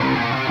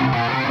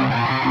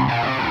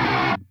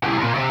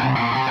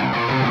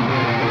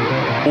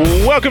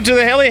Welcome to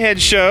the Helihead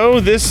Show.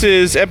 This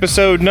is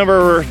episode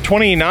number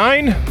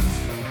 29.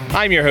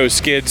 I'm your host,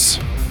 Skids.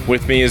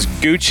 With me is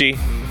Gucci.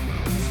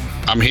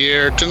 I'm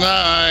here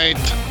tonight.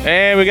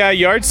 And we got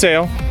Yard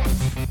Sale.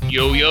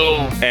 Yo, yo.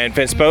 And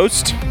Fence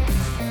Post.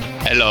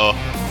 Hello.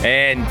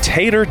 And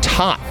Tator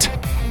Tot.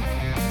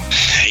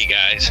 Hey,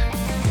 guys.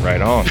 Right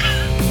on.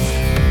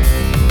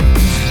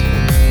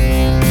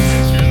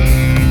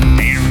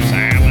 Damn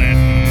salad.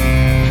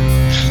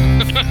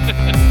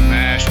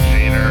 Mashed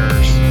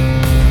potatoes.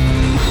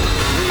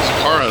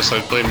 House,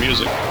 I played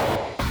music.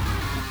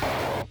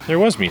 There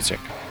was music.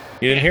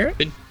 You didn't hear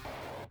it?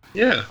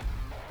 Yeah.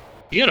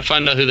 You gotta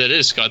find out who that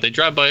is, Scott. They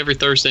drive by every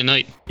Thursday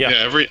night. Yeah,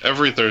 every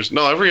Thursday.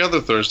 No, every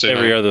other Thursday.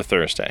 Every other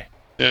Thursday.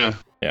 Yeah.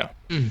 Yeah.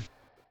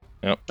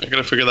 Yep. I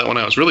gotta figure that one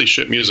out. It's really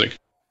shit music.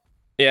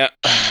 Yeah.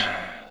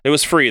 It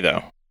was free,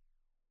 though.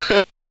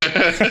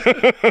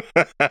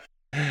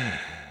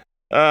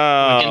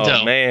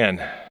 Oh,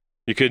 man.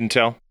 You couldn't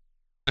tell?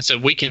 I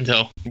said we can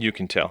tell. You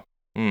can tell.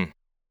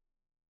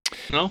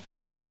 No?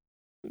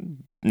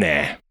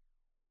 Nah.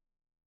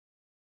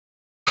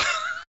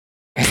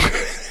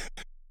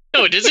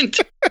 No, it isn't.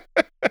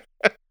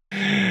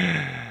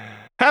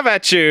 How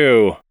about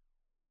you?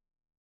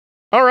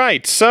 All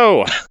right,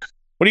 so what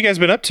have you guys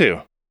been up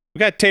to? We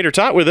got Tater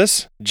Tot with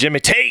us. Jimmie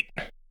Tate.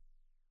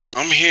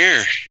 I'm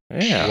here.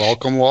 Yeah.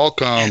 Welcome.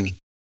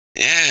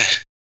 Yeah.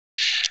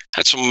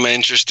 Had some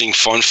interesting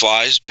fun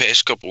flies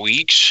past couple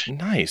weeks.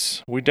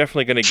 Nice. We're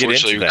definitely going to get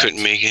into that. Unfortunately, we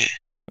couldn't make it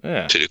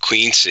to the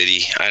Queen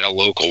City. I had a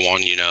local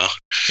one, you know.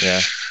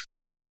 Yeah.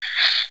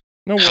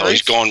 No worries.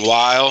 Hellie's going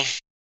wild.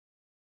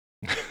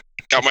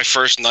 Got my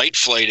first night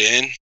flight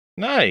in.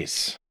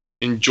 Nice.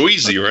 In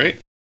Joyzy, right?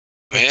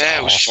 Yeah,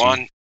 it was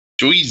fun.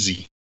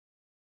 Joyzy.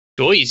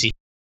 Joyzy.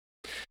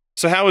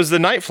 So how was the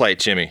night flight,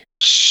 Jimmy?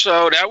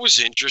 So that was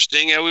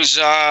interesting. It was,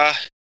 I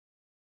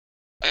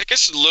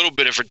guess, a little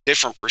bit of a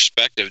different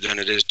perspective than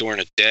it is during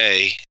the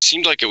day. It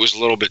seemed like it was a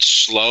little bit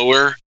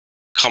slower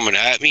coming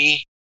at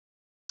me.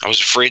 I was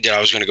afraid that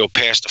I was going to go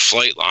past the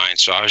flight line,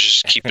 so I was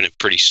just keeping it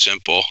pretty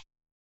simple.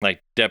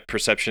 Like depth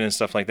perception and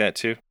stuff like that,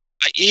 too?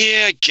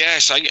 Yeah, I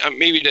guess. I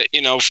maybe that,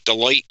 you know, if the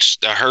lights,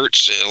 the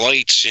hertz, the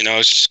lights, you know,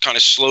 it just kind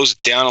of slows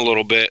it down a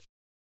little bit.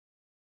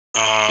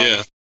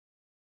 Yeah.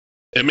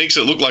 It makes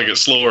it look like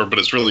it's slower, but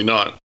it's really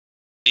not.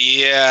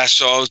 Yeah,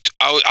 so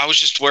I was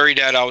just worried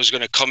that I was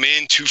going to come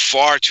in too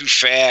far, too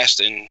fast,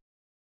 and...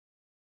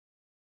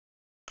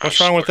 What's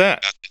wrong with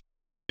that?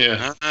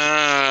 Yeah.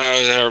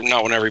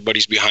 Not when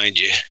everybody's behind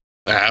you.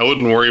 I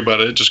wouldn't worry about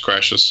it. It just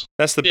crashes.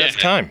 That's the best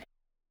time.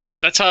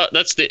 That's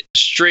the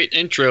straight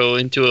intro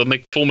into a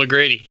full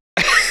McGrady.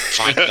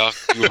 Find out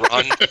you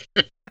run.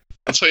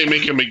 That's how you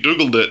make a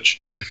McDougal ditch.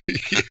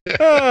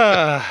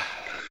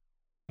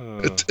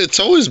 It's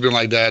always been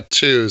like that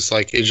too. It's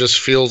like it just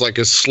feels like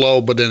it's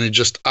slow, but then it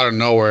just out of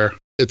nowhere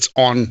it's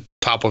on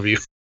top of you.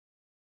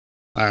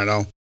 I don't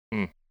know.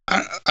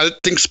 I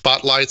think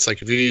spotlights,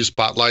 like if you use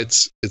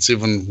spotlights, it's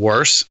even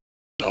worse.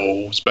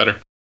 Oh, it's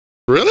better.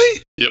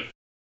 Really? Yep.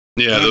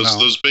 Yeah,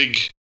 those big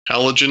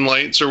halogen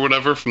lights or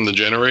whatever from the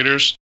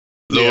generators,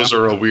 those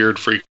are a weird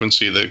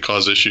frequency that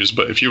cause issues.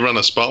 But if you run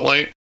a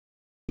spotlight,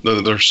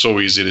 they're so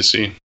easy to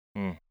see.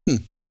 You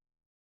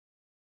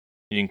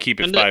can keep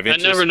it 5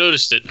 inches. I never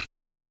noticed it.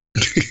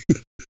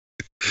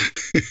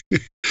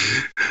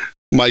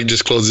 Mike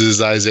just closes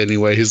his eyes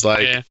anyway. He's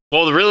like, yeah.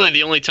 Well, really,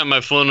 the only time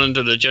I've flown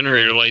under the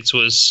generator lights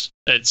was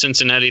at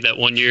Cincinnati that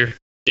one year,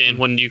 Dan,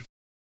 when you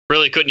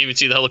really couldn't even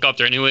see the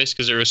helicopter anyways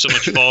because there was so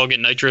much fog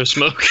and nitro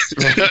smoke.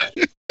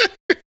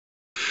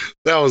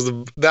 That was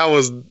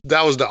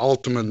the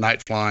ultimate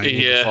night flying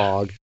with the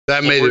fog.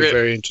 That made it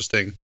very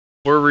interesting.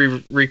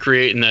 We're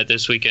recreating that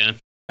this weekend.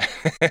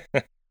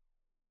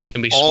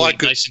 Can be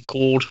sweet, nice and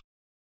cold.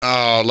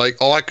 Like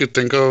all I could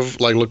think of,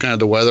 like looking at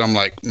the weather, I'm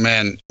like,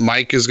 man,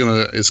 Mike is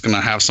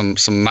gonna have some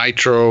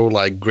nitro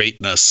like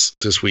greatness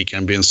this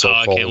weekend, being so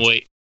cold.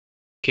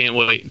 Can't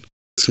wait.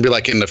 It's gonna be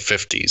like in the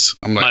 50s.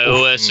 I'm like, my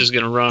OS is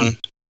gonna run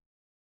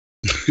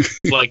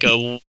like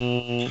a.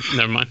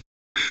 Never mind.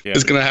 Yeah.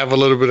 It's gonna have a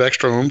little bit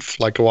extra oomph,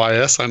 like a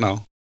YS. I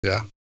know.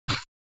 Yeah.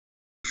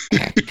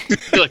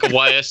 Like a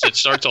YS that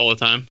starts all the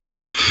time.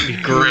 It'd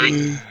be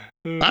great.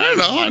 I don't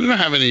know. I didn't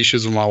have any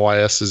issues with my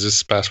YSs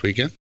this past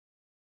weekend.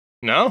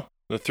 No,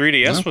 the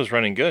 3DS was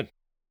running good.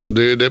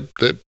 Dude,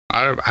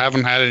 I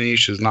haven't had any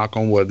issues. Knock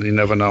on wood. You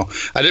never know.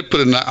 I'm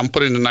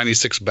putting the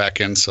 96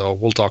 back in, so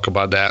we'll talk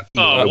about that.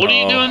 Oh, what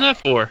are you doing that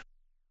for?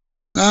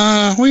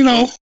 We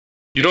know.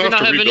 You don't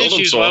have to rebuild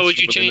them so often. Why would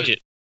you change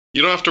it?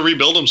 You don't have to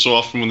rebuild them so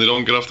often when they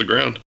don't get off the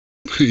ground.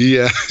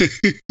 Yeah.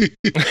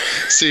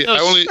 See,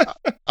 I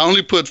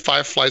only put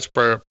 5 flights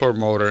per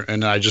motor,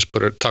 and I just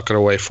tuck it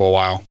away for a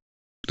while.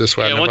 This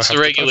way, once the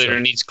regulator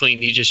needs cleaned,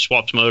 he just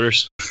swaps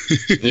motors.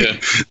 Yeah,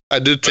 I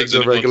did take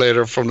the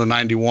regulator from the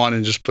 91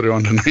 and just put it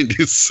on the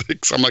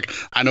 96. I'm like,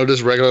 I know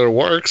this regulator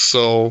works,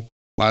 so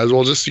might as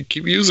well just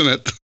keep using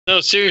it.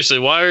 No, seriously,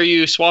 why are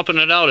you swapping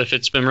it out if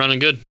it's been running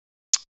good?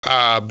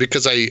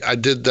 Because I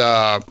did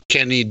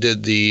Kenny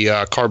did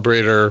the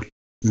carburetor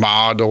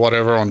mod or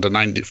whatever on the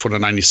 90 for the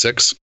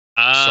 96.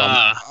 So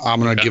I'm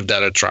going to give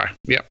that a try.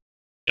 Yep.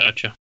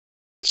 Gotcha.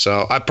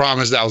 So I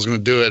promised that I was going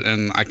to do it,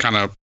 and I kind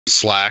of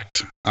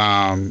slacked.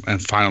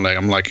 And finally,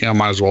 I'm like,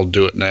 might as well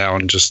do it now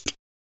and just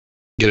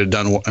get it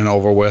done and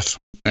over with,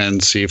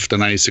 and see if the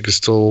 96 is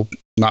still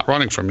not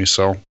running for me.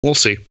 So we'll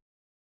see.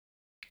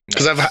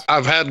 Because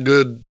I've had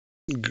good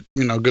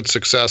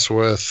success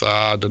with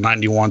the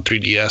 91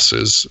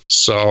 3DSs.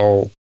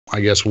 So I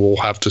guess we'll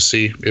have to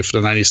see if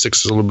the 96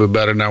 is a little bit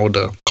better now with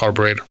the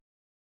carburetor.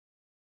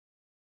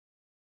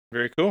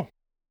 Very cool.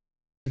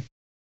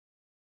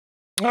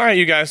 All right,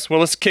 you guys. Well,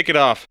 let's kick it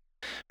off.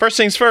 First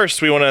things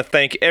first, we want to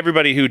thank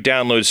everybody who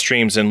downloads,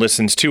 streams, and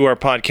listens to our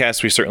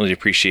podcast. We certainly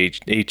appreciate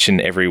each and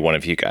every one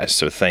of you guys,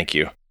 so thank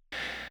you.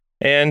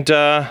 And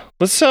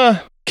let's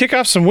kick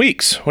off some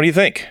weeks. What do you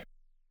think?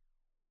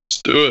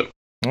 Let's do it.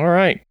 All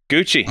right.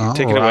 Gucci,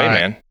 take it away,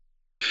 man.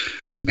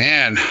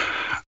 Man,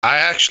 I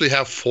actually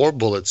have 4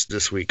 bullets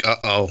this week.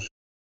 Uh-oh.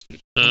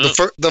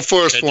 The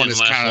first one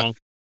is kind of...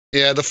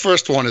 Yeah, the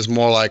first one is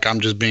more like I'm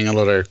just being a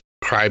little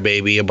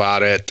crybaby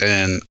about it,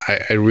 and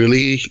I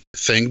really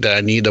think that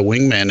I need a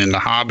wingman in the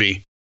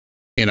hobby.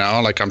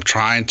 Like I'm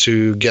trying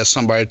to get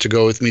somebody to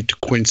go with me to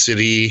Queen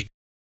City,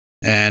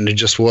 and it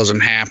just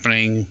wasn't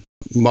happening.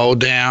 Mow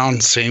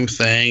down, same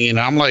thing.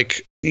 I'm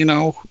like,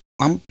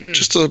 I'm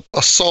just a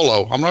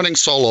solo. I'm running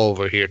solo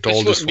over here.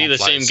 This wouldn't be the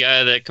same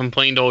guy that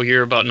complained all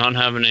year about not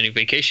having any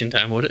vacation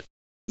time, would it?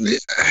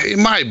 It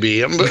might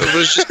be. It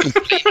was just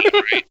complaining,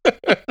 right?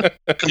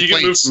 You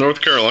can move to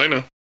North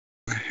Carolina.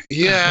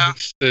 Yeah,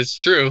 it's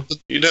true.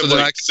 You'd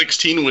have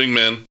 16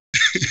 wingmen.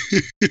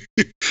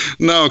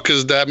 No,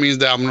 because that means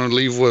that I'm going to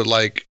leave with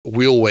like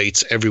wheel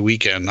weights every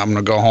weekend. I'm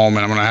going to go home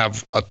and I'm going to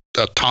have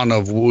a ton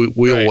of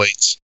wheel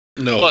weights.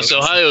 No. Plus,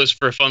 Ohio's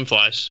for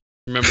funflies.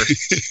 Remember?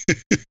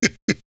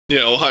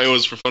 Yeah, Ohio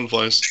is for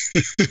funflies.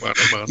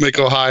 Make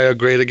Ohio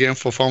great again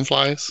for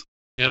funflies.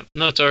 Yep.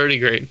 No, it's already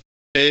great.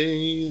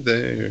 Hey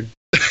there.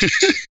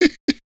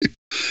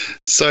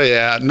 So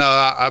yeah, no,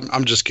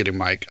 I'm just kidding,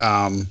 Mike.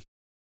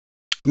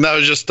 No,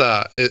 it's just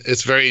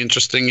it's very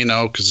interesting,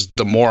 because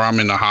the more I'm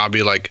in the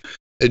hobby, like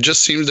it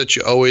just seems that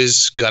you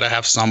always gotta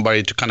have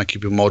somebody to kind of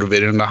keep you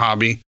motivated in the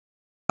hobby.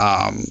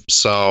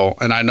 So,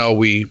 and I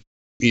know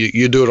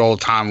you do it all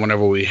the time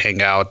whenever we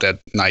hang out at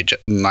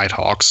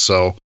Nighthawks,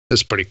 so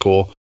it's pretty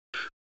cool.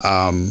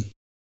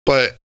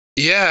 But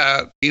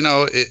yeah,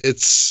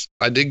 it's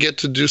I did get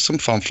to do some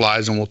fun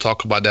flies, and we'll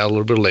talk about that a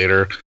little bit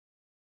later.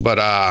 But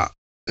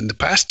in the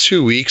past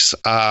 2 weeks,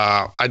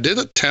 I did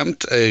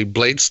attempt a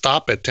blade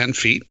stop at 10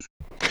 feet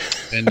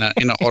in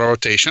auto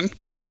rotation.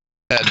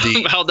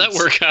 How'd that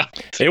work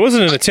out? It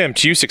wasn't an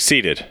attempt. You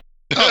succeeded.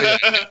 Oh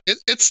yeah,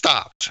 it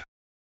stopped.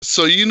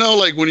 So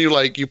like when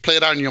you play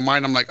it out in your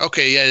mind, I'm like,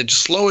 okay, yeah,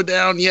 just slow it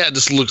down. Yeah,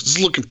 this is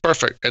looking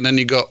perfect, and then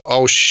you go,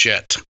 oh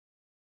shit,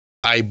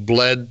 I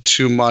bled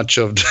too much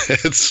of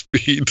that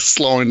speed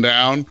slowing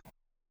down.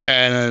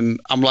 And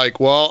I'm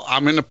like, well,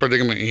 I'm in a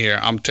predicament here.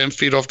 I'm 10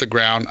 feet off the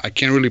ground. I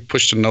can't really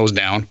push the nose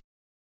down.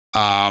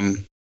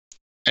 And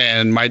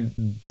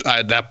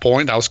at that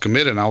point, I was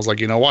committed. I was like,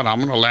 you know what? I'm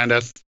going to land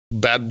that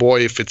bad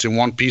boy. If it's in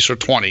one piece or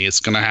 20, it's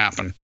going to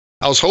happen.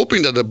 I was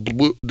hoping that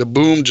the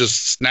boom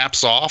just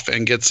snaps off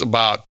and gets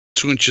about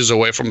 2 inches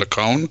away from the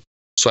cone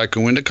so I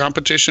can win the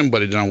competition,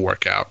 but it didn't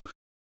work out.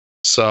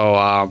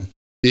 So,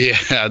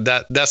 yeah,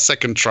 that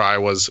second try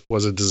was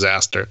a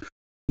disaster.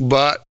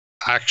 But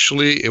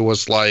actually, it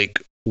was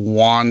like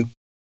one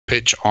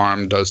pitch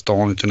arm. That's the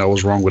only thing that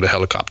was wrong with the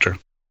helicopter.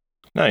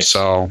 Nice.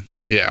 So,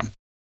 yeah.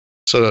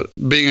 So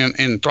being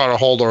in throttle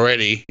hold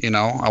already,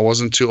 I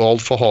wasn't too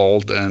old for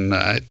hold, and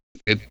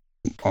it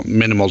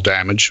minimal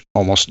damage,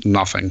 almost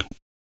nothing.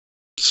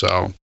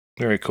 So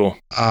very cool.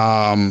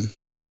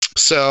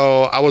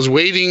 So I was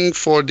waiting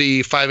for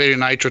the 580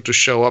 Nitro to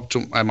show up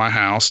at my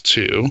house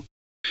too.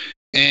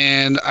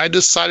 And I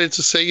decided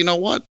to say, you know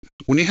what?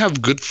 When you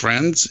have good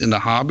friends in the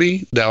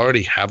hobby that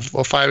already have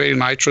a 580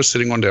 Nitro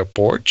sitting on their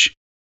porch,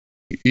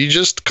 you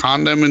just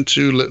con them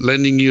into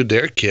lending you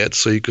their kit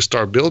so you can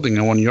start building.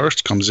 And when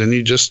yours comes in,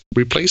 you just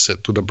replace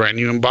it with a brand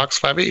new inbox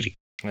 580.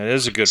 That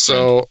is a good friend.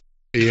 So,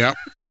 yeah.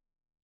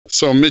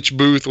 So Mitch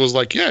Booth was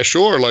like, yeah,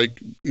 sure.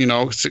 Like,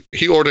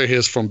 he ordered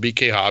his from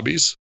BK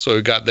Hobbies. So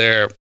he got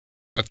there,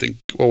 I think,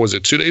 what was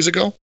it, 2 days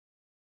ago?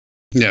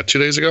 Yeah, 2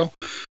 days ago.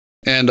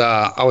 And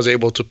I was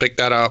able to pick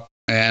that up,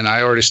 and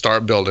I already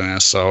started building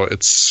it, so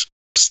it's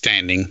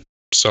standing.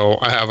 So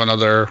I have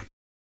another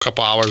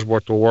couple hours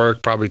worth of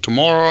work probably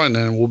tomorrow, and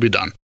then we'll be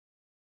done.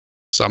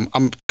 So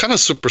I'm kind of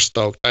super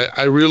stoked.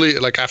 I really,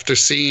 like, after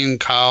seeing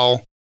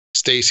Kyle,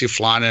 Stacy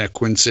flying at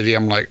Queen City,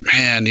 I'm like,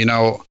 man,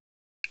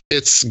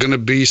 it's going to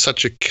be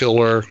such a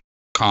killer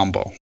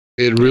combo.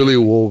 It really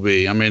will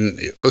be. I mean,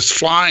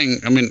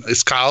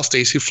 it's Kyle,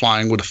 Stacy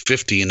flying with a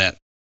 50 in it.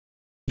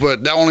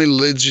 But that only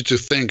leads you to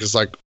think, is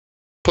like,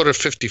 put a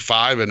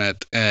 55 in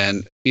it,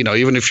 and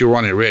even if you're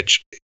running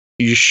rich,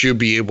 you should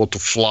be able to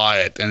fly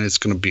it, and it's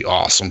going to be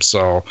awesome.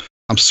 So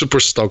I'm super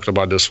stoked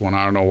about this one.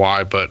 I don't know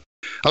why, but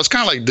I was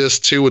kind of like this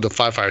too with the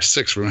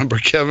 556. Remember,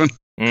 Kevin?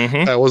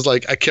 Mm-hmm. I was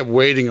like, I kept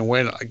waiting and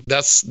waiting. Like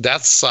that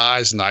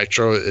size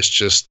Nitro is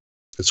just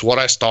It's what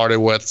I started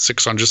with,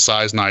 600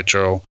 size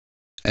nitro,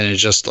 and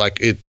it's just like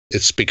it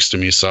speaks to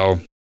me. So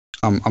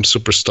I'm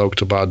super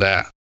stoked about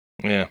that.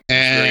 Yeah, it's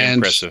and very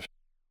impressive.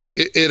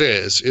 It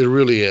is. It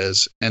really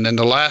is. And then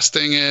the last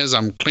thing is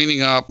I'm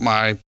cleaning up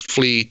my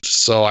fleet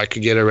so I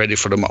could get it ready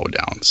for the mow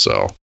down.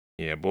 So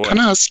yeah, boy, kind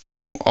of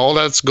all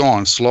that's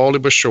gone slowly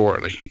but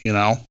surely.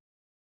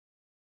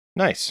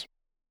 Nice.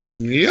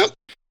 Yep.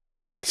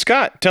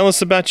 Scott, tell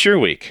us about your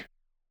week.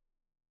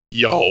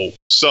 Yo,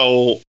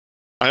 so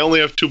I only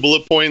have 2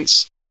 bullet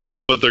points,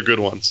 but they're good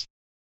ones.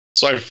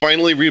 So I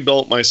finally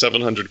rebuilt my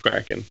 700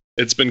 Kraken.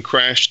 It's been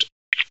crashed,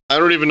 I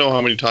don't even know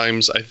how many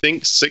times, I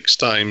think 6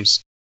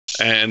 times,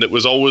 and it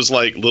was always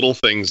like little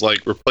things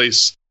like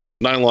replace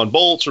nylon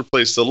bolts,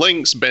 replace the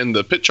links, bend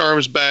the pitch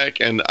arms back,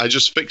 and I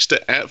just fixed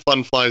it at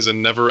Funflies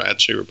and never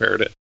actually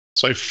repaired it.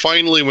 So I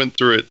finally went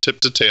through it tip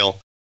to tail,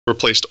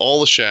 replaced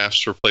all the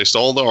shafts, replaced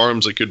all the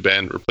arms I could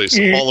bend, replaced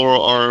the follower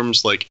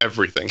arms, like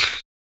everything.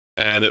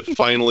 And it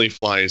finally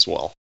flies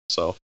well.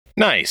 So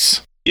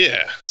nice.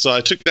 Yeah. So I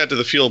took that to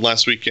the field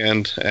last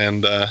weekend,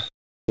 and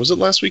was it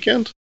last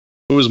weekend?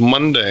 It was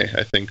Monday,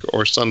 I think,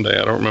 or Sunday.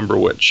 I don't remember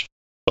which,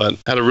 but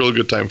had a real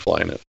good time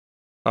flying it.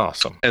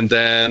 Awesome. And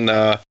then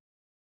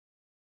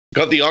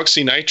got the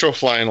Oxy Nitro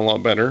flying a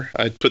lot better.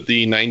 I put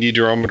the 90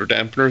 durometer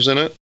dampeners in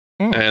it,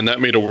 and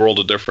that made a world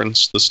of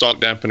difference. The stock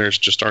dampeners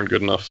just aren't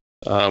good enough.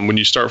 When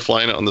you start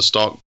flying it on the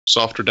stock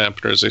softer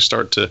dampeners, they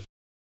start to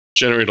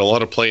generate a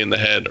lot of play in the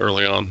head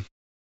early on.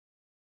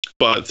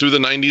 But through the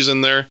 90s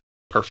in there,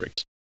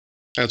 perfect.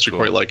 I actually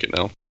quite like it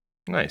now.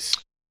 Nice.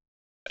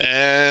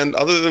 And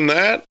other than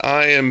that,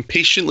 I am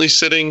patiently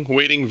sitting,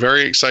 waiting,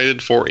 very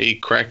excited for a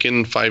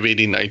Kraken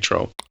 580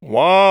 Nitro.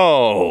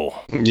 Whoa.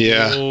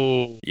 Yeah.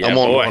 Ooh. I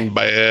want one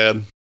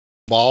bad.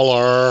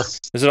 Baller.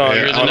 Is it on,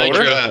 Yeah, on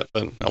order? That,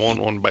 but I want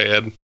one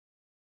bad.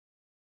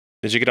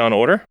 Did you get on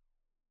order?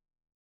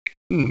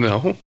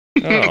 No.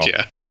 Oh.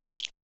 Yeah.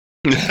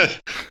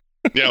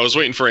 Yeah, I was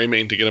waiting for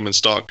A-Main to get them in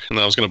stock, and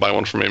I was going to buy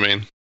one from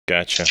A-Main.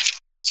 Gotcha.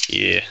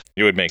 Yeah.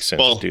 It would make sense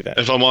Well, to do that.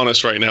 if I'm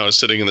honest, right now, it's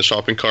sitting in the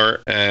shopping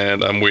cart,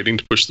 and I'm waiting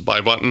to push the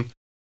buy button.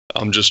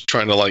 I'm just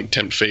trying to,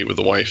 tempt fate with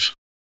the wife.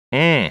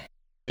 Mm.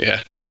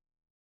 Yeah.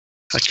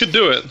 I could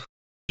do it.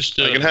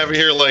 I can have it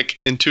here,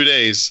 in 2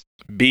 days.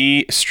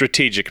 Be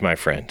strategic, my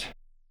friend.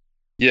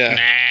 Yeah.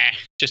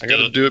 Nah. I got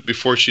to do it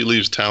before she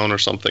leaves town or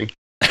something.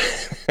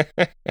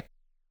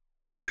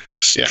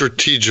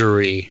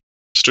 Strategery.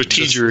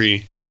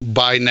 Strategery.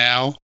 Buy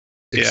now,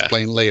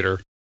 explain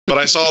later. But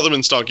I saw them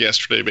in stock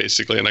yesterday,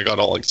 basically, and I got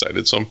all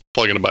excited. So I'm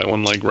probably going to buy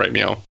one, right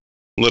meow.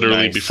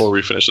 Literally Nice. before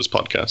we finish this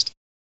podcast.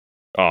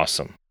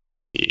 Awesome.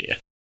 Yeah.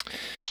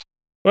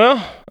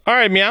 Well, all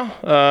right,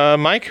 Meow.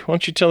 Mike, why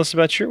don't you tell us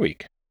about your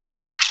week?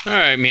 All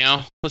right,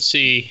 Meow. Let's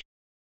see.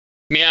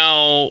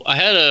 Meow, I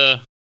had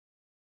a...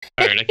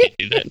 All right, I can't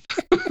do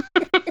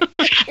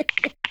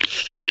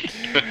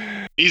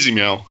that. Easy,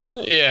 Meow.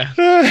 Yeah.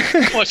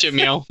 Watch it,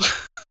 Meow.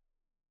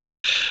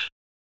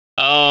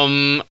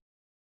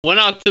 Went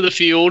out to the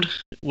field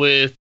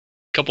with a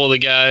couple of the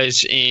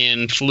guys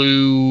and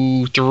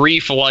flew 3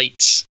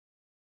 flights.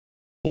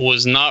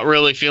 Was not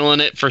really feeling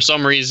it. For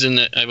some reason,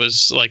 I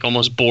was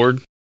almost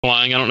bored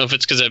flying. I don't know if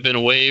it's because I've been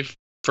away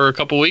for a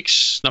couple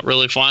weeks, not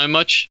really flying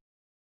much.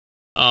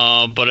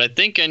 But I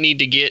think I need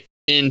to get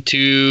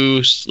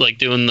into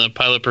doing the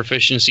pilot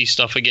proficiency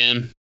stuff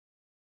again.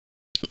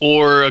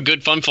 Or a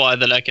good fun fly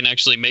that I can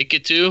actually make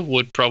it to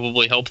would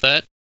probably help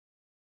that.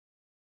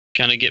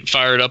 Kind of get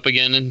fired up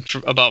again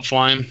about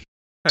flying.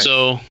 Nice.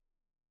 So,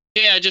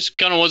 yeah, I just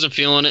kind of wasn't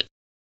feeling it.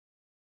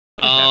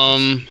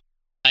 I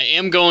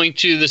am going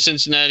to the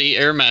Cincinnati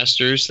Air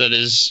Masters, that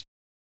is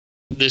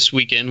this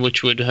weekend,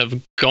 which would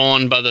have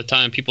gone by the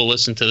time people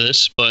listen to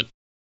this. But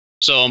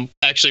so I'm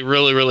actually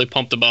really, really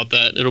pumped about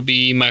that. It'll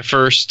be my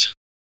first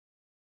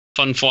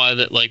fun fly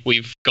that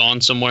we've gone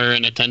somewhere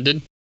and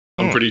attended.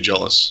 I'm pretty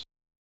jealous.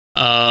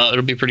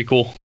 It'll be pretty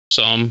cool.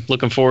 So I'm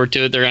looking forward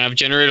to it. They're going to have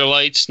generator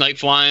lights, night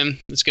flying.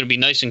 It's going to be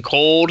nice and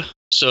cold.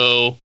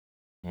 So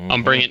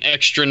I'm bringing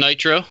extra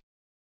nitro.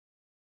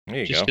 There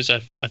you just go. because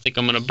I think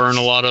I'm going to burn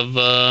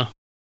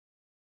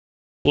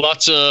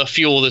lots of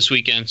fuel this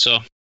weekend. So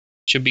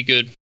should be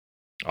good.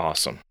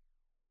 Awesome.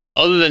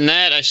 Other than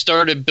that, I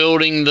started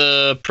building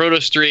the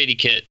Protos 380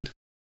 kit.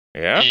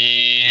 Yeah?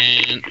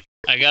 And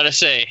I got to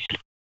say,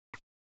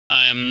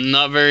 I am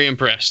not very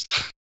impressed.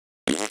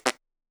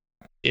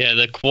 Yeah,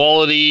 the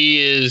quality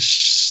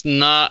is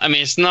not...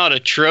 it's not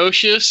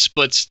atrocious,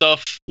 but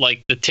stuff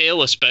like the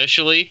tail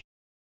especially,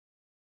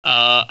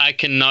 I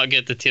cannot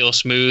get the tail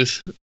smooth.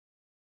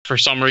 For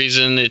some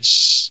reason, it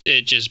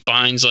just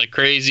binds like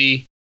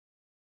crazy.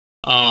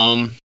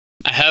 I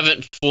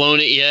haven't flown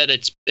it yet.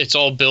 It's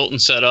all built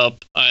and set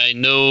up. I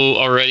know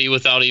already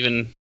without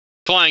even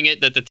flying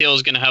it that the tail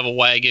is going to have a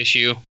wag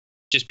issue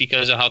just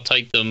because of how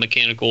tight the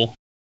mechanical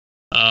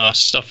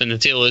stuff in the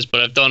tail is,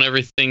 but I've done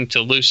everything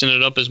to loosen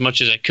it up as much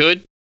as I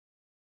could.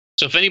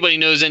 So if anybody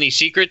knows any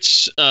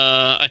secrets,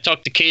 I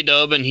talked to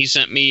K-Dub and he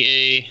sent me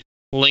a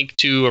link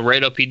to a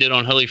write-up he did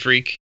on Heli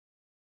Freak.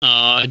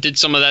 I did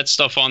some of that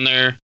stuff on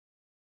there.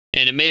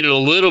 and it made it a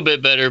little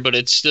bit better, but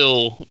it's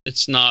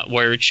not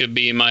where it should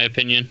be, in my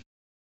opinion.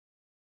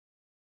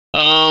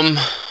 And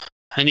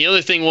the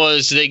other thing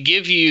was they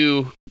give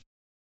you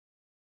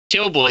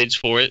tail blades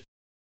for it,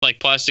 like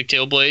plastic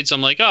tail blades.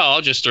 I'm like, oh,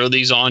 I'll just throw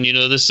these on.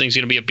 This thing's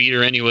gonna be a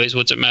beater anyways.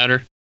 What's it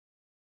matter?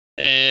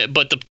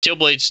 But the tail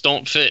blades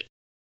don't fit.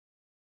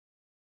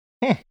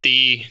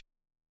 The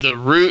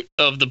root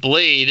of the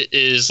blade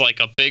is like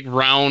a big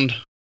round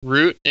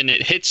root, and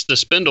it hits the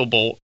spindle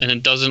bolt, and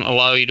it doesn't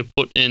allow you to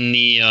put in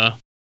the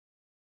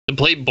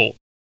blade bolt.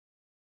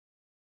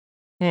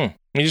 You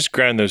just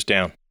grind those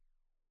down.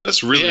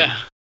 That's really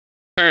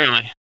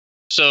apparently.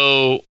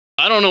 So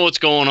I don't know what's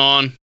going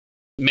on.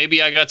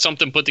 Maybe I got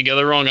something put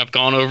together wrong. I've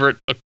gone over it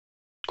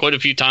quite a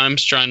few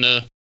times trying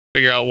to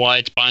figure out why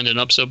it's binding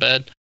up so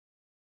bad.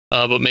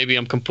 But maybe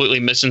I'm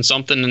completely missing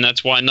something, and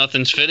that's why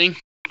nothing's fitting.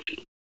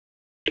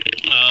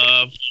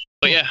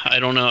 But yeah, I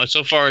don't know.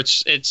 So far,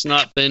 it's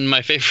not been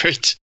my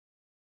favorite.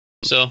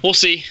 So we'll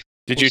see.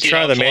 Did you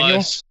try the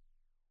manual?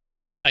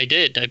 I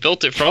did. I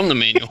built it from the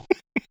manual.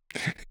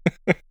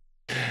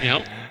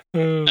 Yep.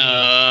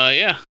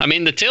 Yeah. I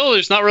mean, the tail,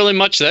 there's not really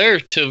much there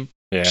to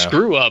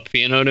screw up.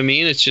 You know what I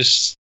mean? It's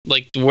just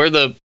like where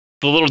the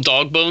little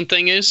dog bone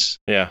thing is.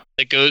 Yeah.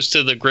 That goes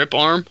to the grip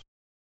arm.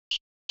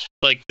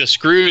 Like the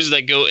screws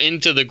that go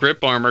into the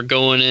grip arm are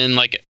going in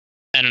like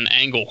at an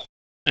angle.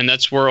 And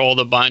that's where all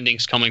the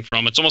binding's coming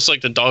from. It's almost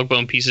like the dog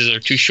bone pieces are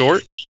too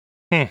short.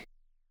 I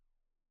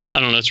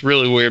don't know. It's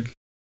really weird.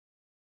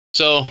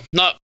 So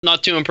not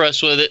too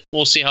impressed with it.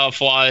 We'll see how it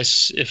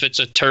flies. If it's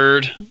a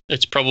turd,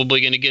 it's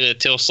probably going to get a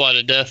tail slide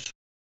of death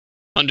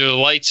under the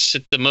lights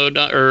at the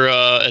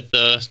at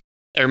the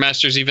Air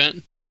Masters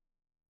event,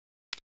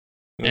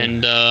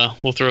 and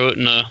we'll throw it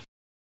in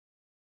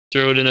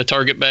a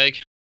Target bag.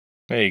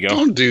 There you go.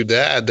 Don't do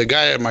that. The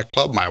guy at my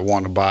club might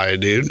want to buy it,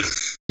 dude.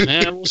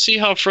 Yeah, we'll see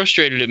how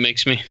frustrated it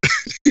makes me.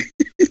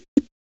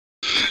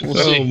 We'll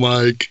see.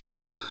 Mike.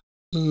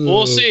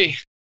 We'll see.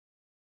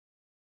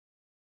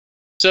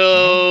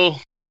 So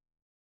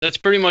that's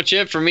pretty much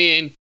it for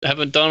me. I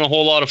haven't done a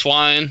whole lot of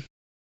flying.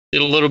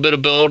 Did a little bit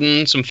of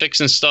building, some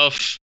fixing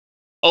stuff.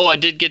 Oh, I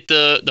did get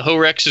the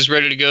Ho-Rex is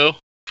ready to go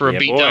for a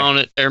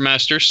beatdown at Air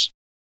Masters.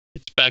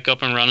 It's back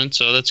up and running,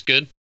 so that's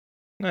good.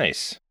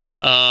 Nice.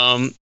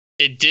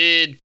 It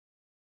did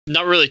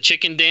not really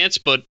chicken dance,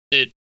 but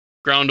it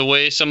ground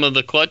away some of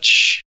the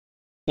clutch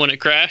when it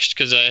crashed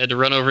because I had to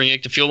run over and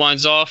yank the fuel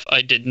lines off.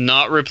 I did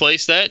not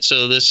replace that,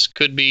 so this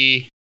could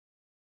be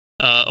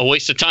a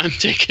waste of time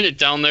taking it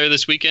down there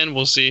this weekend.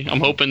 We'll see.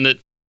 I'm hoping that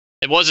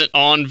it wasn't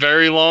on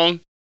very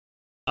long.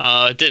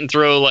 It didn't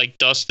throw like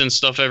dust and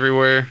stuff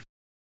everywhere.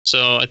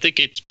 So I think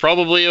it's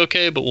probably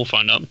okay, but we'll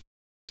find out.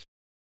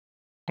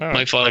 Right.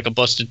 Might fly like a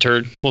busted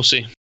turd. We'll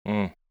see.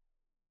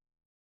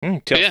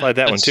 Tail slide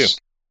that one too.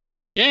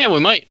 Yeah, we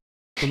might.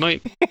 We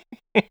might.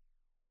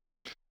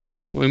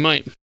 We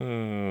might.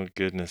 Oh,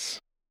 goodness.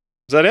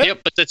 Is that it?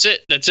 Yep, but that's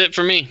it. That's it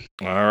for me.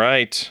 All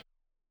right.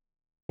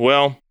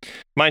 Well,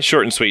 mine's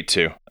short and sweet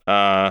too.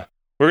 We're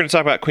going to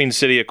talk about Queen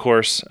City, of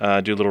course,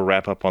 do a little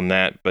wrap up on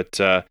that. But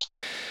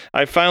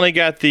I finally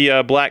got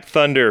the Black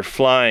Thunder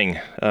flying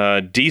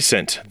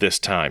decent this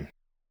time.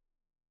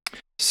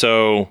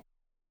 So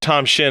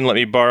Tom Shin let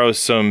me borrow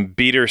some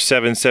Beater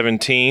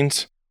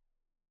 717s.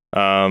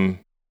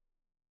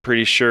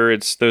 Pretty sure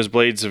those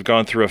blades have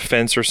gone through a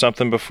fence or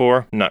something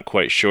before. Not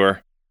quite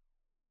sure.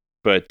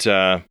 But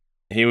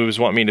he was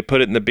wanting me to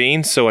put it in the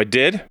beans, so I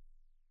did.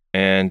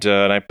 And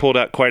I pulled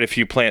out quite a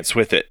few plants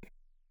with it.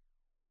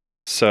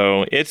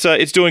 So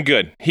it's doing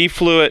good. He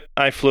flew it,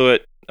 I flew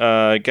it.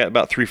 Got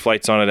about 3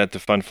 flights on it at the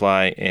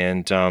Funfly,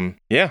 and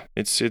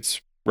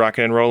it's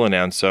rocking and rolling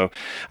now. So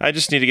I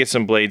just need to get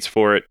some blades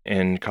for it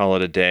and call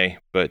it a day.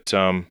 But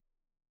at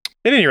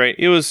any rate,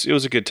 it was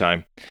a good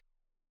time.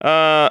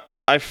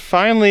 I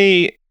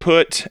finally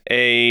put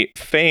a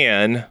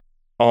fan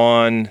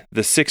on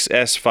the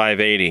 6S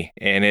 580,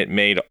 and it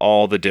made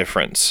all the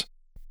difference.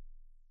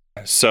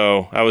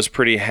 So I was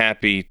pretty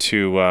happy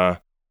to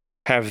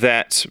have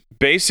that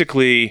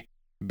basically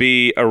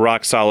be a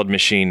rock solid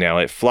machine now.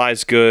 It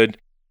flies good.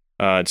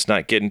 It's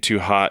not getting too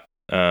hot.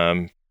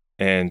 And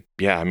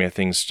yeah, I mean, the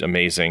thing's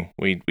amazing.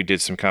 We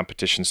did some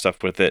competition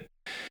stuff with it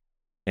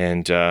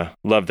and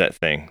love that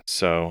thing.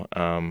 So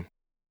I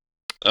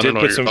don't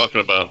know what you're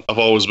talking about. I've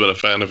always been a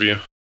fan of you.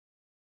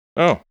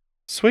 Oh,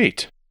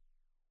 sweet.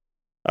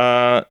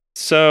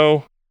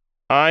 So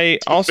I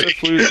also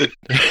flew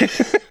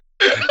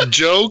the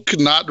joke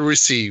not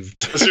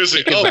received.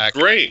 Seriously,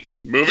 great.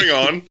 Moving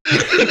on.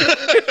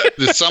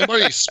 Did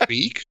somebody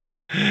speak?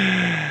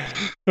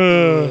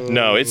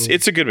 No,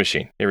 it's a good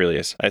machine. It really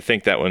is. I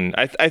think that one.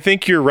 I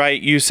think you're right.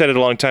 You said it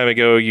a long time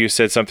ago. You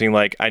said something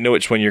like, "I know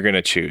which one you're going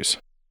to choose,"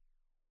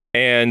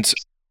 and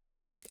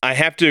I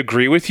have to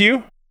agree with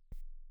you.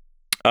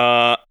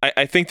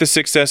 I think the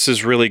 6S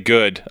is really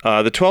good.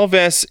 The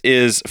 12S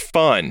is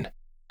fun,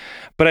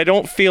 but I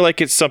don't feel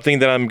like it's something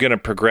that I'm going to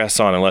progress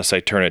on unless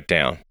I turn it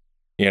down.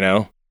 You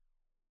know,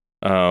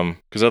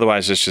 because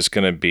otherwise it's just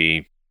going to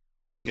be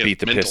beat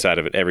the piss out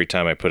of it every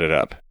time I put it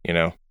up. You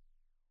know.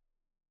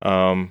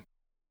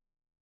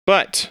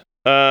 But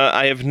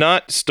I have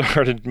not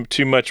started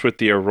too much with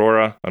the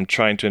Aurora. I'm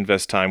trying to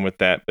invest time with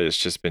that, but it's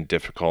just been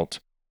difficult.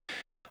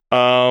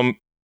 I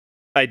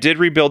did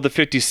rebuild the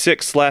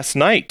 56 last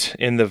night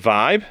in the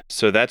Vibe,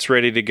 so that's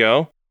ready to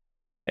go.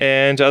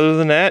 And other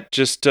than that,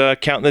 just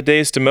counting the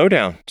days to mow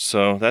down.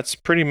 So that's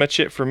pretty much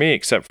it for me,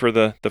 except for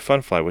the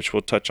funfly, which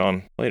we'll touch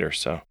on later.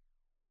 So,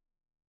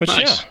 but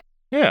Nice.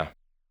 yeah.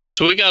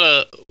 So we got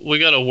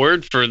a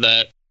word for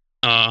that.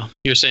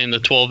 You're saying the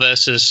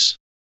 12S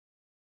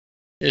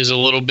is a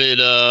little bit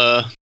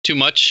too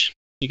much.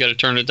 You got to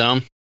turn it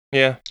down.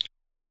 Yeah.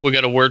 We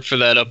got a word for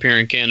that up here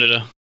in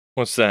Canada.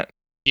 What's that?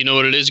 You know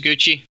what it is,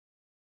 Gucci?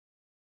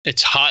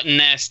 It's hot and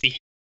nasty.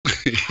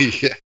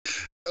 Yeah.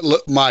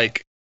 Look,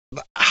 Mike,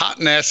 hot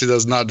and nasty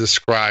does not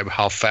describe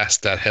how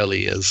fast that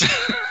heli is.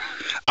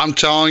 I'm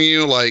telling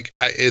you, like,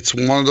 it's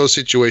one of those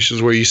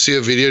situations where you see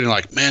a video and you're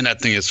like, man,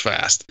 that thing is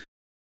fast.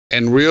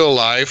 In real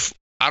life,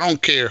 I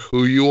don't care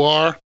who you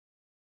are.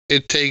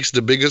 It takes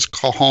the biggest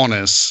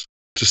cojones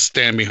to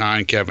stand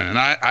behind Kevin. And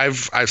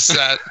I've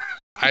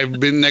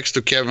been next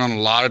to Kevin a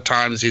lot of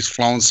times. He's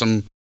flown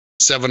some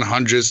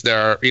 700s that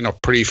are,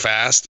 pretty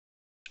fast.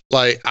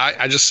 Like,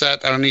 I just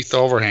sat underneath the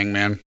overhang,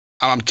 man.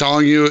 I'm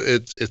telling you,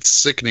 it's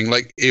sickening.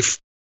 Like, if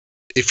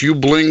you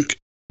blink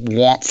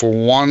for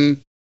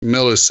 1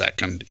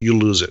 millisecond, you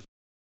lose it.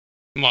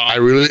 Wow. I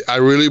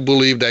really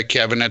believe that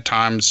Kevin at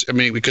times,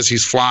 because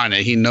he's flying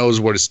it, he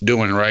knows what it's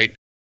doing, right?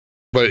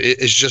 But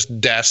it's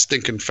just that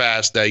stinking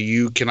fast that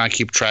you cannot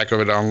keep track of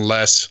it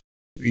unless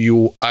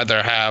you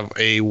either have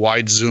a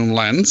wide zoom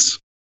lens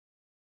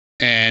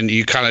and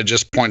you kind of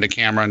just point the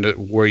camera into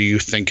where you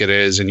think it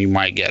is and you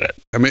might get it.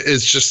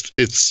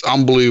 It's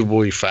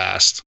unbelievably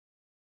fast.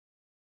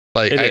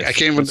 Like, I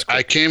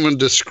can't even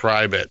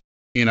describe it,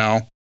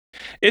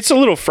 It's a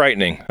little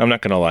frightening. I'm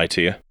not going to lie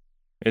to you.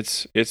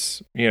 It's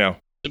Does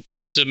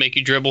it make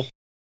you dribble?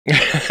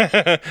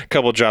 a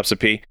couple drops of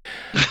pee.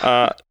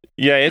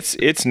 Yeah,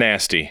 it's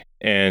nasty.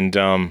 And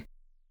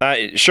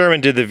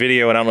Sherman did the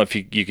video, and I don't know if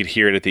you could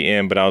hear it at the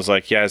end, but I was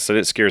like, yeah, so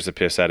it scares the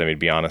piss out of me, to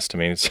be honest.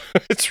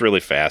 It's really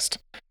fast.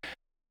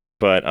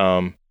 But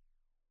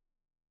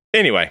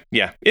anyway,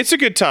 yeah, it's a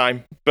good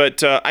time,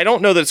 but I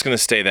don't know that it's going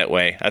to stay that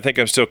way. I think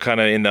I'm still kind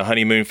of in the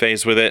honeymoon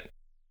phase with it,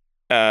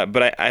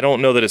 but I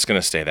don't know that it's going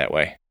to stay that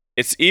way.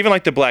 It's even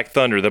like the Black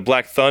Thunder. The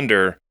Black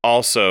Thunder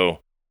also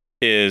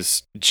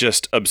is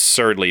just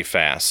absurdly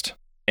fast,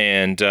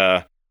 and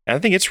I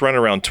think it's run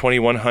around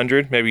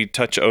 2100, maybe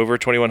touch over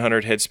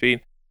 2100 head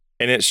speed,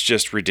 and it's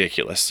just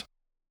ridiculous.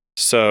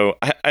 So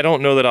I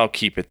don't know that I'll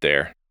keep it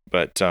there,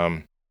 but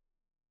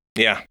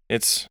yeah,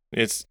 it's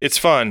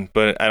fun,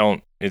 but I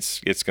don't.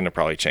 It's going to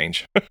probably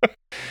change.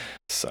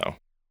 So,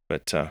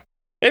 but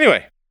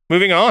anyway,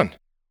 moving on.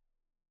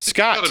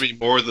 Scott, It's got to be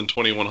more than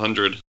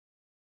 2100.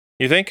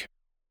 You think?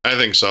 I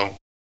think so.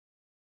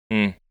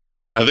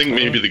 I think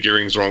maybe the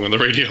gearing's wrong on the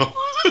radio.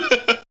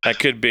 That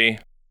could be.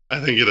 I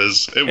think it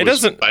is. It was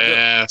doesn't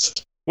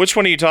fast. Which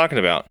one are you talking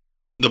about?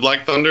 The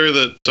Black Thunder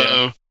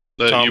that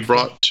you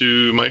brought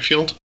to my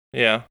field?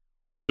 Yeah.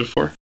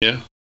 Before?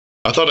 Yeah.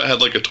 I thought it had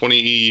like a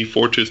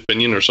 24-tooth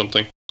pinion or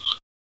something.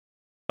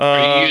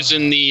 Are you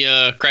using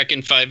the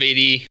Kraken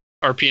 580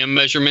 RPM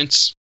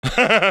measurements?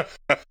 I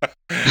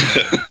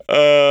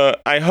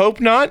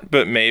hope not,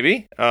 but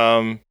maybe.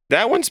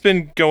 That one's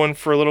been going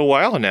for a little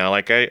while now.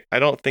 Like, I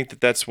don't think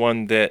that's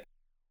one that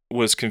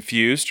was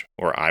confused,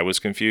 or I was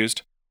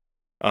confused.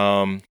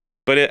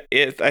 But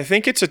I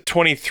think it's a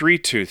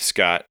 23-tooth,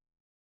 Scott.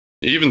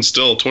 Even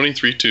still,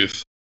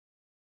 23-tooth.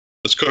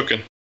 It's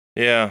cooking.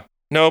 Yeah.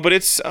 No, but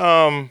it's,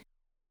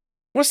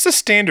 what's the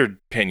standard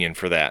pinion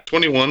for that?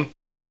 21.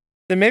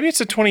 Then maybe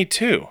it's a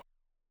 22.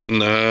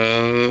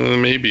 No,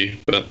 maybe,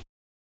 but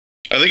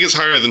I think it's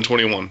higher than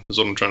 21, is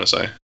what I'm trying to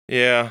say.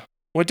 Yeah.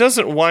 Well, it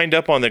doesn't wind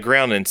up on the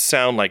ground and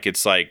sound like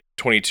it's like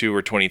 22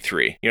 or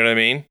 23. You know what I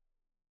mean?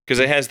 Because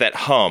it has that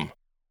hum.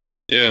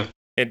 Yeah.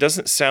 It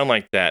doesn't sound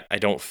like that, I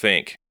don't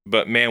think.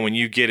 But man, when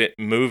you get it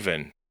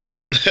moving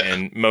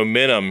and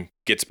momentum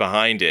gets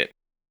behind it,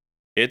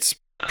 it's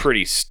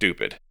pretty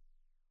stupid.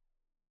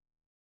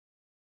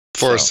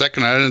 For a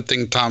second, I didn't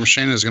think Tom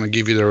Shane was going to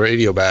give you the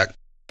radio back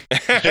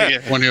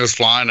when he was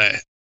flying it.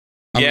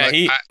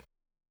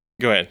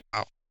 Go ahead.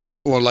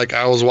 Well, like,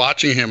 I was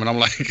watching him, and I'm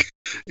like,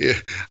 yeah,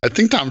 I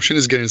think Tom Shane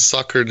is getting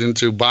suckered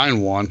into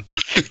buying one.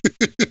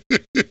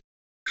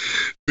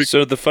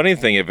 So the funny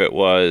thing of it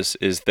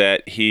is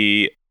that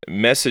he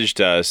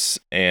messaged us,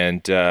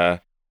 and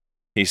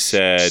he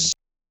said,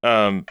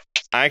 I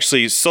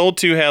actually sold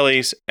 2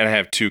 helis, and I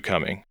have 2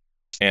 coming.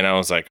 And I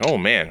was like, oh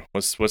man,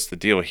 what's the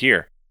deal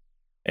here?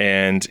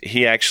 And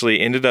he actually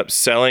ended up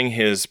selling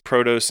his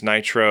Protos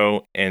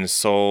Nitro and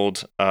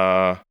sold,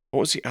 what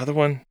was the other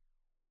one?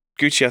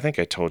 Gucci, I think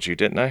I told you,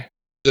 didn't I?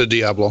 The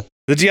Diablo.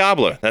 The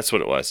Diablo, that's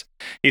what it was.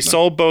 He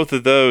sold both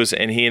of those,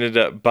 and he ended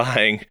up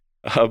buying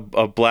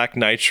a Black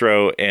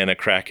Nitro and a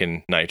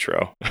Kraken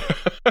Nitro.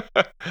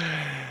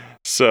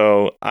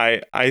 So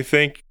I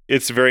think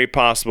it's very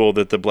possible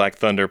that the Black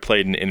Thunder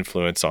played an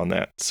influence on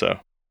that. So,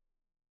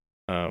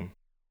 but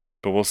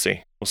we'll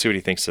see. we'll see what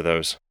he thinks of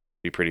those.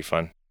 Be pretty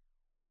fun.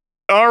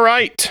 All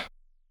right,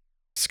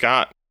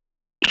 Scott,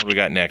 what do we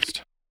got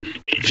next?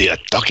 We are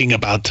talking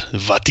about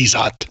what is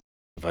hot.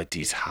 What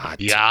is hot?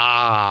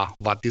 Yeah,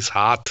 what is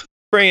hot?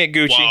 Bring it,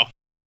 Gucci. Wow.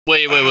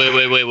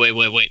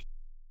 Wait.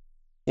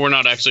 We're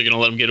not actually going to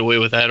let him get away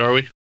with that, are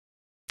we?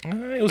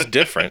 It was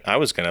different. I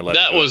was going to let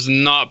That it go. was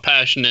not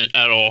passionate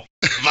at all.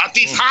 What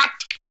is hot?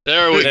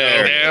 There we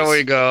There. go. There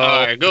we go.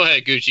 All right, go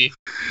ahead, Gucci.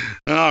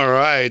 All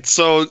right.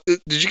 So,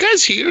 did you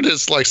guys hear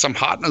there's like some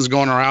hotness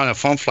going around at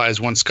funflies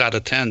when Scott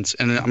attends?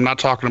 And I'm not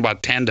talking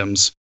about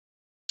tandems.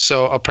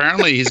 So,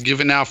 apparently, he's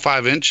giving out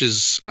 5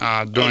 inches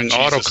doing Jesus,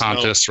 auto no.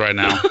 contests right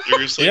now.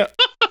 Seriously? Yep.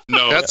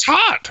 No. That's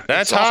hot.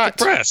 That's It's off hot.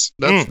 the press.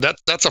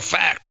 That's a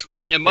fact.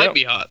 It might Yep.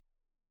 be hot.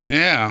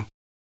 Yeah.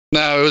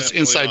 No, it was Definitely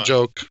inside not.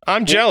 joke.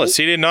 I'm jealous.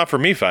 He didn't offer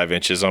me 5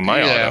 inches on my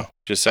Yeah. auto.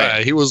 Just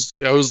saying.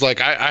 I was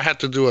like, I had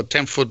to do a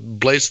 10-foot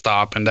blade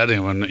stop, and that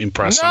didn't even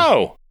impress him.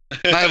 No,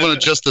 Not even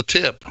just the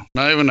tip.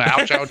 Not even an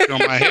ouch on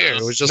my hair.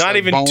 It was just not like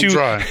even bone 2.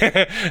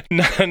 dry.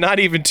 Not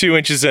even 2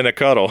 inches in a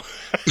cuddle.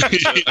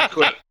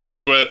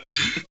 Quit.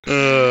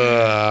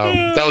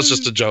 That was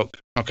just a joke.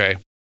 Okay,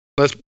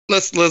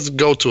 let's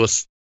go to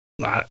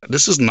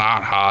this is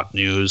not hot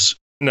news.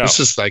 No,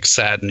 This is like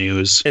sad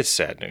news. it's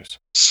sad news.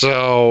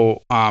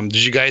 So,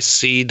 did you guys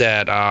see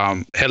that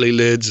Heli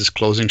Lids is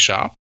closing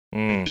shop?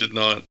 Mm. Did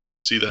not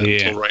see that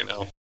Yeah. until right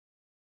now.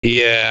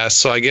 Yeah,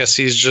 so I guess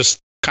he's just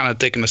kind of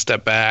taking a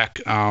step back.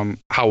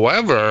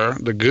 However,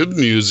 the good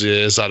news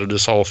is out of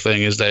this whole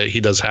thing is that he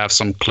does have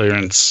some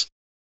clearance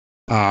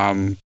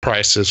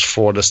prices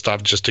for the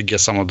stuff just to get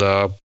some of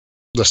the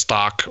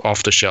stock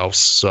off the shelves.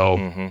 So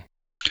hmm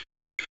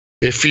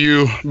if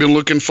you've been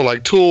looking for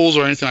like tools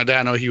or anything like that,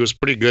 I know he was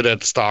pretty good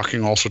at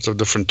stocking all sorts of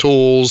different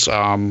tools.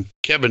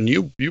 Kevin,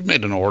 you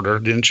made an order,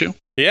 didn't you?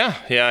 Yeah.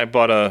 I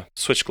bought a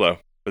switch glow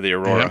for the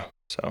Aurora.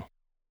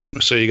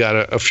 So you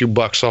got a few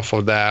bucks off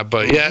of that.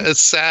 But yeah, it's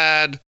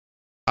sad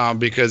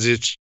because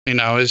it's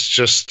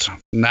just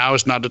now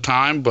is not the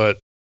time. But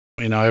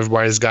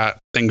everybody's got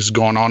things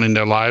going on in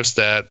their lives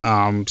that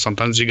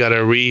sometimes you got to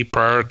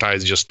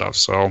reprioritize your stuff.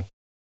 So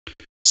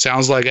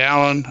sounds like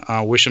Alan.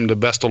 Wish him the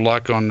best of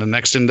luck on the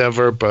next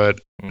endeavor, but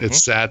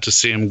it's sad to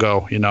see him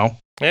go.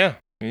 Yeah,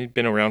 he'd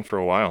been around for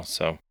a while.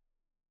 So.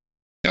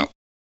 Yep.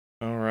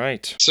 All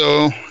right.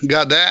 So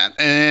got that,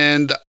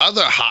 and the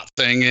other hot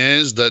thing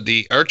is that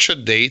the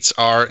Urcha dates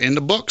are in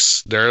the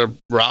books. They're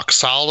rock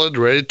solid,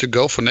 ready to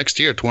go for next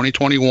year,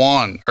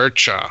 2021.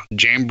 Urcha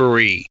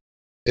Jamboree.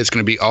 It's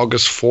going to be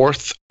August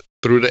 4th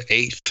through the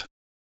 8th.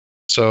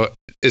 So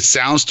it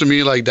sounds to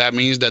me like that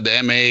means that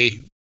the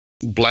MA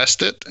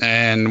blessed it,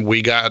 and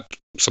we got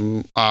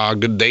some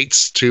good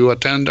dates to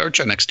attend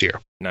Urcha next year.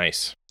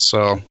 Nice.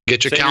 So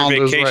get your Save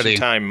calendars vacation ready.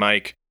 time,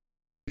 Mike.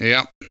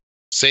 Yep,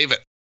 save it.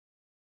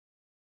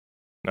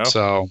 No,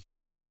 So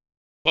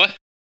What?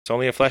 it's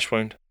only a flesh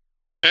wound.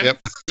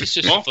 It's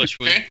just a flesh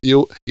wound. Okay.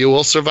 you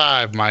will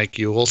survive, Mike.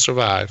 You will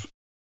survive.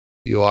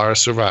 You are a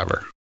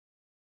survivor.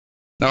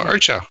 Now,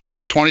 Urcha,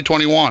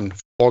 2021,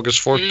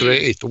 August 4th to the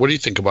 8th. What do you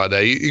think about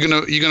that? You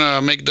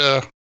gonna make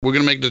the we're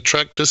gonna make the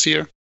trek this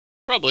year?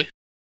 Probably.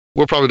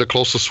 We're probably the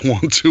closest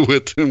one to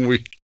it, and Yeah,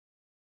 We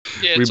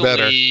it's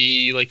better.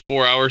 only like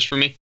 4 hours for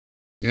me.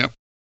 Yep.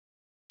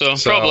 So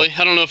probably.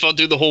 I don't know if I'll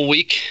do the whole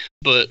week,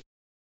 but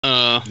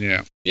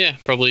yeah. yeah,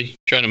 probably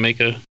try to make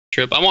a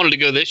trip. I wanted to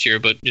go this year,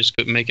 but just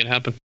couldn't make it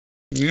happen.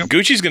 Yep.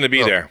 Gucci's going to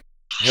be Oh. there.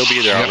 He'll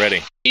be there Yep.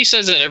 already. He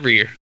says that every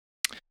year.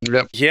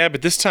 Yep. Yeah,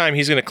 but this time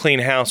he's going to clean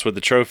house with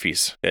the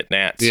trophies at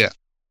Nats. Yeah.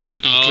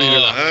 Clean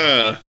it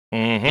up.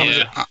 Mm-hmm.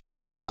 Yeah.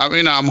 I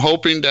mean, I'm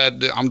hoping that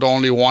I'm the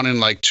only one in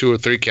like 2 or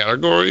 3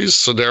 categories.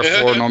 So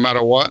therefore, no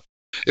matter what,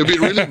 it'd be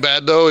really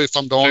bad though if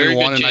I'm the only Very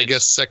good one and I chance.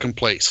 get second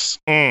place.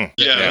 Mm.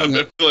 Yeah, Yeah.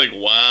 I'd be like,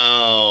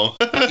 wow.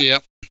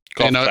 Yep.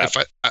 Golf clap.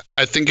 If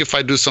I think if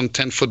I do some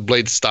 10-foot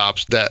blade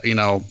stops, that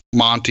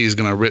Monty is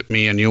gonna rip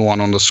me a new one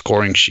on the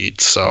scoring sheet.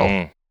 So,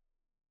 Mm.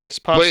 It's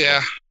possible. but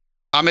yeah,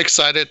 I'm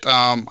excited.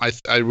 I'm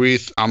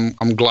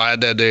glad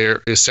that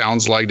it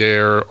sounds like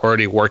they're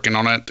already working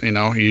on it.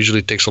 It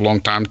usually takes a long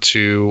time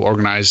to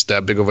organize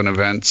that big of an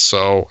event.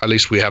 So at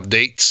least we have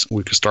dates.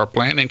 We can start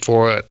planning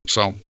for it.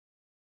 So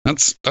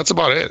that's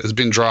about it. It's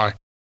been dry.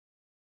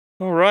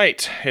 All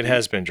right. It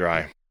has been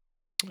dry.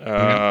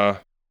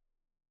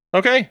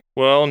 Okay.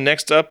 Well,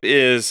 next up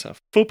is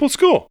football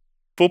school.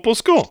 Football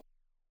school.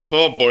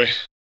 Oh boy.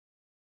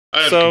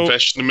 I have So- a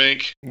confession to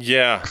make.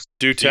 Yeah.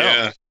 Do tell.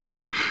 Yeah.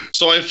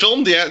 So I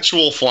filmed the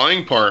actual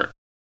flying part,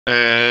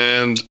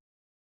 and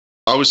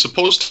I was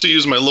supposed to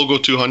use my Logo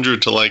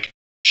 200 to like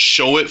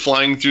show it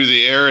flying through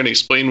the air and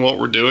explain what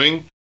we're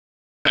doing.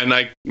 And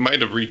I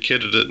might have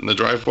re-kitted it in the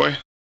driveway.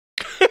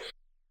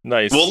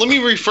 Nice. Well, let me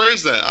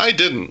rephrase that. I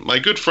didn't. My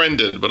good friend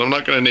did, but I'm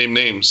not going to name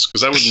names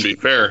because that wouldn't be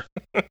fair.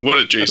 Would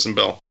it, Jason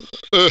Bell?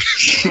 I was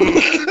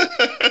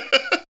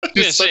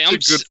He's gonna say, such a I'm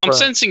good I'm friend.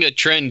 sensing a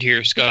trend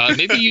here, Scott.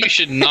 Maybe you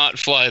should not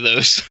fly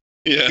those.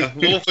 Yeah,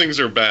 little things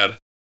are bad.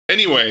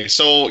 Anyway,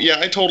 so yeah,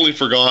 I totally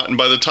forgot. And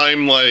by the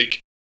time like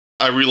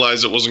I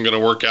realized it wasn't going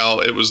to work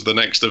out. It was the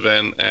next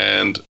event,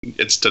 and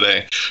it's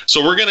today.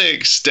 So we're going to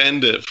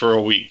extend it for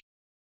a week.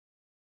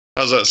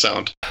 How's that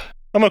sound?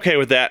 I'm okay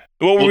with that.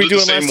 What were we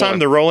doing last time?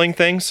 The rolling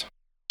things?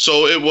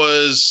 So it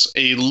was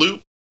a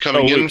loop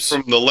coming in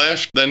from the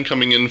left, then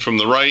coming in from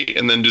the right,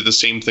 and then do the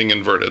same thing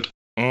inverted.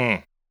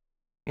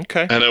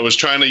 Okay. And I was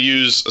trying to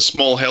use a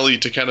small heli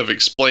to kind of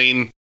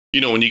explain,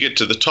 when you get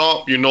to the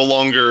top, you're no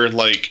longer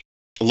like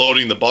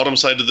loading the bottom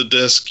side of the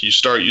disc. You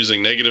start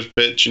using negative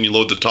pitch and you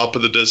load the top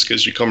of the disc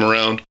as you come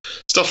around.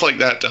 Stuff like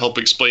that to help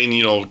explain,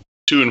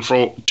 to and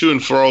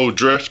fro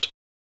drift,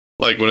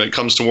 like when it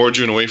comes towards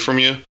you and away from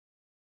you.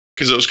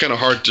 Because it was kind of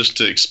hard just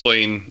to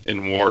explain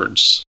in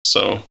words.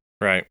 So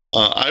right.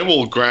 I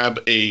will grab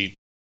a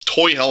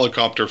toy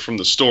helicopter from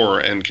the store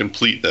and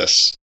complete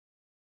this.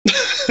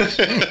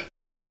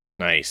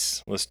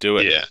 Nice. Let's do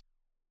it. Yeah.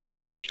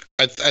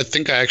 I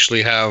think I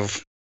actually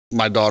have,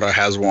 my daughter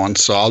has one,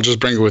 so I'll just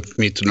bring it with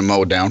me to the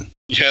mow down.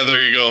 Yeah,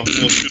 there you go.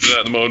 We'll shoot it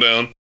at the mow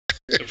down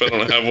if I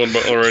don't have one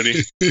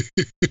already.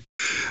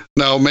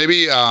 No,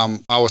 maybe I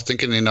was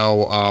thinking,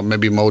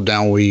 maybe mow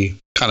down, we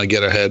kind of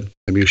get ahead.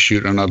 Maybe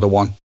shoot another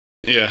one.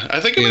 Yeah, I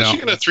think I'm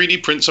actually going to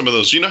 3D print some of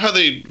those. You know how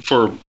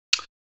for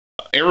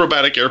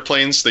aerobatic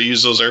airplanes, they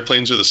use those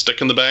airplanes with a stick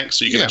in the back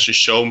so you can actually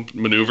show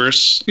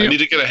maneuvers? Yeah. I need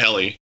to get a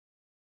heli.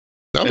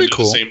 That'd be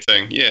cool. The same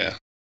thing, yeah.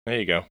 There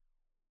you go.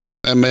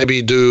 And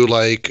maybe do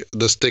like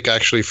the stick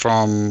actually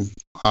from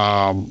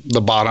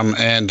the bottom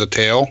and the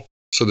tail.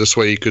 So this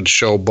way you could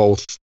show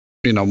both,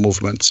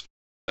 movements.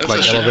 That's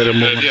like elevator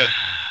movement.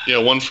 Yeah,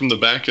 one from the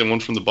back and one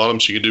from the bottom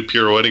so you could do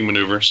pirouetting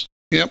maneuvers.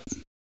 Yep.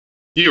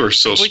 You are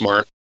so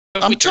smart.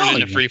 I'm telling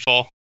you. Free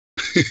fall.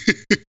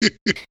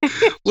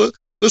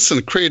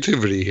 Listen,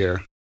 creativity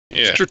here.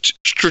 Yeah.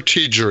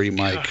 Strategery,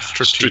 Mike.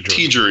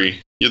 Strategery.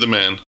 You're the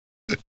man.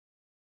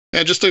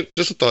 Yeah, just a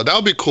thought. That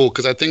would be cool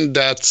because I think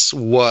that's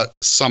what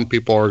some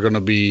people are going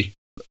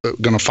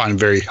to find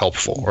very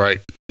helpful, right?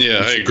 Yeah,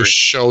 I agree. To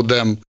show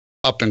them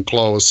up and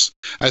close.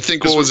 I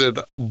think, what was it?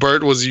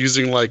 Bert was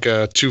using like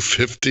a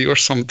 250 or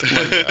something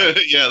like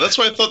that. Yeah, that's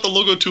why I thought the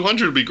Logo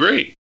 200 would be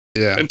great.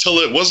 Yeah. Until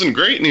it wasn't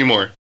great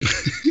anymore.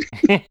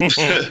 Yeah,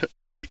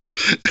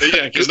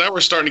 because now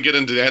we're starting to get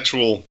into the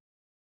actual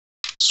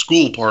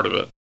school part of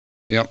it.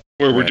 Yep.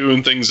 Where we're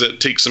doing things that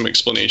take some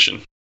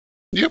explanation.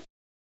 Yep.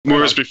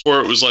 Whereas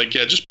before it was like,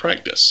 yeah, just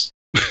practice.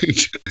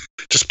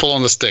 Just pull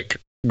on the stick.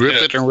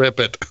 Grip it and rip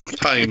it.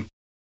 Time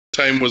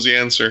was the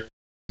answer.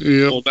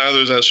 Yeah. Well, now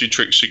there's actually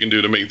tricks you can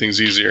do to make things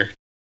easier.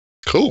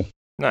 Cool.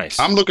 Nice.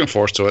 I'm looking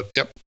forward to it.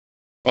 Yep.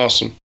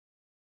 Awesome.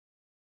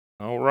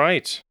 All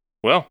right.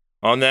 Well,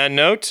 on that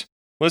note,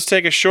 let's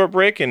take a short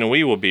break and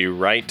we will be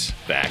right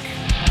back.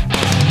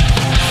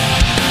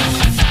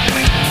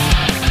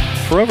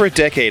 For over a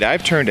decade,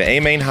 I've turned to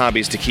A-Main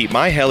Hobbies to keep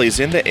my helis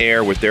in the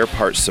air with their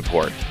parts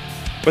support.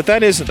 But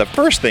that isn't the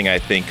first thing I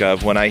think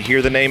of when I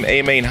hear the name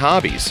A-Main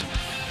Hobbies.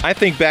 I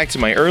think back to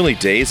my early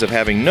days of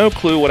having no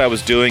clue what I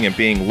was doing and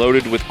being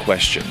loaded with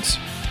questions.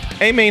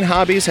 A-Main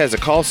Hobbies has a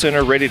call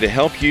center ready to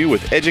help you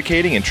with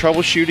educating and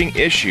troubleshooting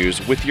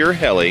issues with your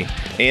heli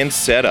and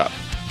setup.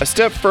 A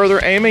step further,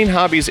 A-Main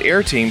Hobbies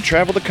Air Team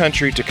travel the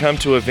country to come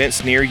to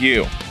events near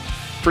you.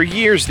 For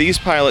years, these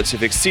pilots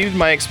have exceeded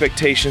my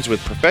expectations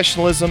with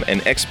professionalism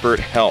and expert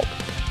help.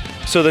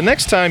 So the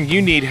next time you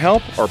need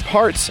help or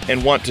parts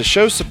and want to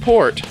show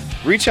support,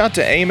 reach out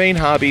to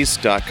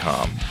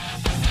amainhobbies.com.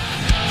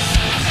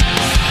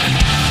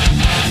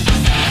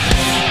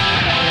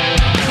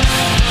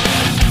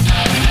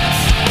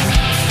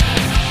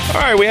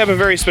 All right, we have a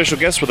very special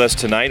guest with us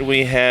tonight.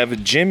 We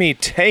have Jimmie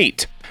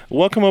Tate.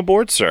 Welcome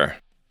aboard, sir.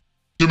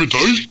 Jimmie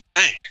Tate?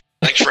 Hey,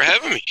 thanks for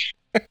having me.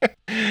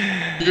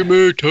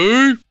 Jimmie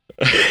Tate.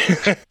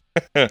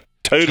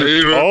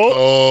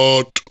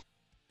 Tator.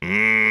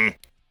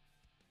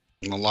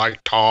 I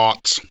like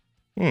tots.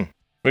 We're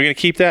going to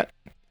keep that?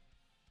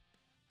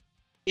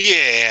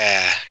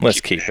 Yeah.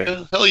 Let's keep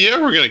it. Hell yeah,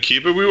 we're going to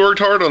keep it. We worked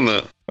hard on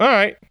that. All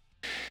right.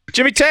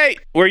 Jimmie Tate,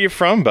 where are you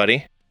from,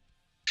 buddy?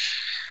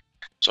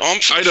 So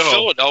I'm from Idaho.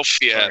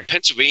 Philadelphia,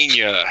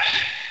 Pennsylvania.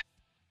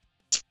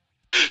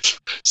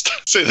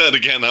 Say that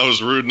again. I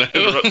was rude and I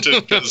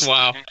interrupted because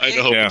Wow.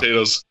 Idaho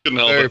potatoes. Couldn't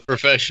help Very it.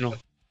 professional.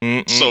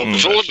 So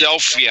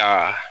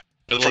Philadelphia.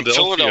 From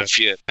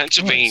Philadelphia,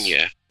 Pennsylvania.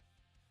 Nice.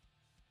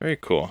 Very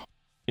cool.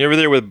 You ever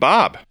there with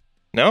Bob?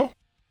 No?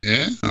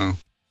 Yeah. And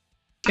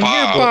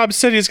here Bob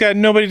said he's got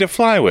nobody to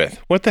fly with.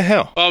 What the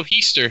hell? Bob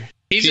Heaster.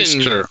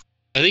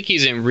 I think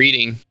he's in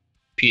Reading,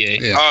 PA.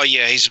 Yeah. Oh,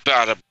 yeah, he's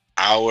about an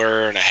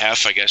hour and a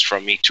half, I guess,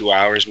 from me. 2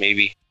 hours,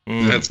 maybe.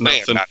 That's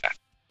nothing.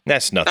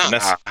 That's nothing.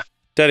 That's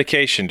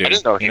dedication, dude. I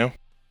didn't know you know?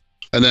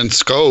 And then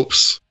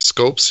Scopes.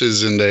 Scopes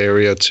is in the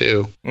area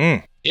too.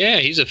 Yeah,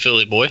 he's a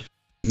Philly boy.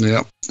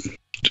 Yep.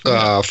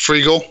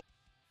 Friegel.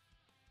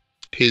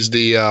 He's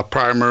the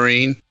Prime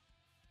Marine.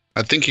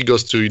 I think he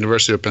goes to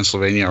University of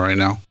Pennsylvania right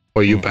now.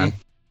 Or UPenn.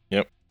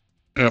 Yep.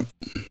 Yep.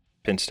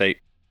 Penn State.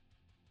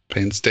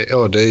 Penn State.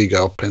 Oh, there you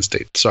go. Penn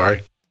State.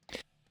 Sorry.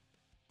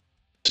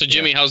 So,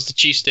 Jimmy, how's the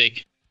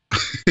cheesesteak?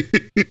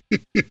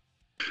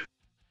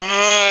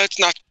 It's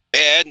not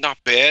bad, not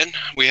bad.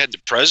 We had the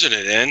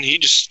president in. He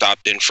just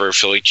stopped in for a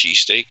Philly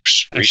cheesesteak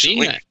I've seen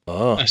recently. that.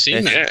 Oh, I've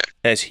seen that's, that. Yeah.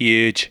 that's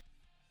huge.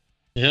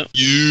 Yeah.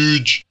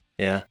 Huge.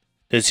 Yeah.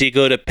 Does he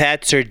go to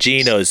Pat's or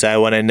Geno's? I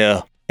want to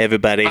know.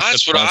 Everybody.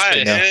 That's what wants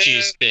to know.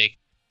 Cheesesteak.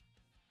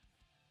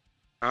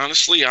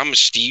 Honestly, I'm a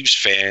Steve's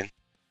fan.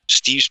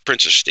 Steve's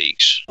Prince of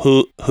Steaks.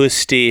 Who's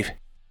Steve?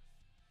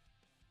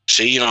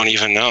 See, you don't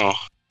even know.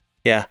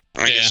 Yeah.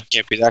 I guess it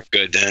can't be that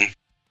good then.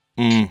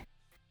 Mm.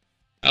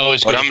 I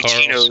always go But to I'm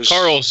Carl's. Geno's.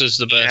 Carl's is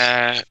the best.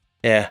 Yeah.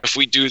 Yeah. If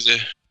we do the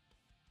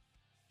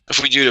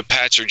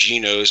Pats or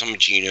Geno's, I'm a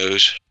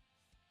Geno's.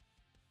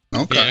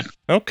 Okay.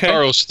 Yeah. Okay.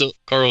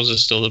 Carl's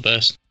is still the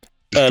best.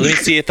 Let me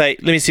see if I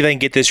can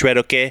get this right.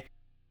 Okay.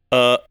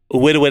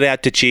 With or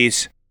without the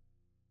cheese?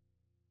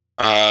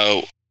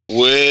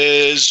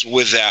 Whiz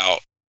without.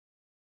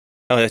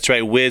 Oh, that's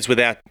right. Whiz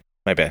without.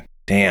 My bad.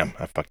 Damn,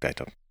 I fucked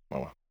that up. Oh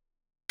well.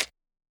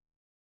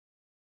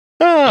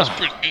 That's Ah,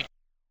 pretty good.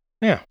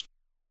 Yeah.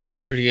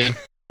 Pretty good.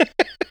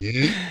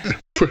 Yeah.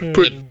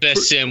 The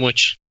best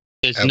sandwich.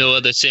 There's no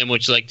other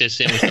sandwich like this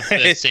sandwich. The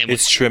best sandwich.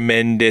 it's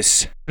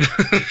tremendous.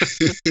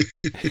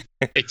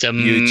 It's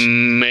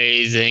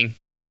amazing.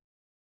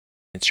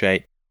 That's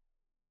right.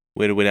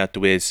 With or without the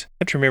whiz. I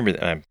have to remember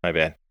that. My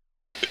bad.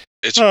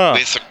 It's Oh.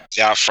 with or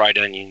without fried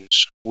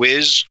onions.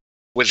 Whiz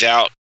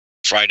without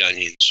fried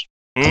onions.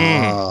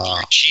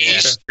 Mm.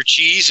 Cheese or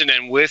cheese, and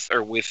then with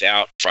or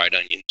without fried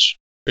onions.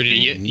 Or do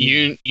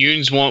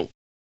Yoons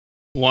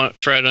want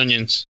fried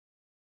onions?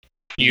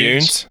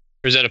 Yoons?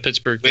 Or is that a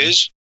Pittsburgh thing?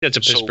 Whiz. That's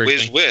a So Pittsburgh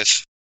whiz thing.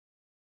 with.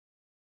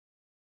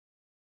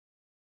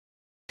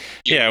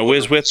 Yeah,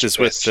 whiz with is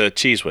with the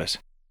cheese whiz.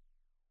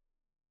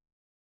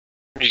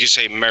 You can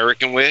say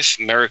American with,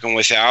 American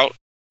without,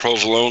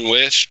 provolone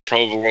with,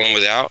 provolone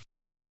without.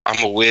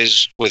 I'm a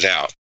whiz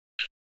without.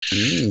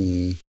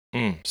 Mm.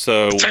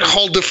 So It's like a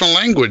whole different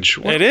language.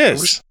 What- it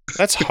is.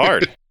 That's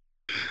hard.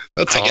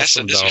 That's I guess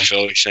awesome, it is though. a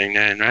Philly thing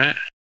then, right?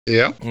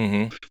 Yeah.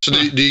 Mm-hmm. So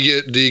do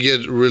you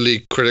get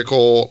really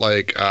critical?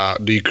 Like,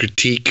 do you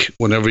critique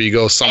whenever you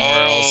go somewhere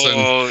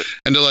else,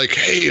 and they're like,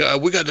 "Hey,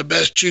 we got the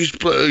best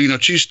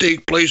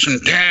cheesesteak place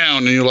in town,"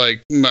 and you're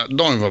like, "Nah,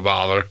 "Don't even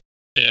bother."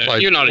 Yeah,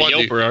 Like, you're not a what do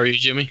you- Yelper, are you,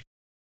 Jimmy?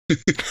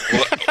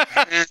 Well,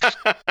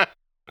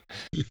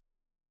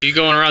 You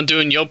going around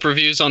doing Yelp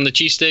reviews on the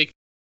cheesesteak?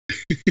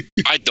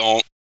 I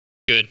don't.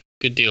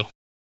 Good deal.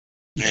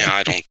 Yeah,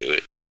 I don't do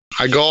it.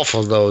 I go off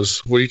of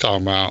those. What are you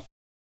talking about?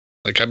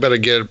 Like, I better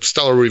get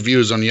stellar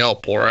reviews on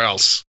Yelp, or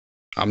else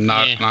I'm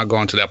not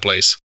going to that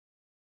place.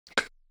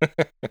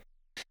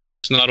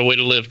 It's not a way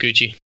to live,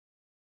 Gucci.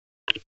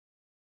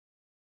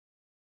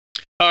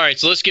 All right,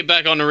 so let's get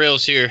back on the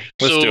rails here.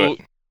 Let's do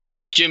it.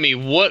 Jimmy,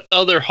 what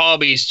other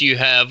hobbies do you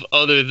have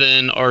other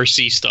than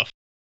RC stuff?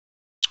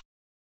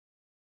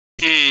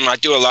 I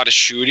do a lot of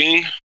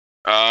shooting,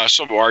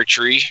 some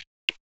archery,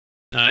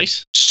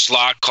 Nice.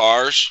 slot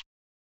cars.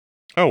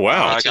 Oh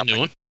wow. That's a new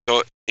one.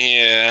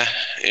 Yeah,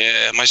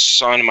 my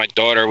son and my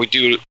daughter,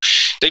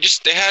 they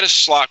had a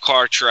slot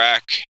car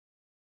track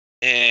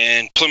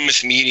in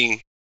Plymouth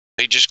Meeting.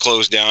 They just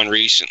closed down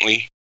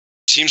recently.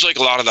 Seems like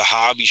a lot of the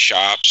hobby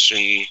shops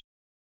and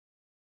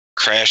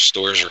crash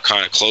stores are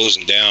kind of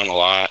closing down a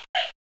lot.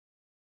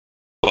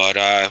 But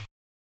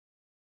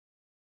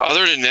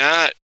other than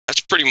that,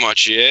 that's pretty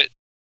much it.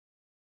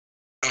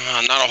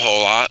 Not a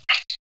whole lot.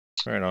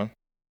 Right on.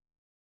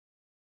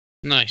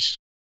 Nice.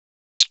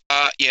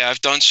 Yeah,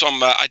 I've done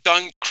some. I've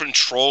done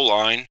control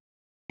line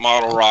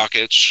model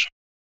rockets.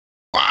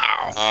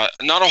 Wow.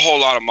 Not a whole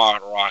lot of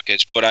model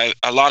rockets, but I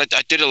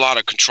did a lot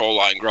of control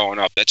line growing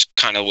up. That's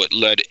kind of what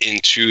led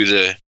into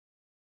the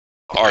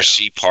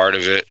RC part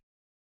of it.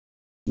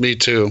 Me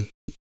too.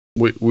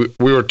 We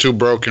were too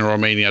broke in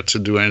Romania to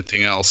do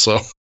anything else, so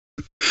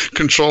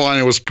control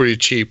line was pretty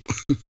cheap.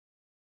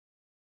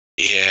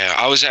 Yeah,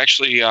 I was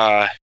actually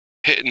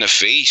hit in the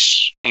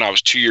face when I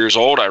was 2 years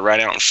old. I ran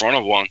out in front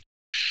of one.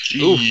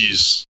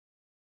 Jeez.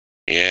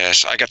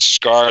 Yes, I got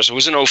scars. It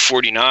was an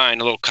 049,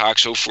 a little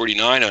Cox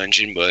 049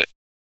 engine, but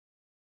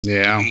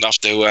Yeah. enough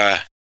to.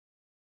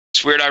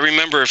 It's weird. I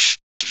remember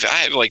I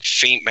have like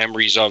faint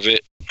memories of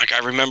it. Like I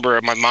remember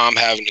my mom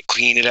having to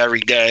clean it every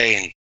day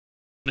and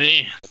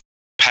Man.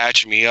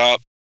 patch me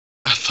up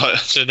I thought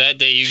So that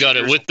day you got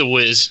it with the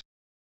whiz.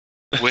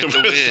 with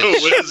the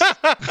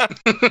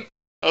whiz. whiz.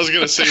 I was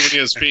gonna say when he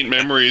has faint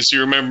memories, he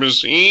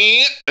remembers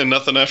and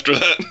nothing after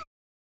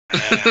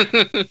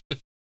that.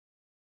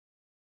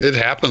 It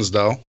happens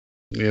though,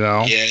 you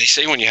know. Yeah, they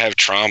say when you have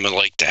trauma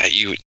like that,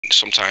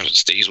 sometimes it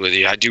stays with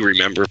you. I do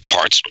remember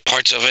parts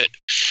of it.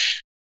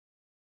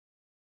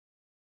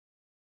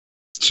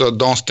 So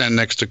don't stand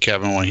next to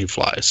Kevin when he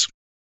flies.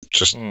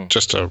 Just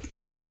a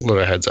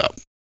little heads up.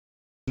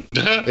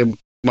 It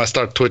might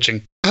start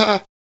twitching.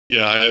 Ah.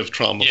 Yeah, I have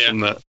trauma Yeah. from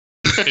that.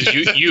 Because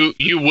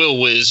you will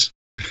whiz.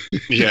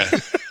 Yeah.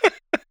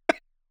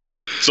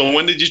 So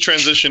when did you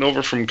transition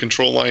over from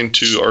control line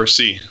to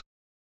RC?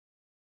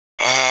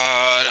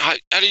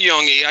 At a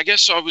young age, I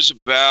guess I was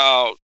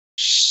about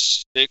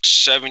 6,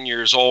 7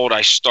 years old.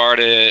 I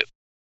started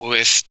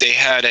with, they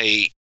had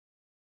a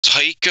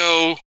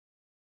Tyco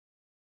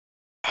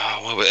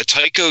a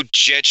Tyco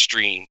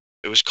Jetstream,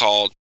 it was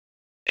called.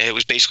 It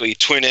was basically a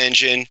twin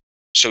engine.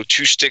 So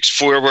 2 sticks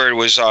forward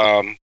was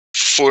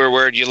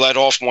forward. You let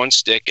off 1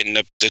 stick, and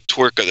the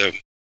torque of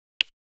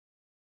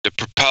the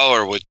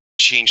propeller would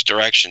change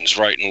directions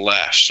right and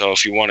left. So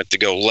if you wanted to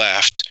go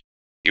left,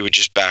 you would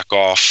just back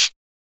off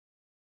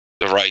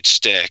the right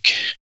stick.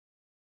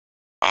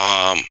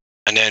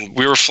 And then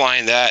we were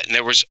flying that, and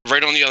there was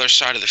right on the other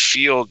side of the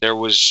field, there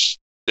was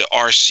the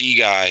RC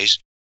guys,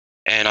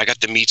 and I got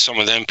to meet some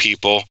of them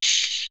people.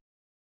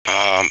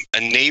 A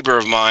neighbor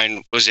of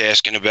mine was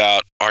asking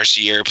about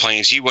RC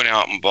airplanes. He went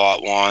out and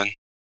bought one,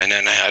 and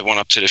then I went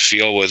up to the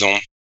field with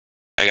him.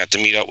 I got to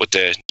meet up with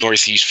the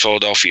Northeast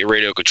Philadelphia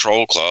Radio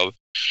Control Club,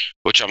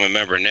 which I'm a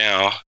member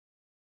now.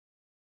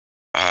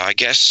 I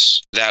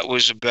guess that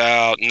was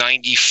about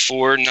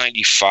 94,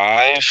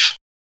 95.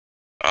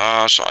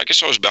 So I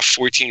guess I was about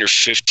 14 or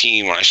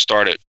 15 when I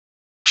started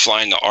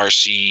flying the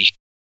RC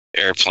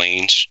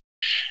airplanes.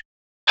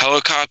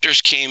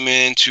 Helicopters came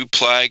into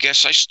play. I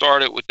guess I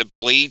started with the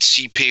Blade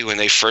CP when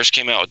they first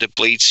came out with the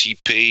Blade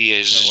CP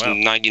is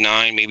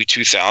 99, maybe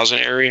 2000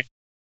 area.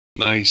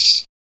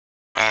 Nice.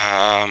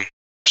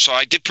 So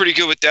I did pretty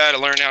good with that. I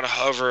learned how to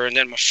hover. And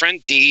then my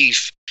friend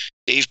Dave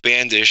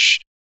Bandish,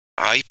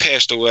 he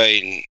passed away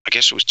in, I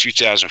guess it was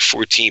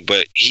 2014,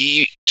 but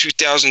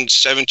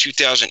 2007,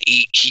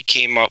 2008, he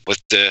came up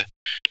with the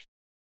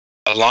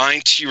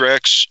Align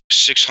T-Rex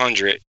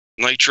 600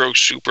 Nitro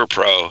Super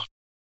Pro.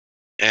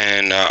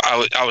 And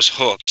I was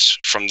hooked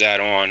from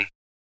that on.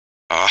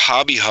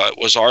 Hobby Hut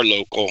was our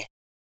local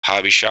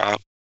hobby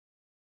shop.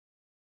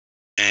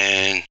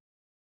 And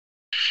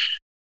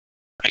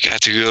I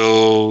got to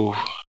go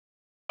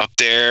up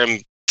there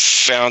and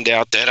found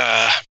out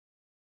that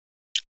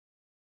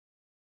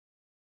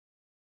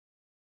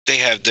they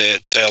have the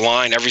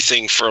Align,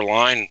 everything for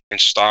Align in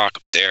stock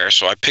up there.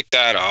 So I picked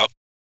that up.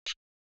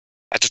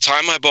 At the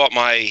time I bought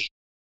my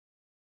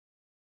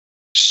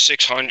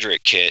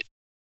 600 kit,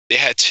 they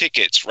had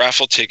tickets,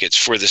 raffle tickets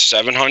for the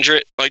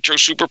 700 Nitro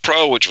Super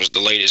Pro, which was the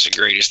latest and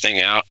greatest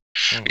thing out.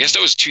 Mm-hmm. I guess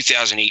that was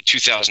 2008,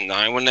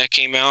 2009 when that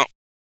came out,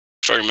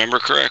 if I remember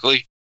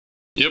correctly.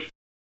 Yep.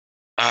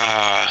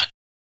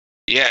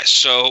 Yeah,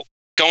 so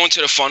going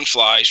to the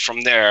funflies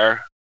from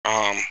there,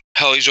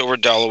 Helis over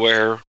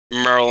Delaware,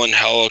 Maryland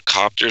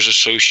Helicopters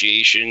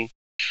Association.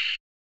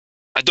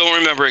 I don't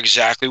remember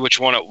exactly which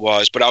one it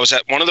was, but I was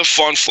at one of the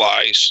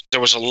funflies. There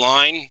was a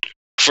line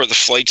for the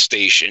flight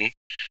station.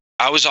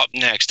 I was up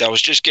next. I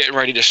was just getting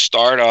ready to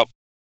start up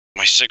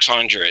my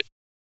 600.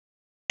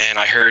 And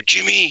I heard,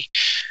 Jimmy,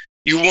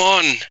 you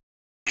won.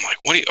 I'm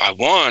like, I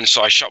won?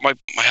 So I shut my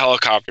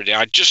helicopter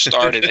down. I just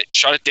started it,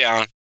 shut it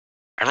down.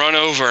 I run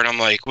over and I'm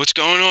like, what's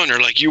going on? They're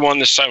like, you won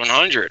the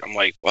 700. I'm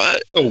like,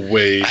 what? Oh,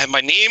 wait. I had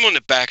my name on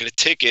the back of the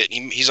ticket.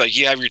 He's like,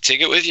 you have your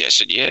ticket with you? I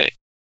said, yeah.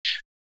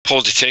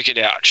 Pulled the ticket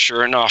out.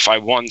 Sure enough, I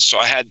won. So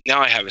now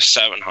I have a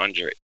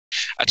 700.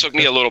 That took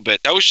me a little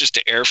bit. That was just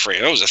the airframe.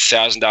 That was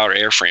 $1,000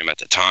 airframe at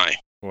the time.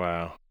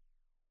 Wow.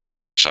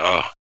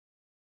 So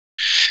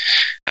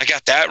I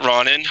got that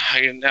running.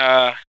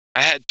 I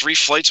had 3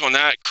 flights on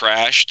that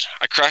crashed.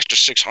 I crashed a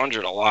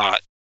 600 a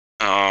lot.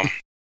 I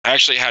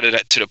actually had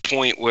it to the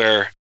point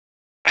where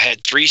I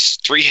had three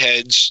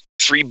heads,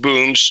 3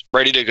 booms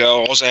ready to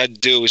go. All I had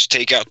to do was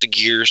take out the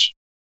gears,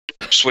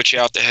 switch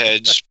out the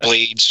heads,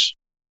 blades.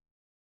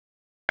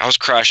 I was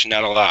crashing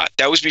that a lot.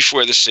 That was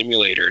before the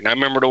simulator. And I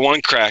remember the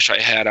one crash I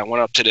had, I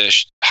went up to the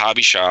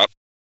hobby shop.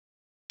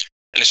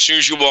 And as soon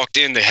as you walked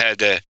in, they had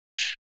the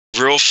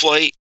real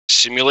flight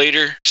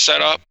simulator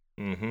set up.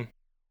 Mm-hmm.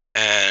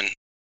 And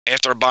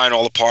after buying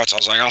all the parts, I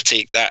was like, I'll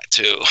take that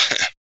too.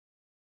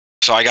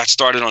 So I got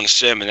started on the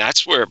sim, and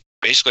that's where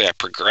basically I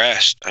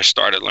progressed. I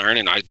started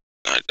learning. I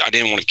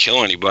didn't want to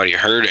kill anybody or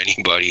hurt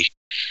anybody.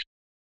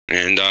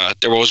 And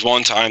there was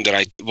one time that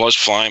I was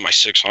flying my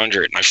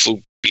 600, and I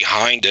flew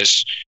behind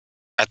us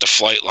at the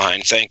flight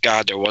line. Thank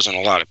God there wasn't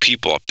a lot of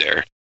people up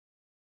there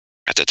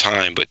at the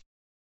time, but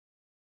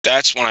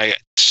that's when I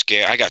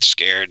got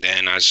scared.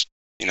 Then I was,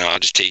 I'll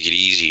just take it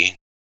easy.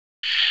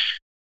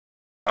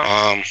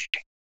 Yeah,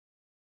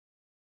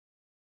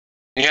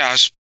 I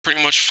was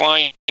pretty much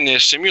flying the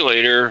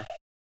simulator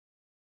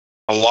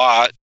a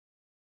lot.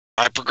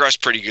 I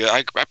progressed pretty good.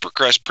 I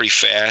progressed pretty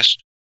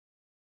fast.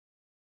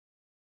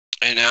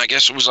 And I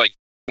guess it was like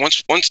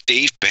once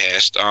Dave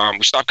passed, I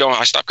stopped going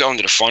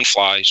to the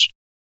funflies.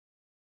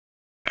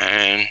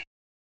 And it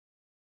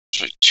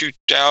was like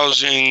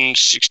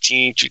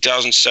 2016,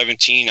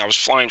 2017, I was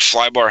flying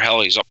flybar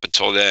helis up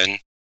until then.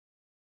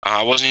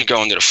 I wasn't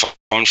going to the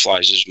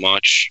funflies as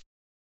much.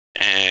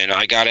 And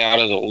I got out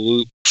of the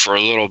loop for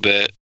a little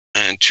bit.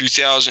 And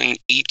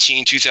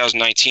 2018,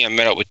 2019, I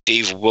met up with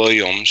Dave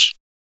Williams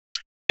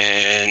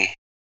and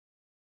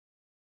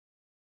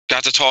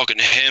got to talking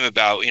to him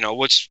about,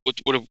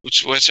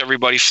 what's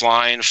everybody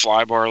flying,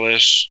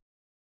 flybarless.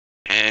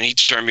 And he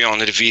turned me on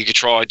to the V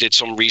control. I did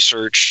some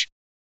research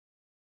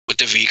with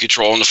the V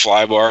control and the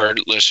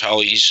flybarless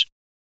helis.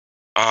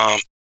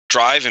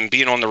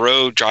 Being on the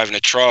road, driving a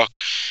truck,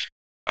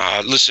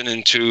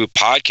 listening to a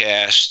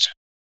podcast.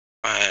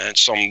 and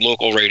some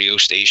local radio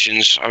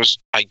stations.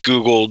 I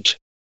Googled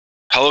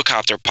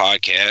helicopter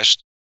podcast,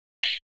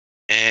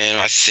 and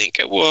I think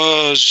it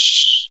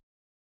was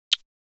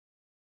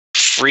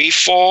Free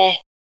Fall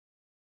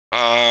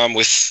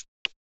with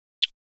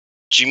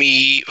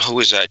Jimmy. Who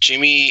was that?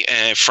 Jimmy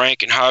and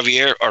Frank and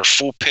Javier, or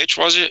Full Pitch,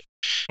 was it?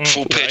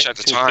 Full Pitch at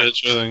the Full time.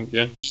 pitch, I think,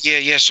 yeah.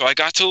 Yeah. So I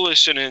got to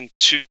listen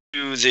to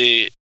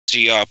the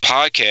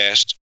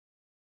podcast,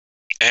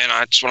 and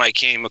that's when I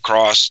came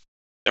across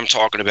them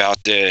talking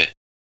about the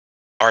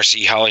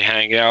RC Heli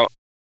Hangout.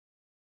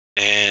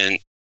 And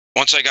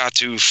once I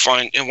got into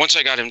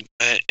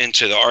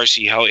the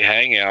RC Heli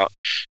Hangout,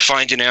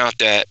 finding out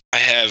that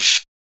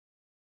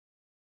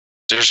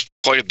there's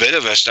quite a bit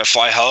of us that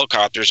fly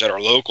helicopters that are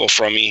local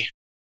from me.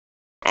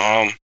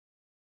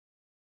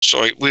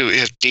 So we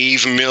have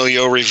Dave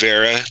Emilio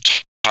Rivera,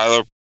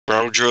 Tyler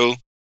Brodro,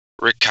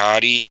 Rick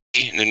Cotty,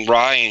 and then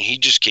Ryan. He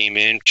just came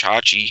in,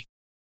 Chachi.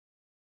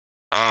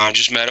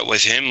 Just met up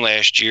with him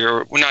last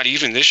year. Well, not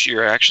even this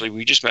year, actually.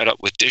 We just met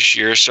up with this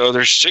year. So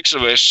there's 6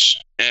 of us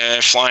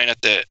flying at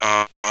the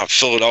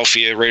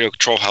Philadelphia Radio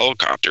Control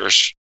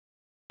Helicopters.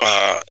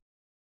 At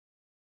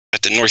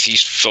the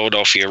Northeast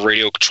Philadelphia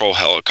Radio Control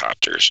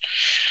Helicopters.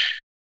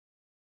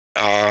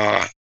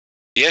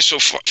 So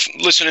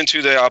listening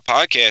to the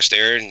podcast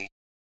there and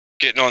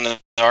getting on the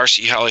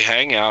RC Heli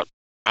Hangout,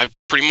 I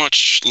pretty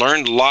much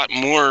learned a lot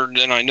more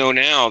than I know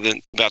now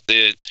about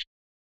the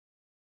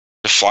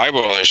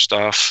flyboiler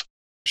stuff.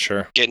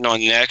 Sure. Getting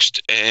on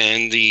Next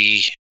and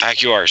the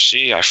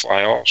AccuRC, I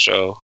fly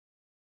also.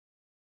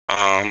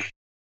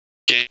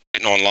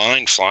 Getting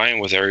online, flying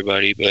with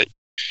everybody, but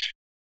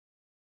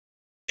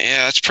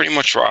yeah, that's pretty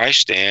much where I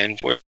stand,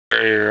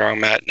 where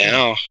I'm at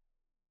now.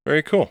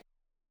 Very cool.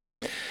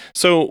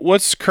 So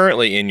what's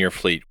currently in your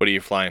fleet? What are you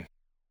flying?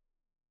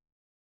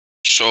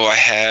 So I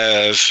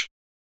have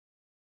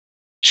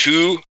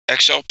 2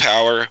 XL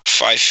Power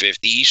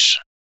 550s,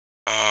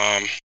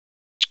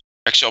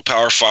 XL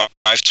Power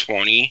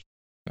 520.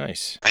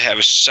 Nice. I have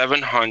a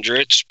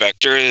 700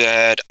 Spectre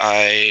that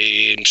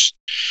I'm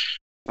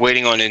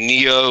waiting on a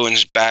Neo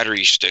and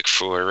battery stick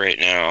for right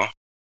now.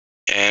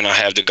 And I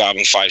have the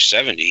Goblin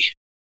 570.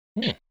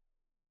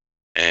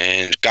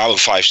 And Goblin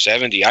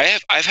 570,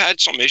 I've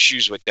had some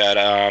issues with that.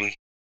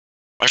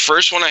 My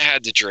first one, I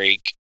had the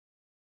Drake.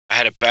 I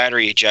had a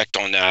battery eject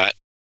on that.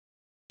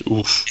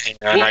 Oof.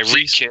 And I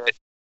rekit.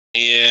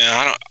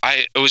 Yeah,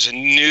 I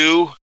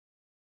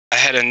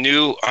had a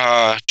new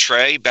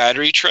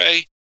battery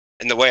tray,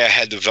 and the way I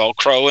had the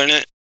Velcro in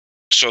it,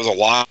 so the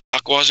lock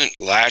wasn't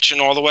latching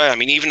all the way. I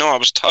mean, even though I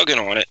was tugging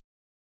on it,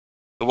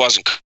 it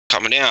wasn't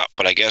coming out.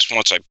 But I guess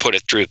once I put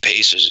it through the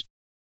paces,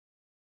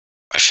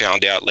 I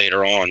found out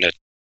later on that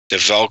the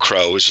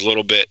Velcro was a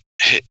little bit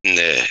hitting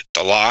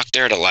the lock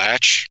there, the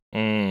latch.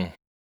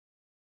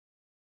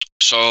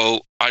 So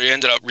I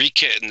ended up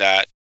rekitting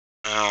that.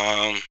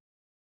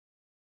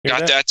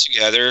 Got that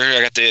together.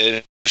 I got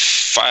the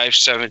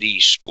 570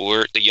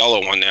 Sport, the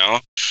yellow one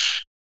now.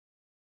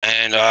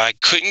 And I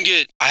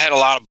had a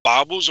lot of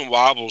bobbles and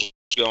wobbles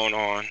going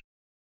on.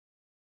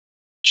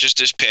 Just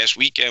this past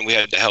weekend, we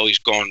had the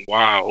helis going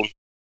wild.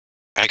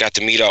 I got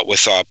to meet up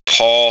with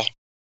Paul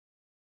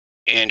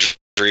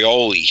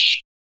Andrioli.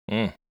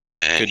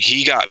 And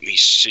he got me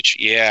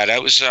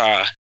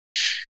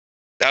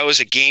that was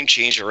a game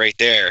changer right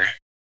there.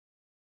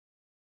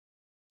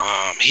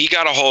 He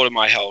got a hold of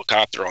my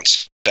helicopter on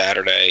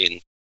Saturday,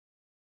 and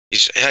he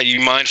said, "Hey,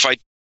 you mind if I,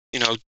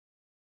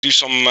 do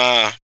some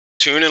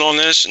tuning on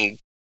this and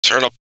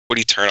turn up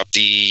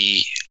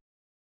the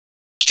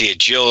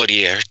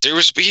agility there?"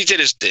 He did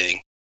his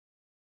thing.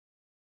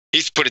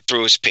 He put it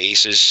through his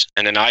paces,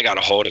 and then I got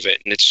a hold of it,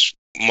 and it's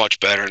much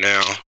better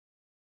now.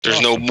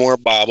 There's no more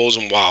bobbles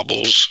and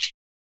wobbles.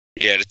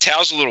 Yeah, the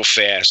tail's a little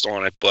fast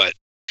on it, but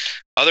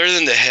other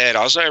than the head,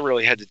 all I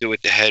really had to do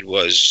with the head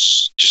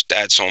was just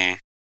add some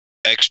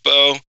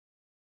expo.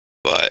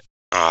 But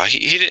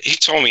he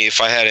told me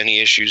if I had any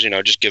issues,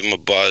 just give him a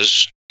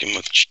buzz, give him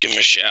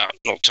a shout.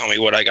 He'll tell me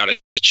what I got to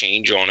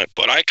change on it.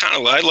 But I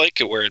like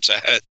it where it's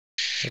at.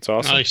 That's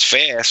awesome. It's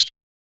fast.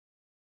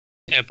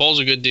 Yeah, Paul's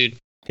a good dude.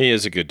 He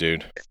is a good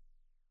dude.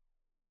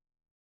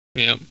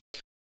 Yeah.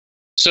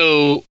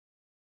 So,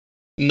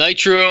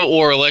 nitro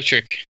or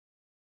electric?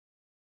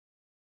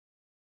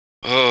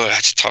 Oh,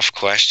 that's a tough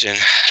question.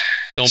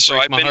 Don't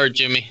break my heart,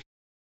 Jimmy.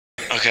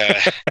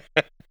 Okay.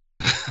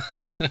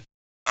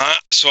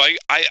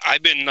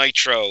 I've been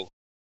nitro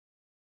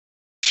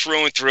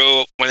through and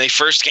through. When they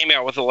first came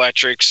out with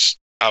electrics,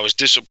 I was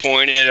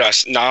disappointed. I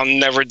said, no, I'll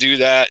never do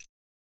that.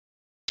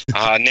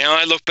 Now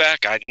I look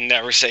back, I'd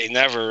never say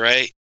never,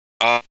 right?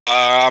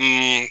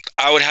 I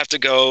would have to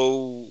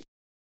go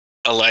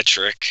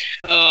electric.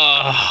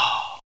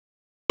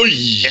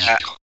 Yeah.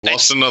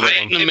 Lost another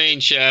one. In the main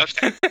shaft.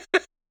 We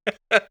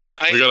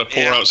got to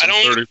pour out some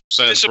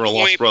 30% for a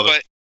lost brother.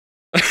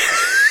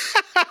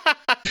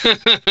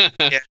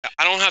 Yeah,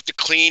 I don't have to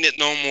clean it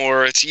no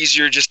more. It's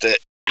easier just to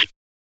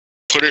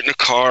put it in the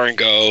car and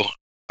go.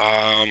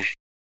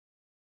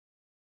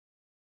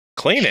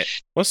 clean it.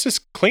 Let's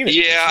just clean it.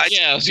 Yeah,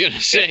 I was gonna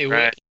say,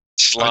 right.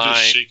 Slime. I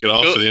just shake it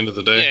off Go- at the end of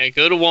the day. yeah,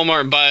 go to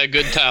Walmart and buy a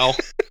good towel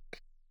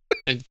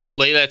and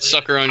lay that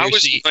sucker on I your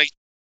was seat.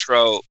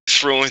 Nitro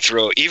through and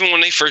through. Even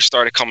when they first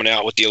started coming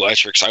out with the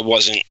electrics, I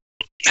wasn't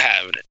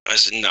having it. I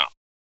said,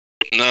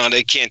 no,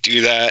 they can't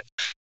do that.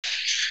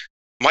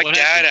 My What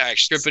dad happened?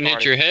 actually Tripping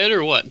hit your head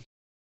or what?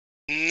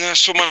 No,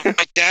 so my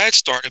dad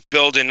started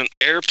building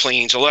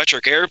airplanes,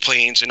 electric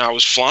airplanes, and I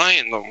was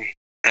flying them.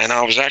 And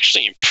I was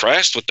actually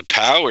impressed with the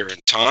power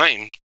and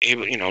time,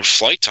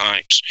 flight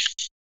times.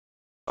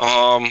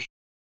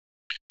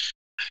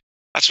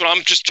 That's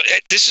what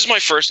this is my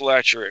first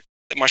electric.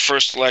 My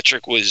first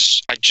electric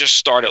was, I just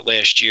started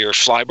last year,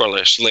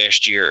 flybarless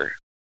last year.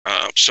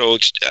 So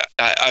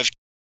I've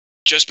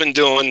just been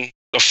doing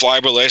the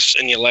flybarless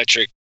and the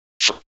electric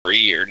for a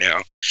year now.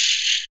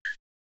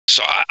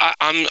 So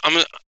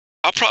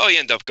I'll probably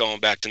end up going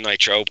back to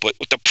nitro, but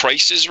with the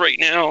prices right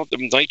now, the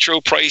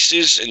nitro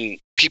prices and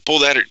people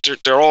that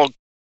they're all,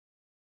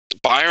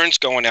 Byron's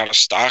going out of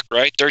stock,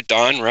 right? They're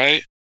done,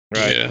 right?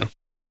 Right. Yeah.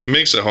 It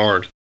makes it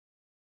hard.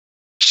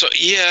 So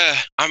yeah,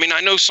 I mean, I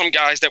know some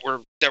guys that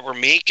were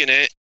making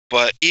it,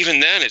 but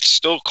even then, it's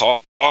still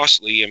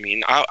costly. I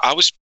mean, I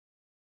was,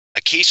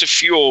 a case of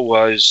fuel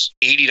was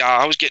 $80.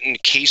 I was getting a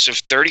case of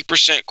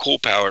 30% cool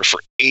power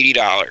for $80,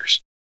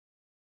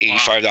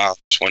 $85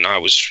 when I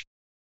was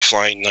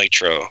flying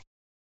nitro.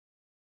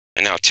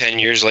 And now 10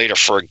 years later,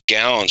 for a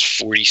gallon, it's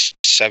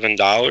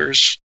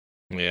 $47.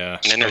 Yeah.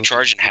 And then they're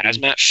charging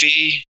hazmat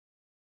fee.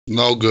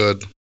 No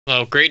good.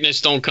 Well,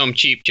 greatness don't come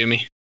cheap,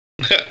 Jimmy.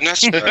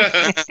 That's right.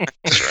 That's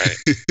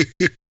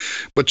right.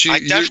 But I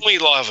definitely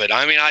love it.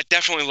 I mean, I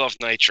definitely love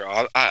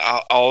nitro.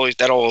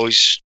 That'll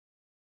always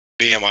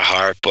be in my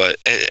heart. But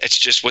it's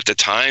just with the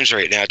times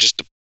right now,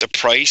 just the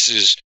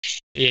prices.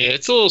 Yeah,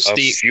 it's a little Of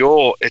steep.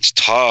 fuel, it's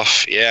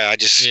tough. Yeah,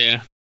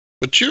 Yeah.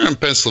 But you're in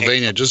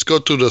Pennsylvania. Just go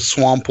to the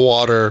swamp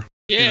water.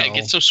 Yeah, know.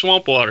 get some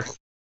swamp water.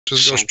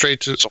 Just go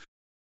straight to some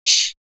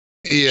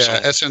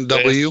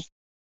SNW.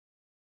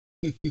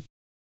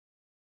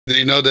 Do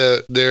you know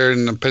that they're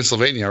in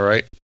Pennsylvania,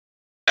 right?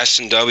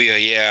 S&W.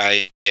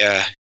 Yeah.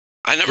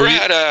 I never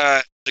had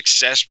a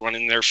success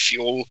running their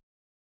fuel.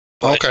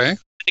 But Okay.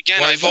 again,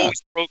 Why I've is that?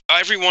 always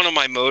every one of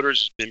my motors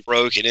has been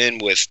broken in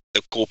with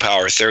the cool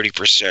power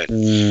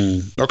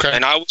 30%. Okay.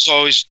 And I was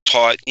always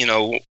taught,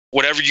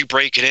 whatever you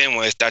break it in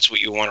with, that's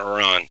what you want to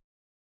run.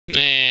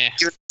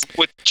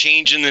 With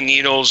changing the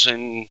needles,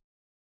 and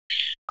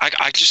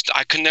I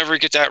could never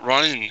get that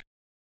running.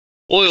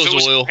 Oil's If it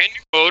was oil. a brand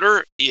new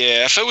motor,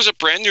 yeah. If it was a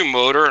brand new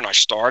motor and I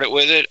started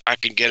with it, I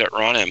could get it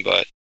running.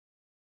 But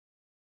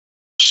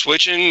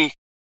switching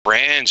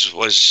brands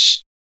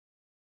was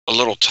a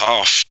little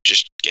tough.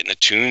 Just getting the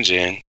tunes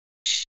in.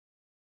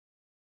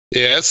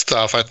 Yeah, it's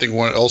tough. I think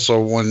when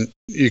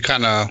you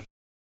kind of,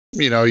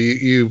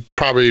 you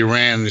probably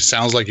ran. It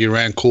sounds like you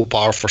ran cool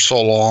power for so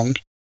long.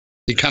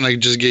 You kind of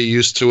just get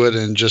used to it,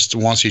 and just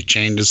once you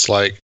change, it's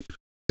like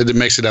it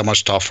makes it that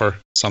much tougher.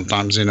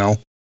 Sometimes,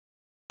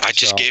 I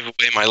just gave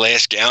away my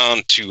last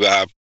gallon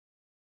to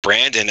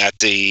Brandon at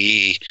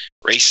the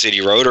Race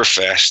City Rotor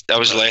Fest. That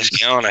was the last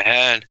gallon I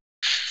had.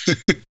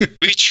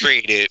 We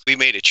traded. We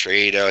made a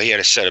trade. He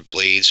had a set of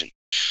blades, and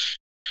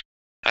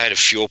I had a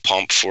fuel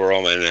pump for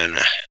him, and then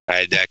I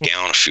had that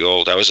gallon of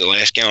fuel. That was the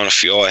last gallon of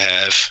fuel I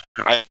have.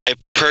 I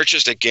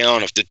purchased a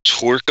gallon of the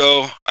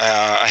Turco.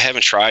 I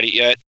haven't tried it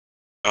yet.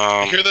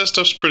 I hear that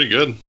stuff's pretty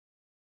good.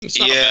 It's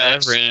not bad.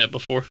 I've ran it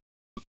before.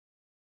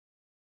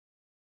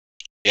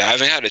 Yeah, I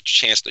haven't had a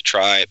chance to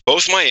try it.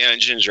 Both my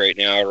engines right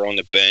now are on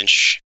the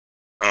bench.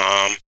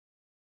 I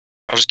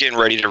was getting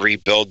ready to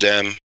rebuild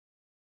them.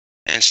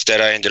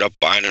 Instead, I ended up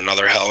buying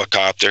another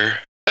helicopter.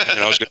 And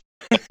I was going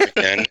to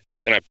again.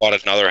 And I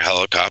bought another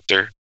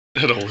helicopter.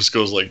 It always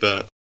goes like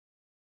that.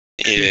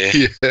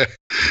 Yeah. Yeah.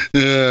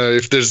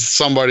 If there's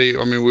somebody,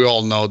 I mean, we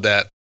all know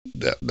that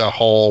the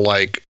whole,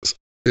 like,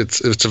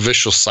 it's a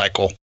vicious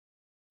cycle.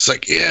 It's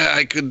like, yeah,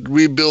 I could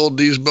rebuild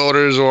these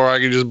motors, or I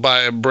could just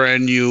buy a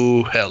brand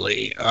new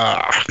heli.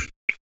 I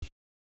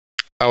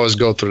always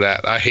go through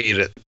that. I hate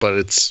it, but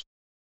it's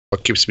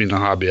what keeps me in the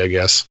hobby, I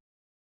guess.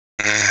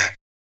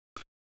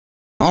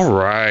 All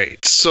right.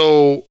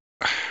 So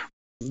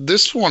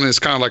this one is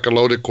kind of like a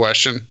loaded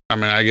question. I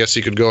mean, I guess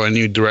you could go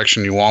any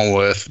direction you want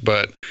with,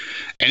 but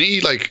any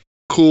like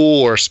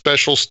cool or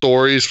special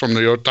stories from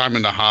your time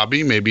in the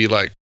hobby? Maybe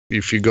like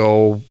if you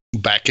go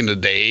back in the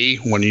day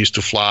when you used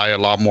to fly a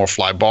lot more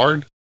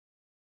flybarred.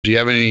 Do you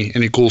have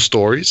any cool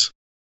stories?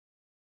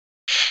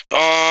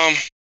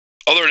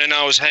 Other than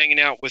I was hanging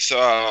out with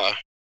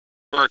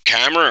Bert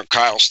Kammer and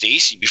Kyle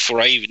Stacy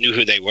before I even knew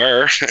who they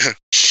were.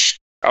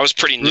 I was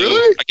pretty new.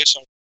 Really? I guess.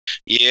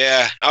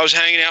 Yeah, I was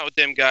hanging out with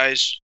them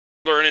guys,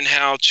 learning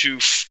how to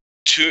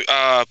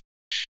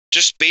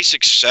just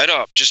basic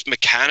setup, just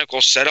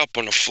mechanical setup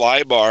on a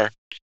flybar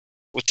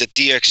with the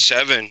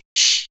DX7.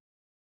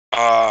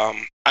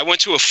 I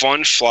went to a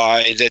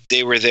funfly that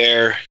they were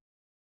there,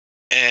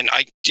 and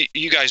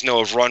you guys know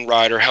of Run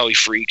Rider, Heli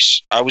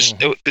Freaks.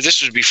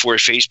 This was before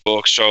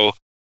Facebook, so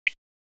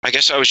I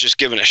guess I was just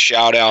giving a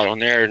shout out on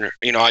there. And,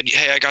 you know,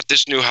 hey, I got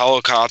this new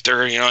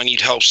helicopter. You know, I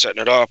need help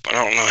setting it up. I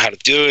don't know how to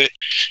do it.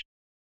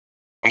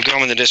 I'm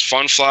coming to this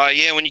funfly.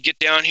 Yeah, when you get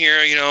down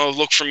here, you know,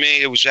 look for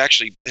me. It was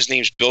actually, his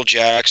name's Bill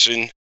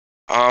Jackson.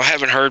 I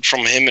haven't heard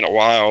from him in a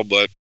while,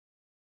 but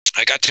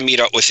I got to meet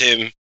up with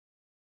him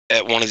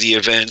at one of the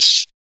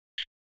events.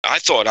 I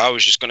thought I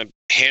was just going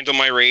to handle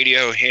my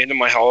radio, handle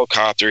my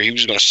helicopter. He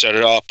was going to set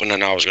it up, and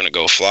then I was going to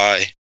go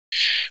fly.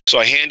 So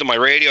I hand him my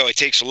radio. He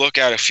takes a look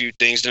at a few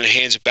things, then he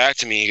hands it back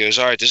to me. He goes,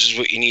 all right, this is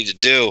what you need to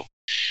do.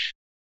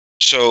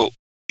 So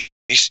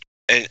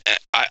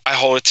I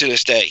hold it to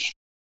this day.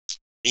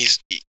 He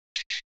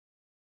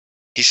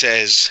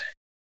says,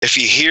 if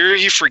you hear,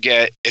 you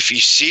forget. If you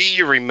see,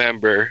 you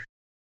remember.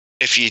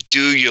 If you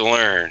do, you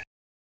learn.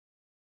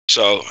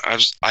 So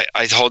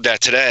I hold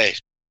that today.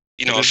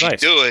 You know, if you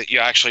do it, you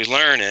actually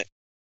learn it.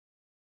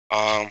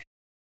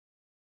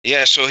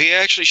 Yeah, so he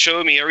actually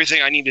showed me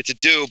everything I needed to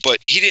do, but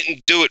he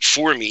didn't do it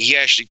for me. He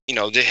actually, you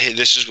know, hey,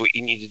 this is what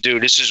you need to do.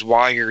 This is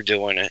why you're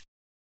doing it.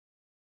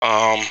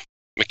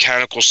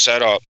 Mechanical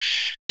setup,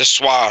 the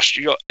swash.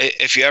 You know,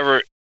 if you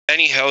ever,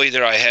 any heli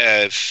that I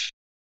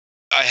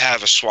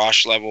have a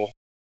swash level.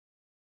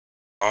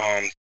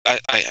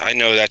 I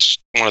know that's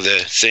one of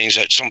the things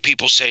that some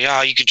people say,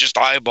 you could just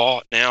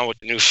eyeball it now with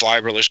the new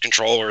fiberless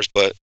controllers,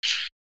 but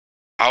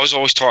I was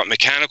always taught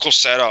mechanical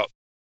setup.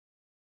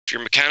 If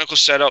your mechanical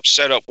setup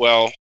set up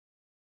well,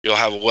 you'll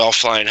have a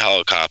well-flying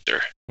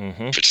helicopter.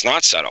 Mm-hmm. If it's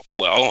not set up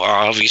well,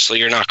 obviously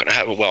you're not going to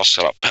have a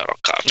well-set-up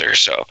helicopter.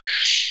 So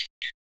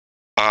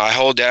I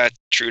hold that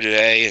true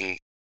today. And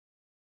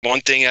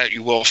one thing that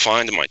you will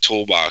find in my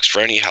toolbox for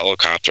any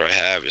helicopter I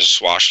have is a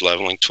swash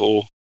leveling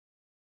tool.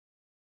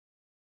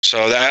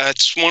 So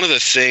that's one of the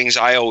things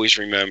I always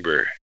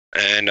remember.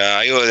 And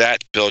I owe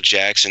that to Bill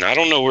Jackson. I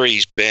don't know where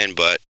he's been,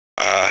 but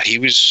he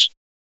was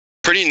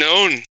pretty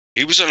known.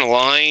 He was on a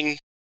line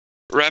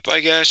rep, I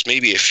guess,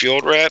 maybe a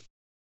field rep.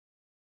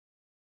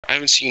 I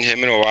haven't seen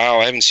him in a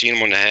while. I haven't seen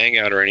him on the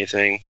Hangout or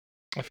anything.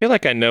 I feel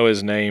like I know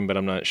his name, but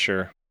I'm not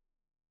sure.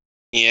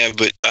 Yeah,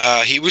 but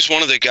he was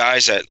one of the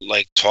guys that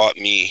like taught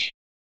me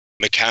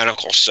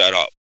mechanical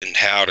setup and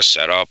how to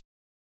set up.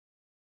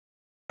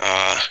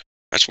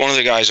 That's one of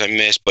the guys I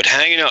missed. But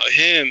hanging out with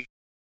him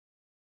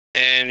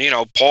and, you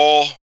know,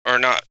 Paul, or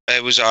not,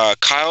 it was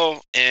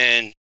Kyle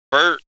and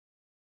Bert,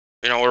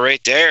 you know, were right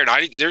there. And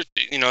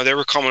they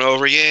were coming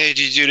over. Yeah, did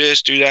you do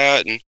this, do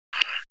that? And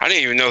I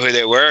didn't even know who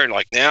they were. And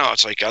like now,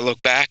 it's like I look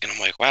back and I'm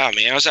like, wow,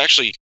 man, I was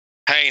actually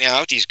hanging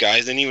out with these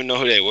guys. Didn't even know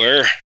who they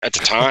were at the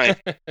time.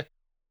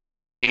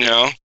 You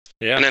know?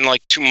 Yeah. And then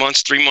like 2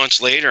 months, 3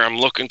 months later, I'm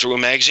looking through a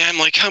magazine. I'm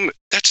like,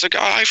 that's the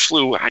guy I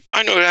flew.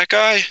 I know that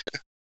guy.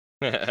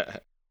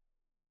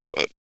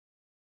 But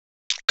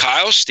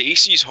Kyle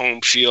Stacy's home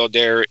field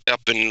there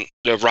up in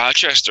the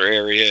Rochester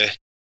area.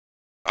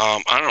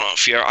 I don't know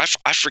if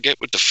I forget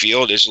what the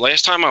field is.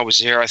 Last time I was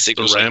there, I think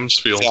it was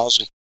Rams like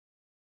 2000.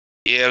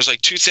 Yeah, it was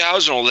like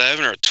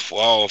 2011 or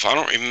 12. I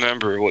don't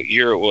remember what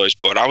year it was,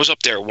 but I was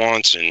up there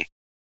once, and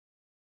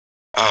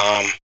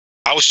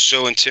I was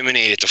so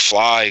intimidated to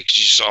fly because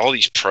you saw all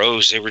these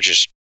pros. They were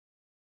just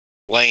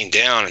laying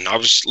down, and I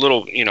was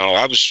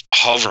I was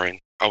hovering.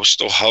 I was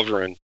still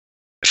hovering.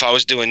 If I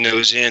was doing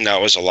nose in,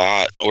 that was a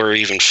lot, or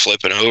even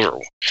flipping over.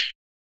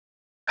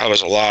 That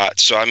was a lot.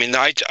 So, I mean,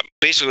 I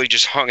basically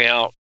just hung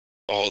out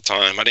the whole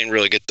time. I didn't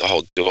really get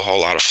to do a whole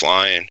lot of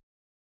flying.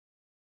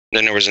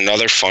 Then there was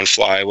another fun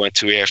fly I went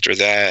to after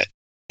that.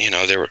 You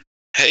know, they were,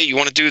 hey, you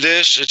want to do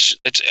this?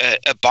 It's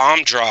a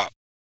bomb drop.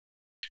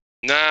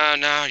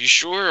 Nah, you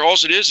sure? All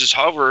it is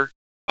hover.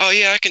 Oh,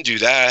 yeah, I can do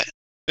that.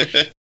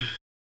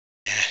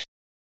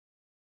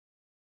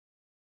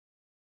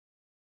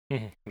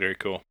 Very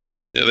cool.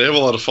 Yeah, they have a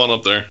lot of fun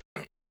up there.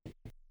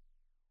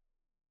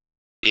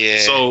 Yeah.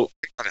 So,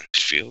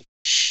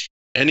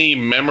 any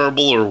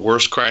memorable or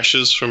worst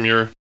crashes from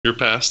your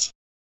past?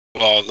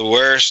 Well, the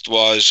worst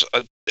was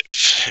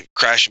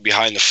crashing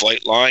behind the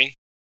flight line.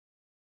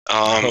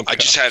 I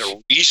just had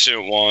a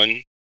recent one.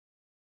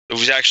 It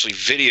was actually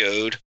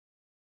videoed.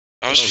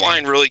 I was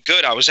flying really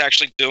good. I was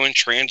actually doing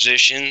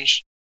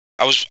transitions.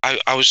 I'm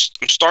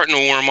starting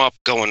to warm up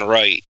going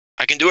right.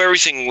 I can do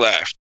everything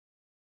left.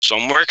 So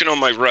I'm working on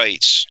my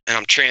rights and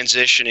I'm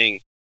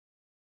transitioning.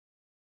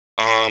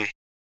 I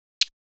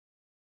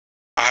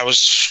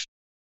was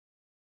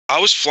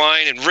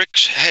flying and Rick,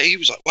 he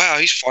was like, wow,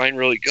 he's flying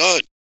really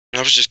good. And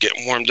I was just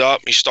getting warmed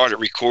up. He started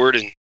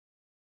recording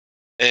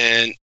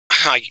and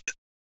I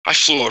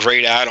flew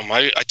right at him.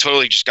 I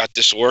totally just got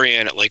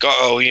disoriented, like,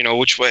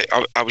 which way?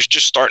 I was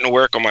just starting to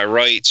work on my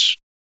rights.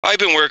 I've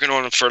been working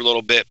on them for a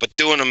little bit, but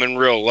doing them in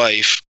real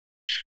life.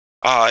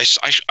 I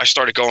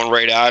started going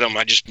right at him.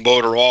 I just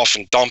motor off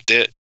and dumped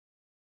it.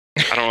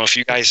 I don't know if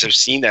you guys have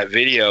seen that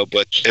video,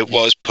 but it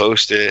was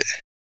posted.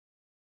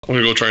 I'm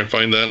going to go try and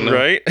find that now.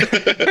 Right?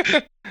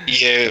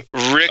 Yeah,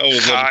 Rick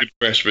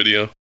crash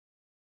video.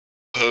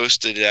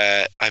 Posted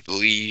that, I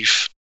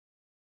believe.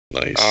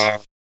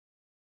 Nice.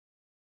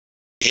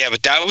 Yeah,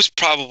 but that was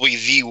probably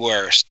the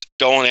worst.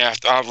 Going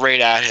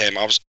right at him.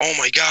 I was, oh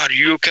my God, are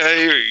you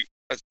okay?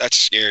 That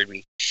scared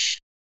me.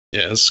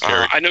 Yeah, it's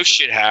scary. I know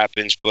shit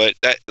happens, but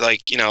that,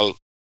 like,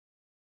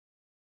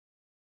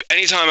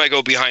 anytime I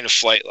go behind a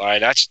flight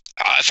line, that's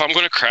if I'm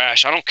going to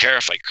crash, I don't care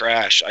if I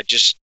crash.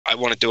 I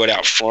want to do it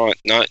out front,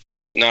 not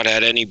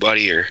at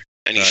anybody or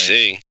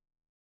anything. Right.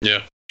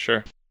 Yeah,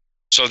 sure.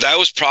 So that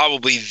was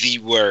probably the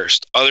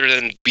worst. Other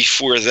than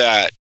before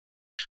that,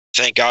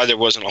 thank God there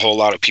wasn't a whole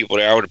lot of people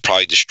there. I would have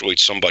probably destroyed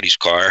somebody's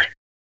car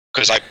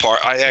because I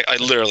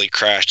literally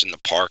crashed in the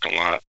parking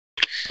lot.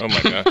 Oh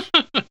my gosh.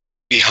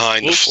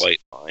 Behind the flight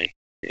line.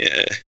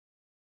 Yeah.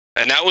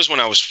 And that was when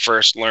I was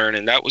first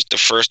learning. That was the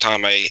first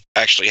time I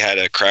actually had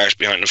a crash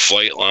behind the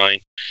flight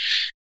line.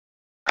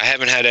 I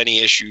haven't had any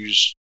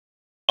issues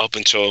up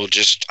until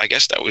I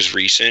guess that was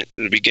recent,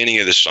 the beginning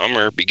of the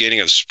summer, beginning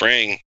of the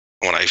spring,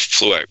 when I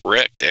flew at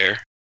Rick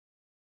there.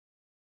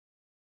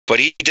 But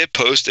he did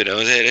post it. I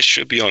was like, it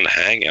should be on the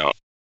Hangout.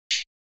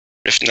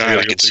 If not,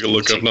 I could take a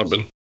look. I've not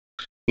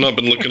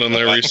been looking on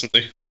there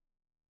recently.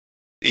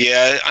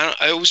 Yeah,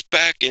 I was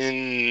back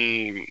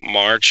in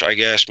March, I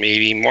guess,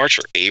 maybe March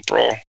or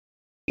April.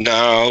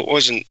 No, it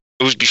wasn't.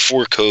 It was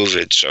before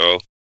COVID, so.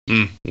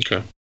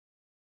 Okay.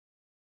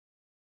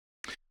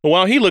 Well,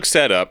 while he looks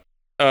that up,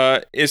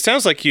 it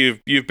sounds like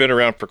you've been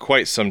around for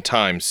quite some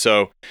time.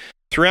 So,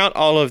 throughout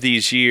all of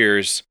these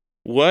years,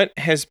 what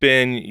has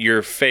been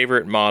your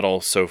favorite model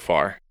so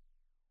far?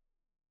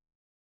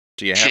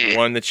 Do you have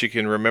one that you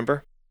can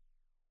remember?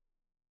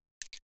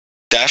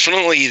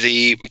 Definitely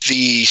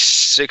the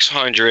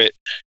 600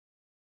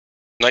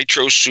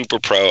 Nitro Super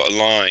Pro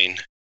line.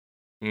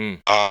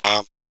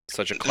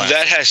 Such a classic.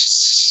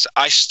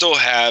 I still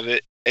have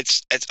it.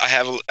 It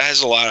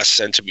has a lot of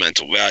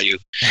sentimental value.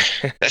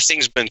 That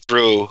thing's been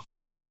through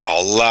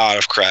a lot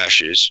of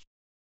crashes.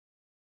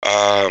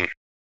 Parts,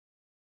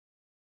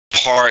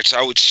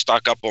 I would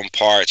stock up on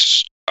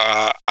parts.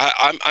 I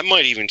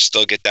might even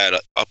still get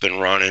that up and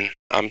running.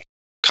 I'm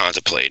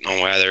contemplating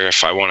on whether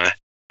if I want to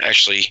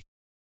actually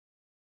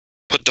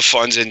put the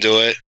funds into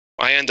it.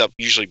 I end up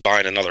usually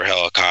buying another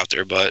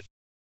helicopter, but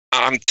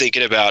I'm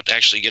thinking about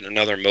actually getting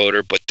another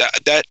motor. But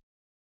that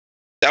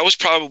was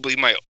probably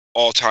my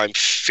all-time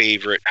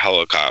favorite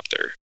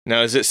helicopter.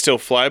 Now, is it still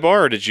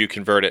flybar, or did you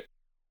convert it?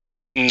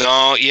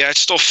 No, yeah, it's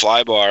still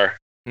flybar.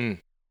 Nice.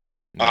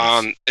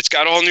 It's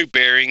got all new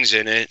bearings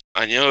in it.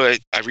 I know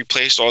I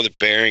replaced all the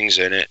bearings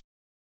in it.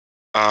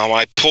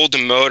 I pulled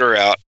the motor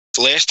out.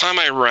 The last time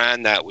I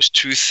ran that was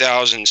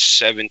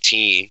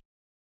 2017.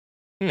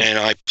 And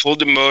I pulled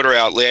the motor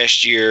out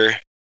last year.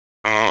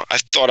 I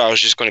thought I was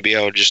just going to be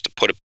able to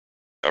put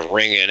a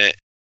ring in it.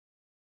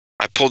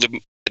 I pulled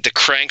the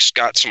crank's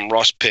got some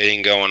rust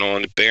pitting going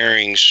on. The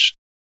bearings,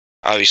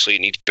 obviously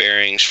it needs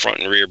bearings, front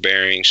and rear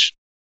bearings,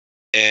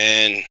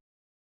 and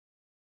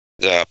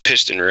the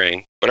piston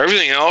ring. But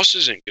everything else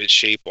is in good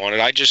shape on it.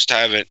 I just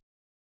haven't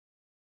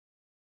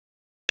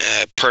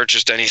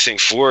purchased anything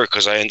for it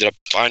because I ended up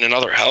buying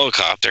another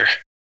helicopter.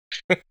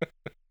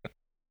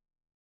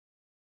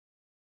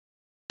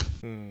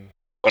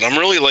 But I'm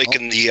really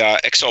liking the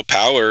XL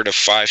Power, the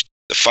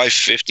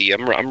 550.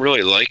 I'm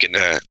really liking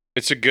that.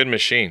 It's a good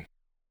machine.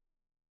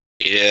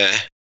 Yeah.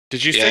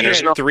 Did you say you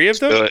had 3 of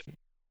them?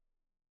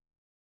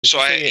 So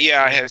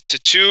I have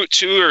two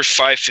or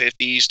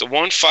 550s. The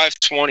one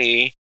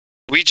 520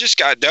 we just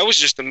got. That was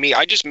just me.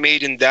 I just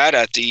made in that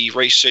at the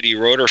Race City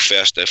Rotor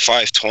Fest at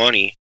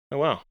 520. Oh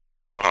wow.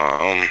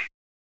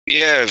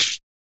 Yeah.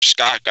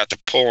 Scott got the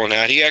pull on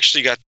that. He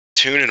actually got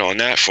tuning on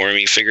that for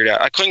me. Figured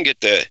out. I couldn't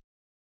get the.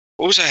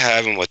 What was I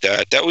having with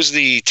that? That was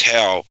the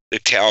tail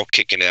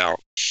kicking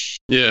out.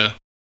 Yeah.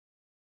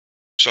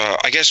 So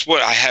I guess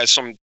I had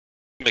some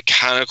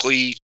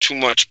mechanically too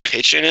much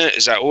pitch in it.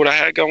 Is that what I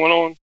had going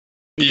on?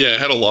 Yeah, it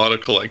had a lot of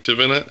collective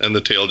in it, and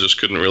the tail just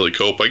couldn't really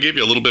cope. I gave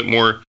you a little bit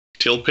more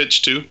tail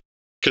pitch too,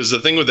 because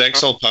the thing with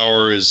XL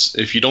Power is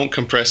if you don't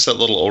compress that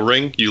little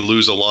O-ring, you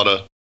lose a lot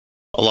of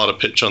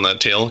pitch on that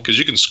tail because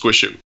you can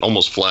squish it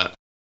almost flat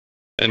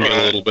and get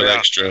a little bit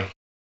extra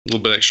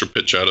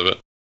pitch out of it.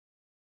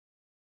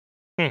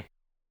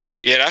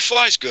 Yeah, that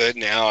flies good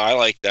now. I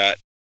like that.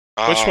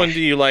 Which one do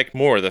you like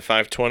more, the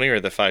 520 or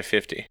the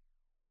 550?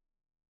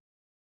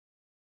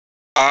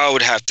 I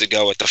would have to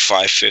go with the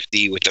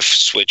 550 with the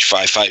switch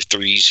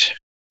 553s.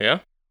 Yeah?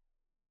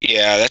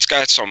 Yeah, that's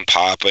got some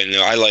pop in it.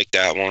 I like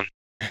that one.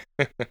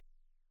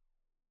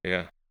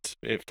 Yeah,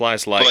 it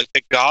flies light. But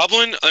the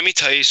Goblin, let me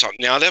tell you something.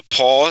 Now that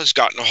Paul has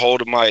gotten a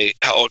hold of my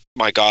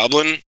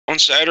Goblin on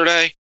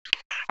Saturday,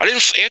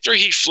 after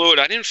he flew it,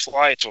 I didn't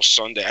fly it till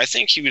Sunday. I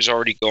think he was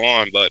already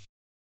gone, but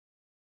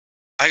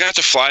I got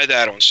to fly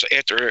that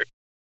after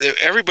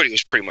everybody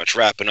was pretty much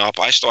wrapping up.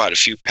 I still had a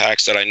few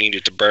packs that I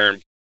needed to burn.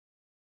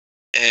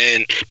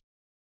 And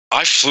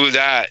I flew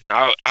that.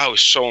 I was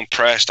so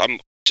impressed. I'm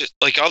just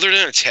like, other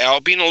than a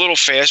tail being a little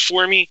fast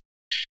for me,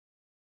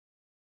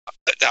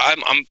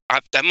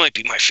 that might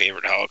be my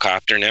favorite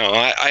helicopter now.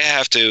 I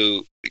have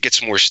to get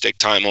some more stick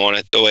time on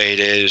it the way it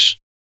is.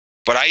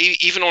 But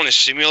even on a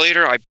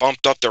simulator, I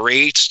bumped up the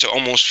rates to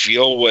almost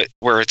feel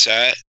where it's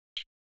at,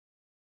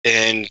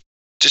 and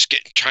just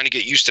trying to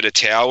get used to the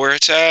tail where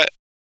it's at.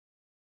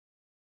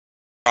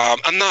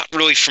 I'm not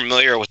really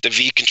familiar with the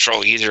V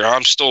control either.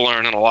 I'm still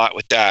learning a lot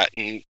with that.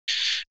 And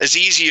as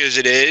easy as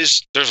it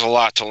is, there's a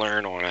lot to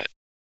learn on it.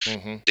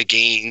 Mm-hmm. The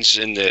gains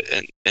and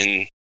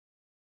the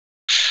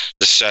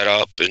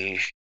setup, and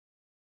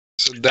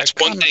So that's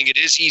one thing. It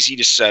is easy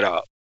to set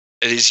up.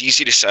 It is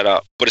easy to set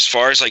up. But as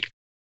far as like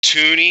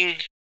tuning,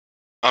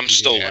 I'm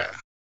still learning.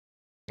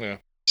 Yeah.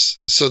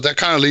 So that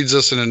kind of leads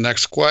us in the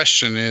next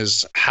question: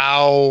 is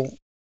how,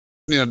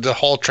 the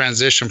whole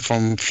transition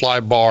from fly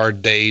bar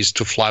days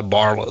to fly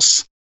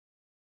barless.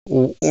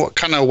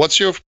 What's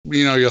your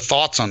your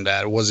thoughts on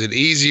that? Was it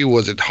easy?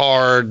 Was it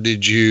hard? Do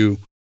you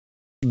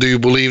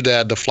believe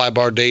that the fly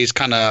bar days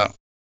kind of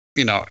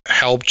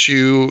helped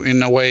you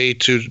in a way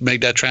to make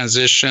that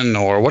transition,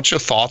 or what's your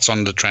thoughts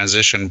on the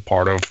transition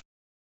part of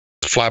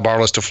fly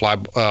barless to fly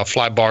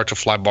bar to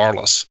fly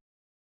barless?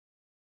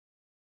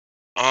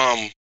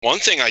 One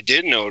thing I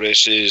did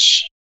notice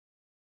is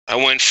I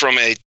went from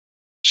a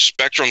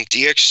Spectrum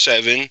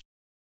DX7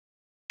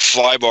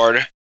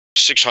 flybar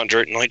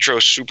 600 Nitro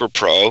Super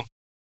Pro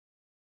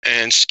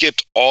and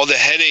skipped all the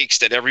headaches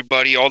that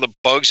all the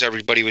bugs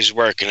everybody was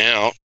working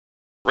out,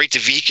 right to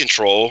V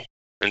control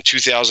in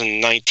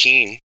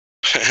 2019.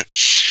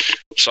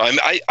 So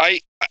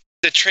the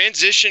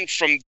transition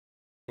from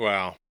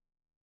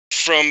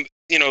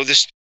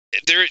this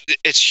there,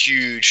 it's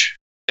huge.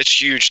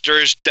 It's huge.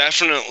 There's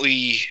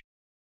definitely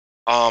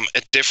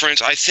a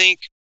difference. I think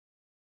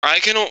I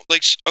can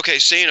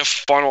say in a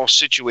funnel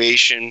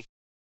situation,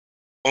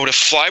 with a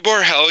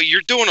flybar heli,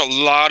 you're doing a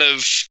lot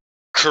of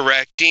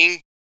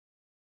correcting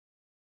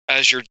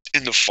as you're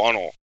in the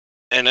funnel,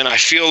 and then I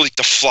feel like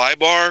the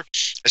flybar,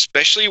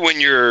 especially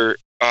when you're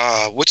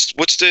what's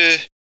the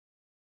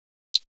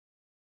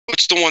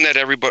one that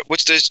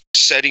what's the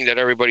setting that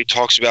everybody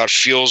talks about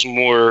feels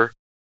more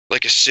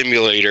like a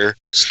simulator?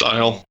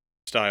 Style.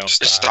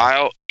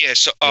 Yeah.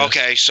 So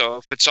okay. So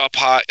if it's up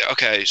high,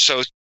 okay.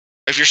 So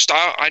if your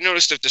style, I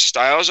noticed if the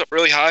style is up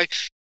really high,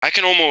 I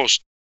can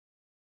almost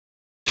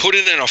put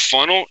it in a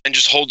funnel and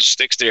just hold the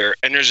sticks there,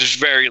 and there's just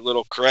very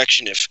little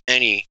correction, if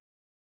any,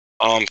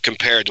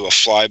 compared to a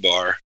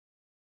flybar.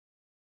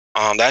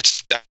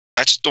 That's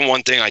the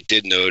one thing I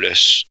did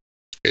notice.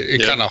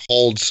 It kind of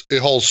holds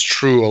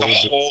true a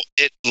little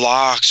bit. It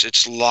locks.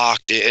 It's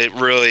locked. It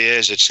really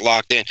is. It's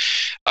locked in.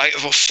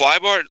 If a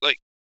flybar,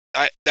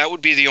 that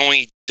would be the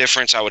only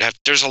difference I would have.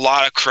 There's a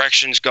lot of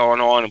corrections going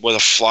on with a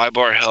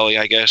flybar heli,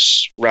 I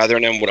guess, rather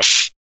than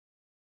with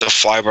the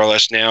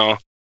flybarless now.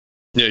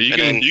 Yeah,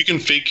 you can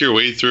fake your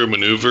way through a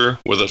maneuver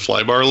with a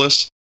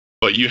flybarless,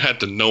 but you had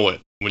to know it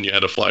when you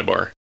had a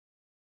flybar.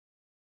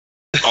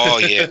 Oh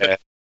yeah,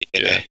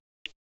 yeah.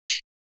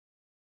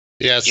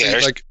 Yeah,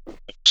 there's like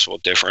a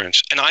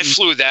difference. And I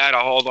flew that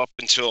all up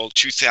until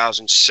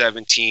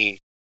 2017.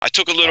 I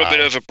took a little bit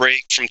of a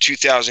break from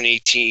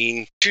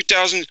 2018,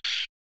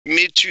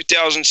 mid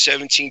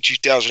 2017,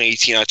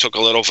 2018. I took a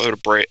little bit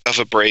of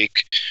a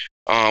break.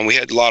 We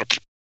had a lot of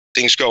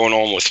things going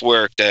on with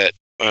work that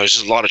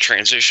there's a lot of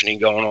transitioning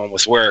going on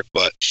with work.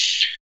 But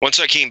once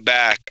I came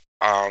back,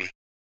 I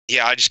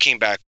just came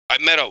back. I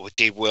met up with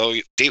Dave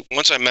Williams.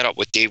 Once I met up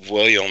with Dave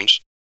Williams,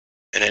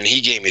 and then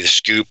he gave me the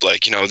scoop,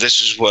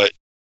 this is what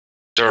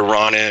they're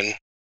running,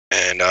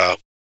 and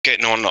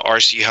getting on the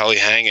RC Heli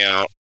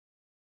Hangout.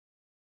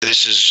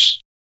 This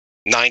is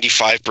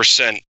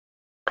 95%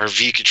 are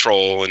V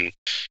control, and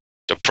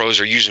the pros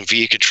are using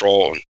V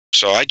control. And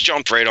so I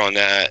jumped right on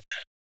that.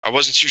 I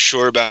wasn't too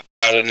sure about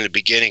it in the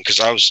beginning because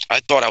I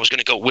thought I was going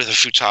to go with a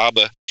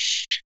Futaba.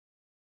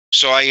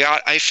 So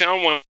I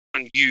found one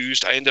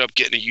used. I ended up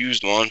getting a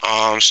used one.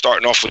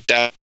 Starting off with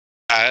that.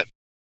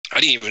 I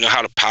didn't even know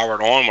how to power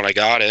it on when I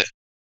got it.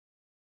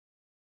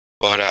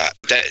 But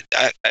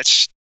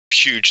that's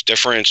huge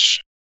difference.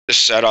 The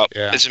setup,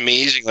 it's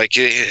amazing. Like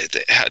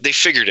they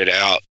figured it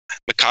out.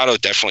 Mikado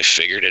definitely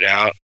figured it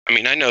out. I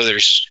mean, I know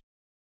there's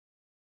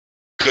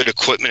good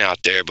equipment out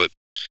there, but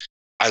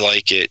I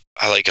like it.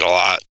 I like it a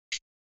lot.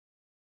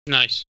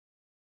 Nice.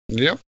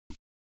 Yep.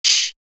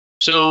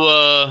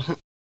 So,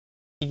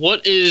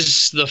 what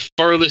is the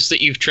furthest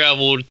that you've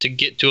traveled to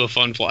get to a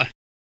funfly?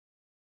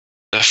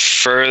 The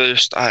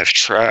furthest I've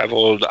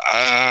traveled,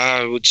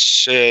 I would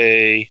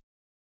say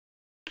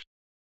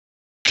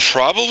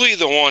probably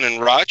the one in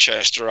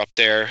Rochester up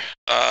there.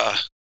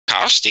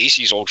 Kyle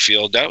Stacy's old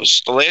field. That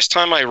was the last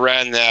time I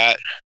ran that.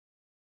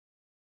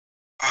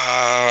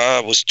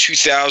 Was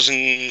 2000.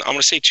 I'm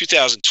gonna say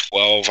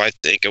 2012. I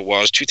think it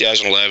was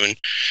 2011.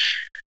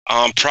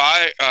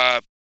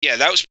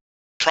 That was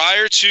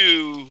prior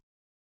to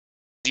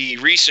the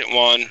recent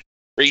one,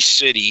 Race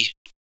City.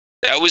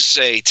 That was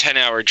a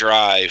 10-hour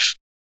drive,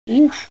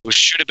 which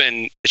should have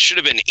been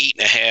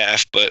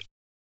 8.5. But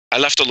I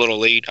left a little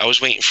late. I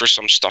was waiting for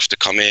some stuff to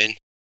come in.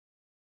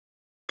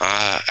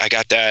 I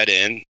got that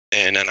in,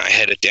 and then I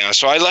headed down.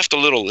 So I left a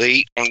little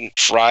late on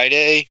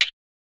Friday.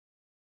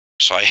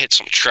 So I hit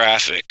some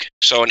traffic.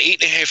 So an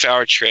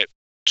 8.5-hour trip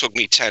took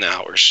me 10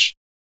 hours.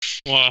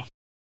 Wow.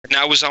 And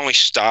that was only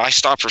I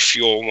stopped for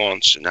fuel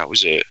once, and that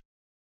was it.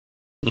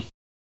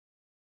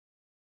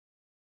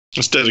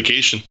 That's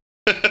dedication.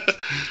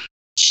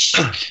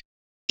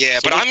 Yeah,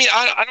 but I mean,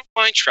 I don't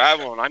mind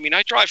traveling. I mean,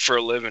 I drive for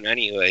a living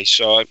anyway,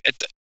 so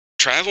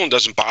traveling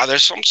doesn't bother.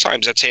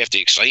 Sometimes that's half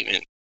the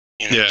excitement,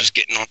 just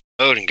getting on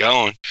the road and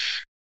going.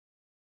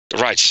 The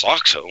ride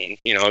sucks home,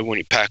 when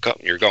you pack up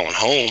and you're going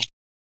home,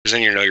 because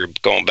then you're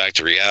going back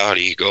to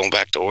reality, going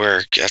back to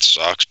work. That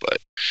sucks, but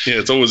yeah,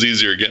 it's always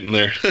easier getting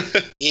there.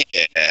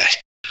 yeah,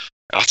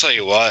 I'll tell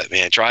you what,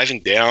 man,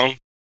 driving down,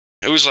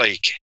 it was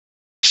like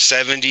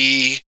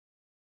 70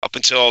 up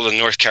until the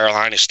North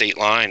Carolina state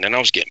line, and I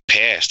was getting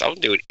passed. I was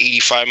doing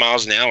 85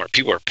 miles an hour.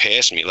 People were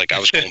passing me like I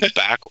was going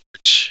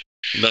backwards.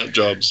 Nut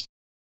jobs.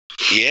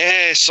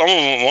 Yeah,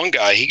 one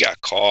guy, he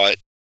got caught.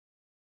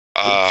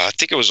 I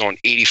think it was on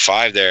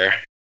 85 there.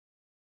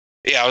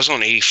 Yeah, I was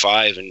on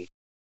 85, and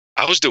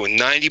I was doing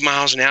 90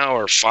 miles an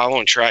hour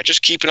following track,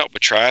 just keeping up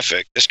with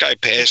traffic. This guy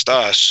passed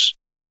us.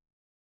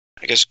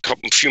 I guess a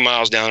few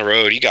miles down the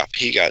road, he got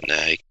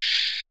nagged.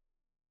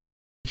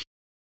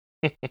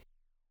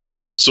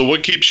 So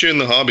what keeps you in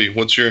the hobby?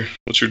 What's your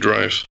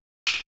drive?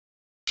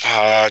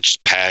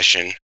 Just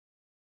passion.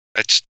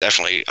 That's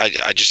definitely,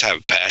 I just have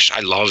a passion.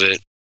 I love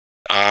it.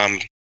 I've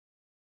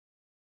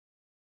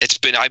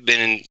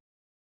been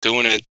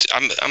doing it.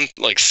 I'm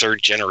like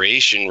third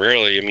generation,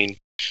 really. I mean,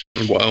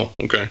 wow.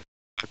 Okay.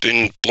 I've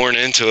been born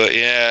into it.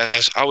 Yeah,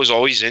 I was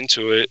always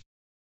into it.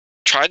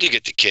 Tried to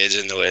get the kids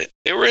into it.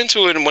 They were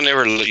into it when they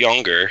were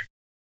younger,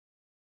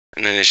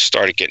 and then they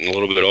started getting a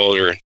little bit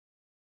older.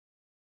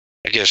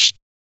 I guess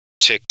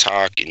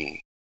TikTok and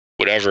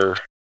whatever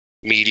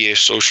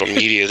social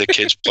media the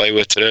kids play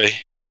with today,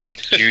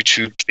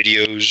 YouTube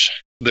videos.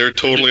 They're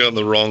totally on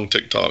the wrong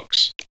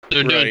TikToks.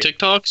 They're doing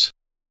TikToks?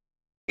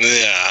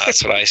 Yeah,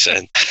 that's what I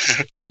said.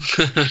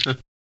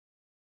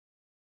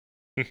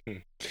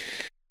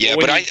 Yeah,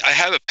 but I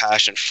have a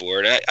passion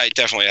for it. I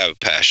definitely have a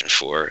passion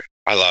for it.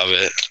 I love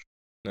it.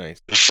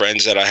 Nice. The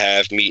friends that I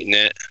have meeting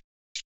it.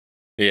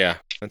 Yeah,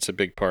 that's a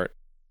big part.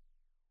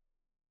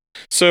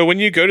 So when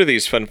you go to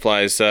these fun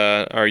flies,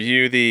 are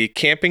you the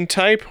camping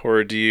type,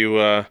 or do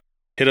you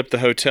hit up the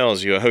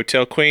hotels? You a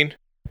hotel queen?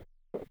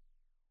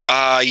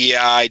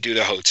 Yeah, I do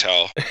the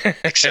hotel.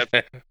 Except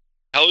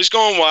Hell's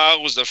Going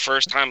Wild was the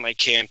first time I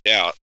camped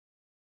out.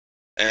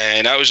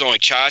 And that was only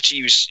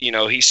Chachi.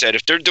 He said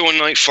if they're doing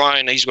night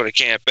flying, he's going to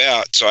camp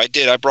out. So I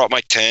did. I brought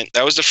my tent.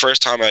 That was the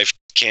first time I've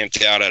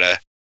camped out at a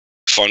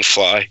fun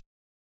fly.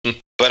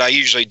 But I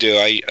usually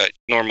do.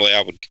 Normally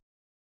I would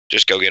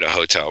just go get a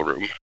hotel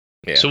room.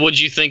 Yeah. So what'd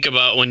you think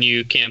about when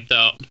you camped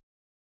out?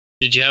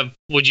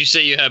 Would you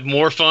say you had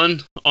more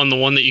fun on the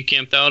one that you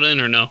camped out in,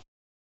 or no?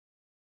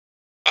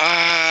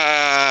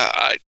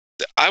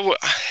 I would.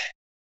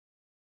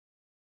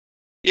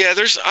 Yeah,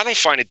 I don't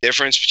find a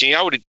difference between.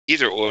 I would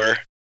either or.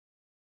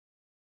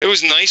 It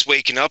was nice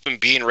waking up and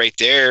being right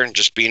there and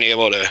just being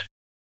able to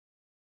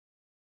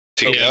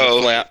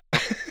go.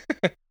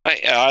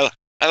 I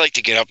like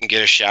to get up and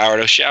get a shower.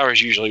 Those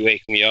showers usually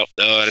wake me up,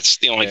 though. That's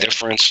the only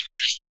difference.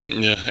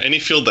 Yeah, any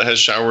field that has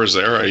showers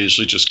there, I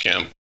usually just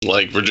camp.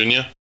 Like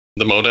Virginia,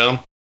 the Mowdown.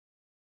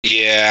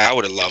 Yeah, I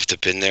would have loved to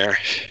have been there.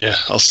 Yeah,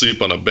 I'll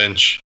sleep on a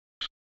bench.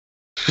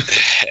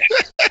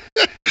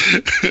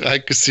 I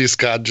could see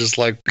Scott just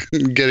like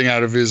getting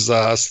out of his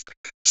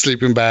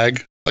sleeping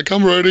bag. Like,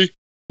 I'm ready.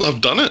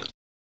 I've done it.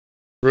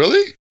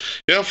 Really?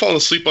 Yeah, I've fallen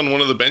asleep on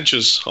one of the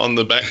benches on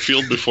the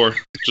backfield before.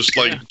 Just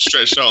like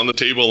stretched out on the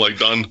table, like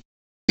done.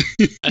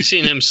 I've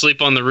seen him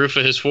sleep on the roof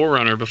of his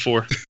 4Runner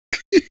before.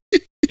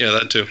 Yeah,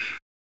 that too.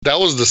 That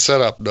was the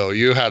setup, though.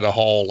 You had a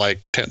whole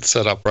like tent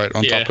setup right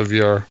on top of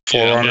your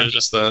 4Runner.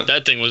 Just that.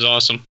 That thing was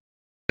awesome.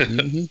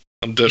 Mm-hmm.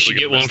 I'm You definitely should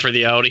get one for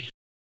the Audi.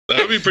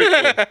 That would be pretty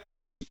cool.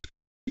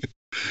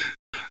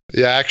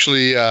 Yeah, I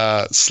actually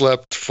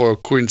slept for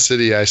Queen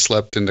City. I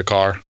slept in the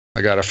car.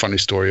 I got a funny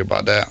story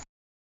about that.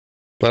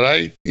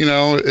 But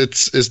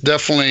it's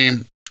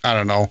definitely, I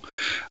don't know.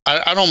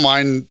 I don't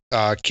mind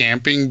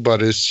camping,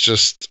 but it's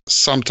just,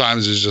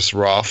 sometimes it's just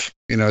rough,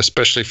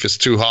 especially if it's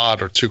too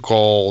hot or too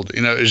cold.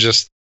 It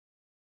just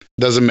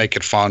doesn't make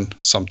it fun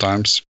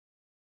sometimes.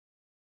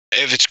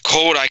 If it's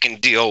cold, I can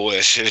deal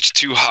with. If it's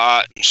too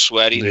hot and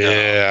sweaty,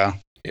 yeah.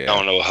 I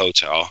don't know a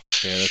hotel.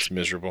 Yeah, that's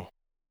miserable.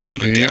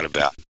 No doubt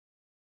about it.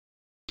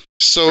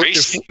 So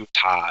Gracie was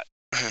hot.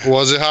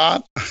 Was it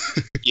hot?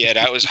 Yeah,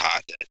 that was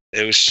hot.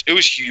 It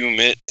was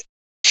humid.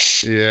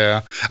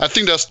 Yeah, I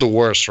think that's the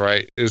worst,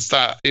 right? It's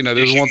not,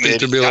 there's one thing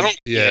to be like,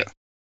 yeah.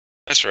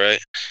 That's right.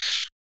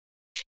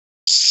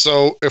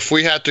 So if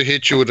we had to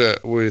hit you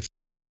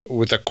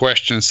with a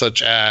question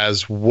such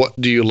as, what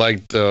do you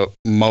like the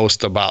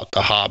most about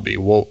the hobby?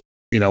 What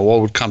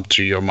would come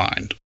to your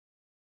mind?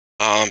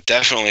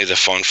 Definitely the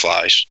fun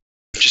flies.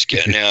 Just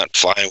getting out,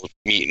 flying,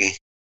 meeting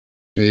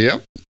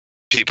Yep.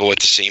 people with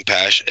the same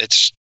passion.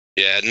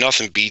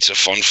 Nothing beats a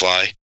fun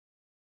fly.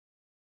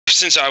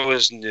 Since I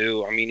was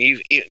new, I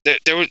mean,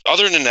 there was,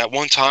 other than that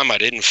one time I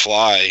didn't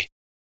fly,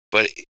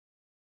 but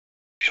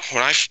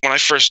when I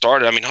first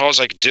started, I mean, all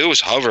I could do was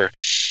hover.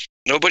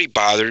 Nobody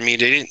bothered me.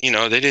 They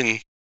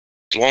didn't.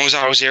 As long as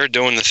I was there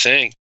doing the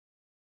thing,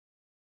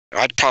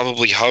 I'd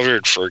probably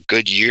hovered for a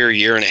good year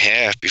and a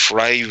half before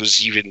I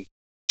was even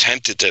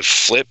tempted to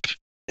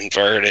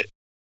invert it,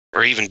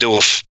 or even do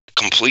a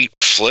complete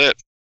flip.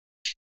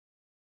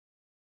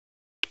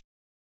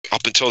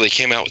 Up until they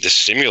came out with the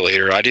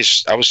simulator, I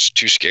was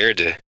too scared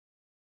to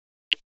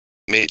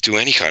do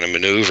any kind of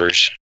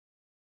maneuvers.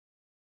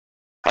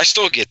 I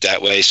still get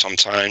that way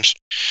sometimes,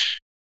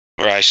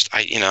 where I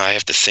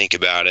have to think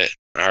about it,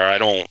 or I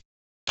don't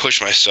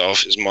push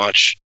myself as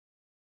much,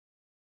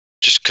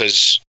 just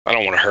because I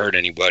don't want to hurt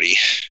anybody.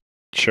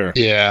 Sure.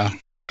 Yeah,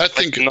 I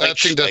think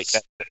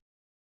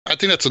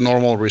that's a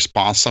normal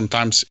response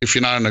sometimes if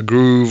you're not in a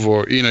groove,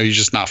 or you're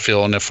just not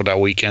feeling it for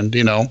that weekend.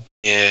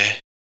 Yeah.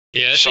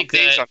 Yeah, I think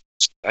that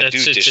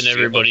sits in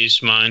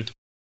everybody's mind.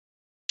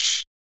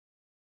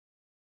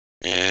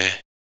 Yeah.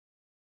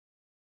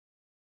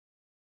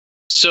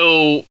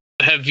 So,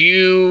 have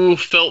you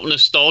felt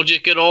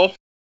nostalgic at all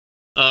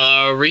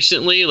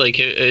recently? Like,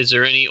 is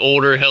there any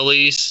older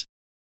helis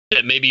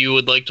that maybe you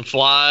would like to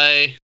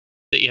fly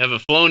that you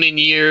haven't flown in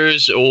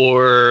years,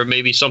 or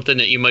maybe something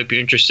that you might be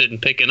interested in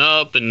picking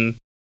up and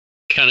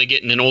kind of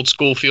getting an old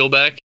school feel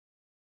back?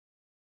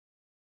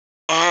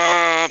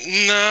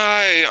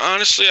 No,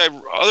 honestly,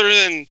 other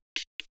than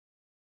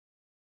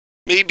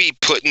maybe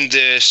putting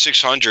the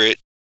 600,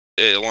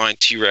 line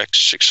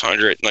T-Rex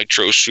 600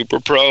 Nitro Super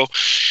Pro,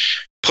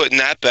 putting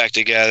that back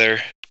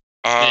together.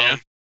 Yeah.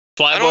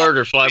 Flybarred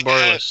or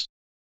flybarless?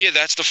 Yeah,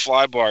 that's the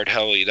flybarred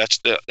heli. That's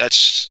the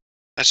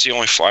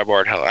only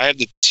flybarred heli. I have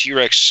the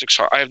T-Rex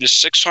 600. I have the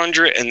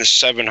 600 and the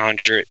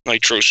 700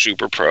 Nitro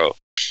Super Pro.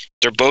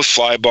 They're both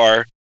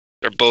flybar.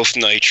 They're both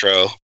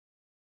nitro.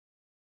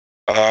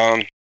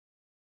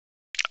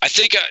 I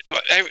think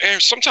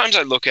sometimes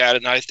I look at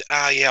it and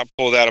I'll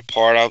pull that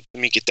apart. Let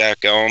me get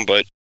that going.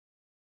 But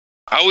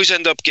I always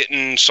end up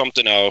getting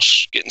something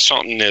else, getting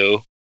something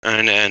new.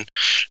 And then,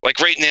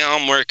 like right now,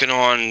 I'm working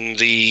on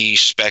the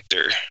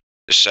Spectre,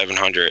 the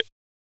 700.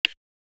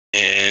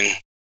 And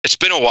it's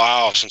been a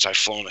while since I've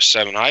flown a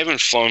 7. I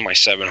haven't flown my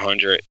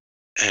 700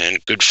 in a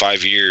good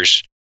 5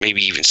 years,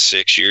 maybe even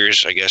 6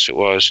 years, I guess it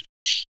was.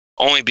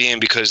 Only being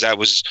because that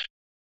was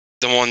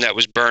the one that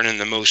was burning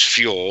the most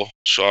fuel.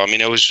 So, I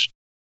mean, it was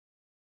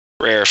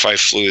rare if I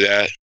flew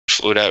that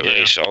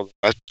race.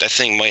 That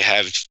thing might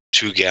have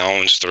 2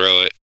 gallons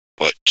through it,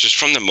 but just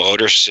from the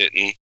motor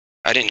sitting,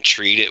 I didn't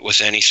treat it with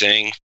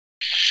anything.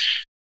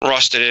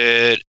 Rusted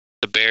it,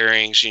 the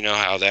bearings, you know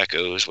how that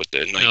goes with the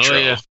nitro. Oh,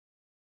 yeah.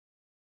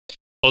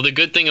 Well, the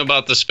good thing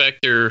about the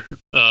Spectre,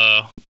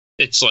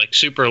 it's like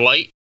super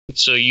light,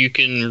 so you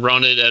can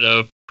run it at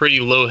a pretty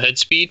low head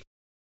speed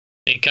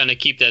and kind of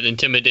keep that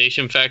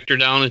intimidation factor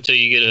down until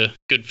you get a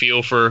good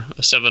feel for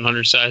a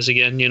 700 size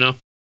again, Yeah.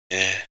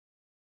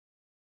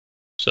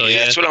 So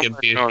yeah, that's what I'm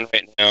working on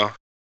right now.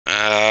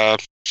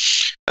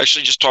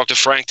 Actually, just talked to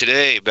Frank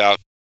today about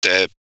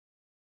the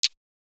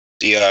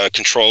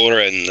controller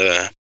and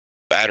the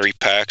battery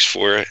packs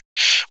for it.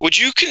 Would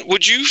you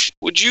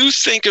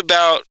think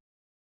about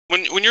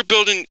when you're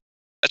building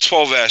a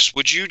 12S?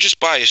 Would you just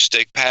buy a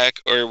stick pack,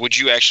 or would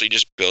you actually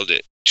just build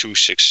it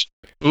 2.6?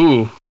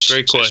 Ooh,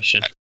 great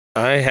question.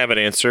 I have an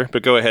answer,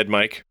 but go ahead,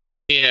 Mike.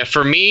 Yeah,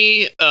 for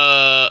me,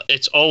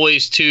 it's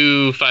always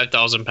 2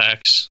 5,000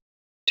 packs,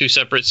 2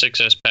 separate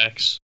 6S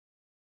packs.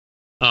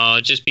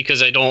 Just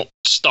because I don't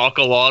stock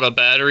a lot of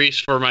batteries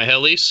for my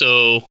heli,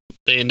 so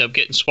they end up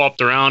getting swapped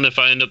around. If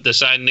I end up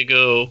deciding to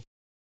go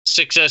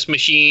 6S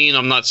machine,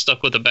 I'm not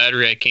stuck with a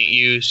battery I can't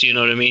use, you know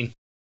what I mean?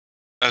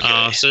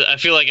 Okay. So I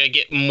feel like I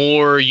get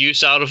more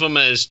use out of them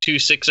as 2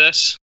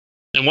 6S.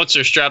 And once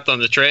they're strapped on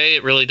the tray,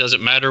 it really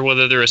doesn't matter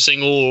whether they're a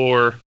single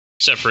or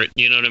separate,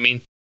 you know what I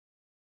mean?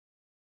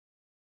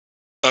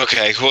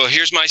 Okay, well,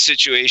 here's my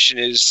situation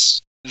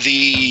is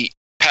the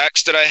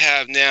packs that I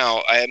have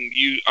now,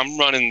 I'm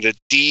running the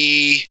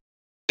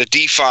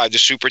D5, the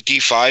Super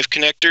D5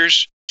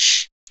 connectors.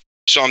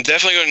 So I'm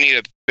definitely going to need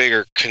a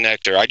bigger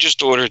connector. I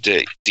just ordered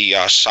the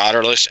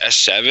solderless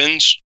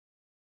S7s.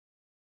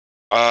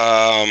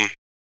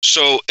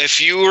 So if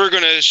you were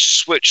going to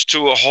switch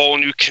to a whole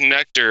new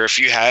connector, if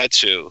you had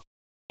to,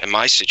 in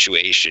my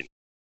situation,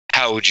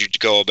 how would you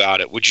go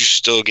about it? Would you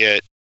still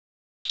get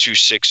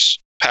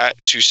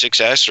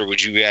 2.6S, or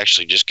would you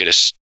actually just get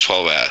a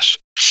 12S?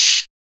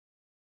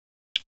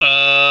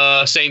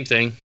 Same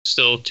thing.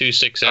 Still 2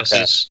 6Ss.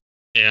 Okay.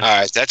 Yeah. All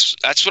right, that's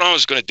what I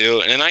was going to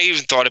do, and then I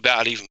even thought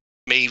about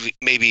maybe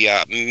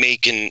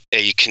making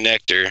a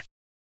connector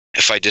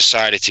if I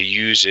decided to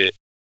use it,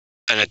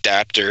 an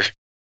adapter.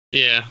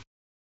 Yeah,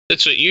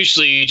 that's what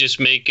usually you just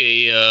make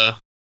a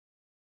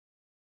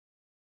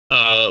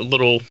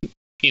little,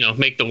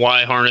 make the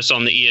Y harness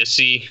on the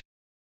ESC,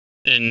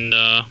 and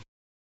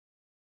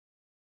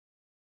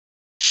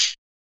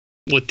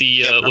with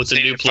the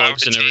new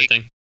plugs and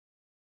everything.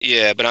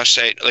 Yeah, but I'm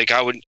saying, like,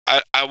 I wouldn't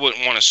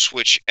want to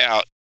switch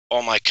out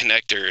all my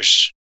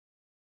connectors.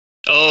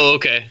 Oh,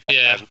 okay.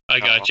 Yeah, I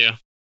got you.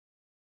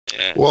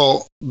 Yeah.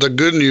 Well, the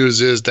good news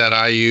is that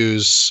I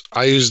use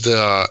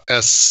the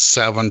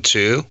S7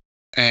 too,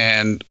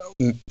 and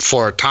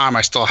for a time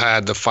I still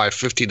had the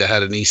 550 that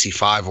had an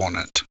EC5 on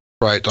it.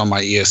 right, on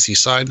my ESC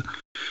side.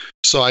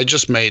 So I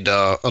just made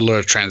a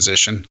little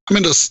transition. I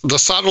mean, the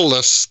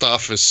solderless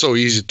stuff is so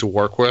easy to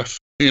work with.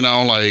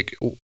 Like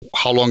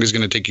how long is it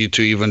going to take you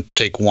to even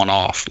take one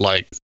off?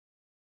 Like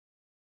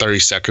 30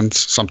 seconds,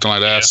 something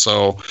like that. Yeah.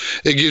 So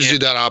it gives you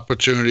that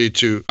opportunity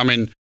to,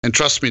 and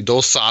trust me,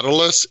 those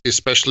solderless,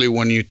 especially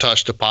when you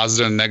touch the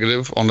positive and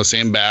negative on the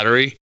same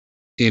battery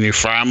and you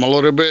fry them a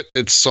little bit,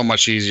 it's so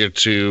much easier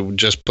to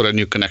just put a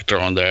new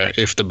connector on there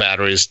if the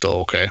battery is still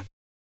okay.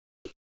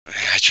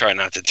 I try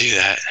not to do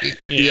that.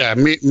 Yeah,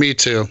 me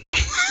too.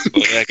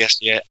 Well, I guess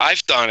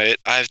I've done it.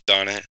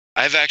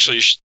 I've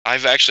actually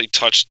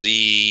touched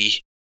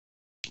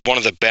one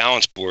of the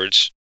balance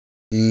boards.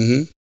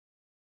 Mm-hmm.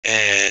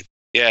 And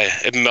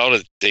it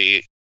melted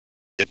the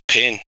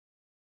pin.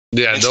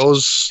 Yeah,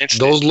 those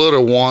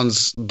little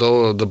ones,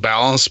 though, the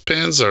balance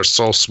pins are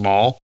so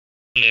small.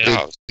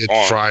 Yeah,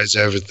 it fries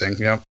everything.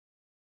 Yep.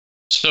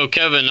 So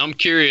Kevin, I'm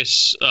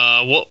curious,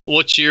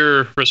 what's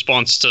your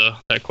response to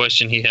that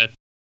question he had?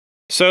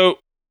 So,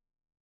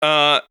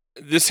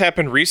 this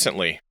happened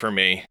recently for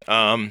me.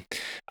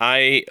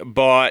 I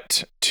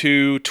bought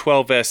two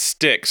 12S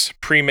sticks,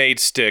 pre-made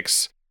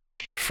sticks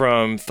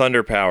from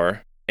Thunder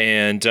Power,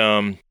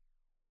 and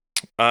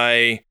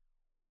I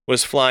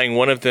was flying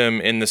one of them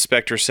in the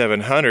Spectre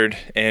 700,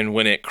 and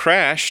when it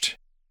crashed,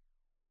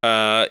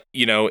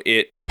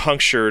 it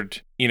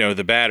punctured,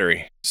 the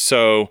battery.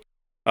 So,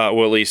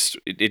 well, at least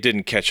it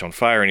didn't catch on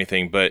fire or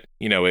anything, but,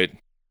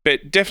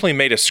 it definitely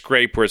made a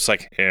scrape where it's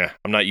like,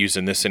 I'm not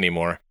using this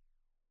anymore.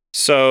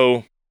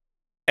 So,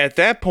 at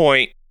that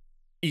point,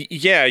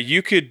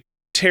 you could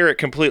tear it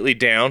completely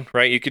down,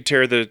 right? You could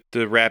tear the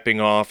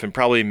wrapping off and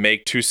probably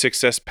make 2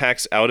 6S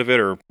packs out of it,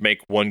 or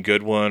make one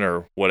good one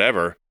or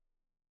whatever.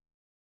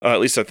 At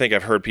least I think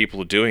I've heard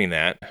people doing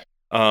that.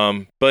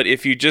 But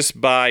if you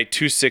just buy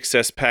 2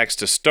 6S packs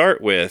to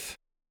start with,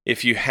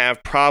 if you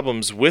have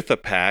problems with a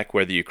pack,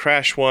 whether you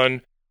crash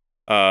one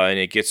and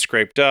it gets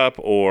scraped up,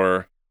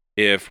 or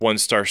if one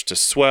starts to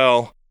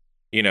swell,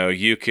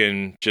 you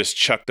can just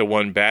chuck the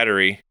one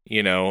battery,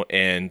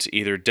 and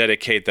either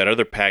dedicate that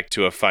other pack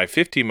to a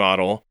 550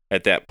 model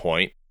at that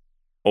point,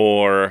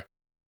 or,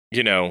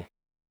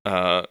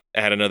 add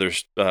another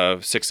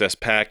 6S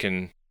pack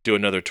and do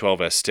another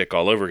 12S stick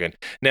all over again.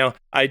 Now,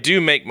 I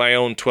do make my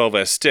own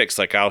 12S sticks.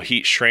 Like, I'll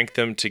heat shrink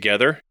them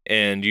together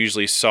and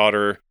usually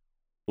solder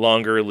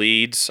longer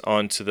leads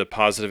onto the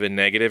positive and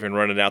negative and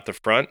run it out the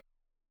front.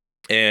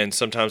 And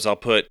sometimes I'll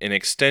put an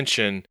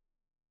extension,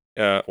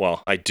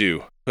 I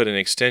do put an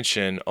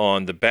extension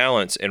on the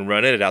balance and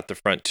run it out the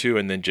front too,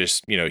 and then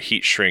just,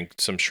 heat shrink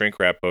some shrink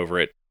wrap over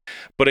it.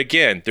 But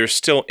again, they're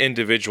still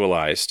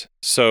individualized.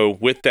 So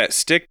with that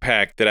stick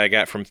pack that I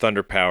got from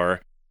Thunder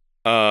Power,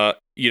 at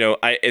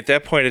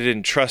that point I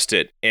didn't trust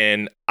it,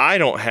 and I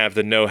don't have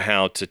the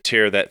know-how to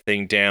tear that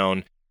thing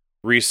down,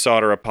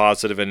 resolder a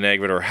positive and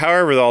negative, or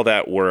however all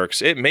that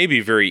works. It may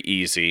be very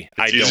easy.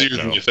 It's easier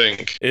than you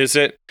think. Is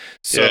it?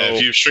 So,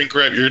 if you shrink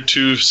wrap your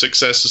 2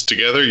 6S's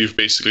together, you've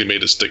basically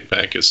made a stick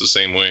pack. It's the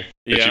same way.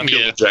 If you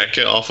peel the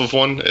jacket off of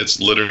one,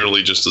 it's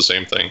literally just the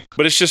same thing.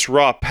 But it's just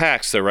raw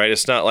packs, though, right?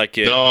 It's not like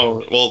it...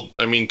 No, well,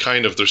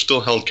 kind of. They're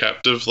still held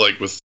captive, like,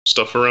 with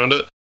stuff around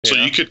it. So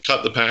you could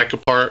cut the pack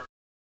apart,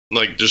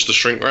 like just the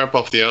shrink wrap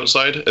off the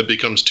outside. It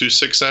becomes 2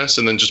 6S,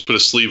 and then just put a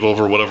sleeve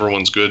over whatever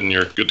one's good, and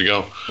you're good to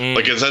go.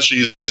 Like, it's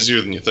actually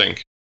easier than you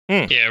think.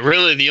 Yeah,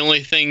 really, the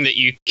only thing that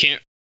you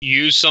can't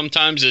use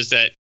sometimes is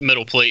that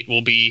middle plate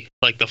will be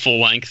like the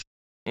full length.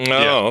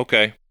 Oh,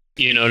 okay.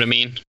 You know what I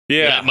mean?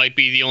 Yeah. That might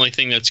be the only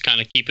thing that's kind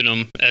of keeping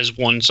them as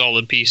one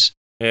solid piece.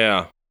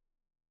 Yeah.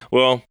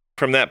 Well,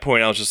 from that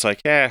point, I was just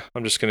like,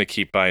 I'm just going to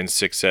keep buying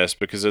 6S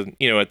because,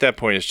 at that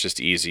point, it's just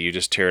easy. You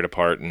just tear it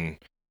apart and...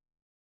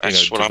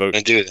 That's what I'm going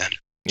to do then.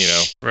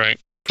 Right.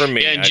 For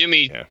me. Yeah, and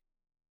Jimmy...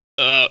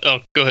 go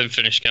ahead and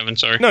finish, Kevin.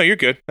 Sorry. No, you're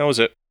good. That was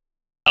it.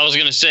 I was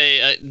going to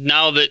say,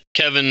 now that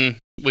Kevin,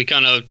 we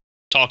kind of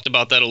talked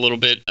about that a little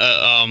bit,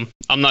 I'm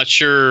not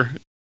sure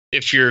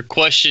if your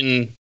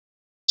question...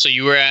 So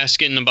you were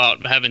asking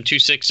about having 2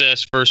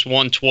 6S versus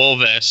 1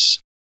 12S.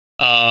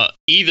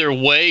 Either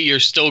way, you're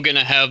still going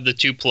to have the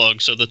 2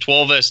 plugs. So the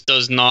 12S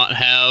does not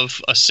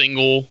have a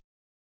single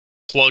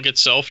plug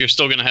itself. You're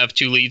still going to have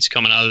 2 leads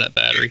coming out of that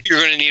battery. You're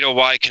going to need a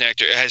Y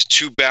connector. It has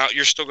 2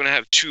 you're still going to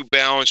have 2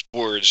 balance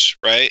boards,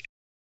 right?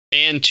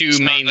 And 2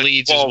 main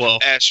leads as well.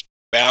 S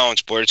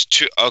balance boards.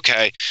 2.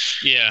 Okay.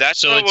 Yeah.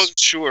 That's what I wasn't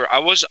sure. I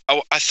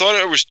thought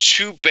it was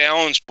 2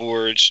 balance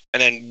boards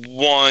and then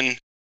 1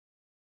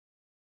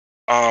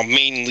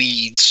 main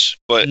leads,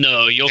 but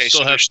no, you'll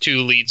still have 2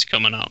 leads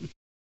coming out.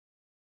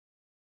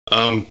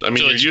 So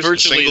you're using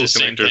single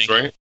connectors,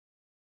 right?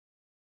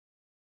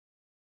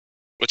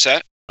 What's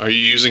that? Are you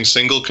using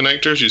single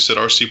connectors? You said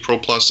RC Pro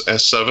Plus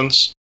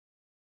S7s?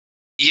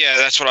 Yeah,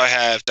 that's what I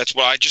have. That's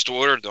what I just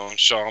ordered them,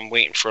 so I'm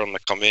waiting for them to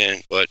come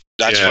in, but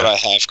that's what I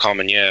have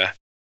coming, yeah.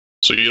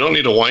 So you don't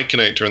need a Y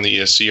connector in the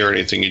ESC or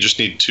anything. You just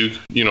need 2,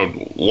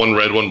 1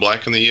 red, 1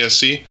 black in the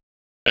ESC.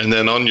 And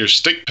then on your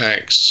stick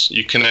packs,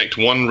 you connect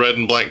 1 red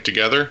and black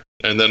together,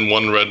 and then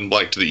 1 red and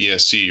black to the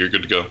ESC. You're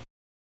good to go.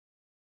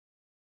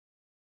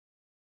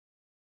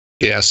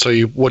 Yeah.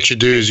 So what you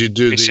do is you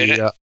do Say the.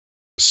 that?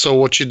 So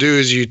what you do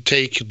is you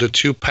take the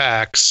two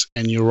packs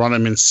and you run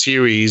them in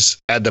series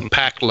at the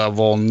pack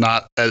level,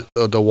 not at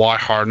the Y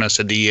hardness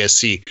at the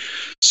ESC.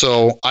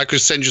 So I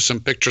could send you some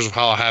pictures of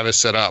how I have it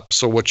set up.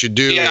 So what you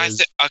do Yeah,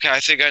 is okay, I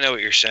think I know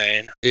what you're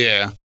saying.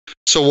 yeah.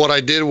 So what I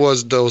did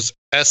was those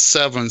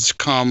S7s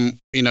come,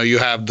 you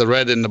have the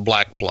red and the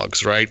black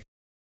plugs, right?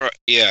 Right,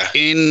 yeah.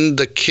 In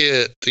the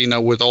kit,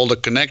 with all the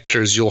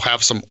connectors, you'll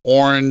have some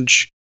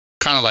orange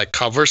kind of like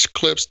covers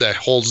clips that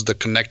holds the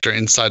connector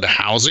inside the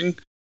housing,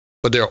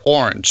 but they're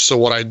orange. So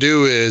what I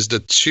do is the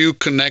two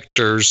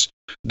connectors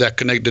that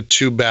connect the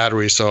two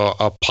batteries, so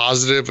a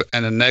positive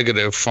and a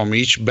negative from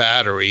each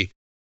battery,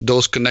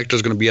 those connectors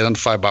are going to be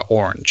identified by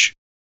orange.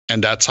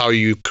 And that's how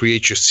you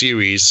create your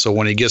series. So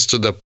when it gets to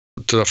the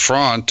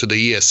front, to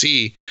the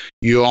ESC,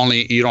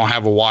 you don't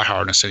have a Y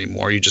harness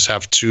anymore. You just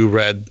have two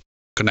red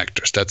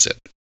connectors. That's it.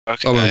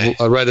 Okay.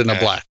 A red and a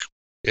Okay. black.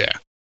 Yeah.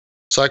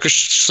 So I could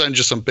send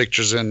you some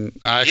pictures, and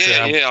I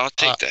actually I'll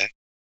take that.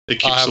 It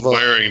keeps the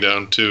wiring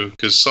down too,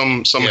 because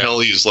some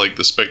helis like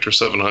the Spectre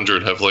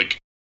 700 have like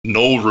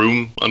no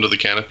room under the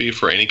canopy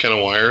for any kind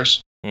of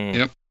wires.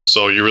 Yep.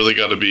 So you really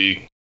got to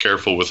be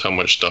careful with how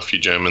much stuff you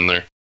jam in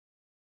there.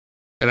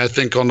 And I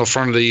think on the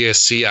front of the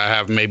ESC, I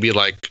have maybe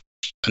like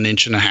an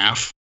inch and a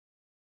half,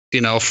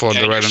 for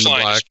the red and the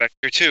black.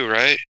 Spectre too,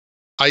 right?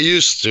 I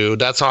used to.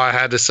 That's how I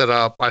had to set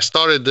up. I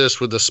started this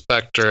with the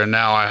Spectre, and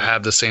now I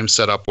have the same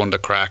setup on the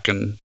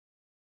Kraken.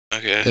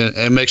 Okay.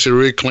 It makes it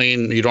really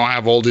clean. You don't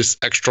have all this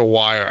extra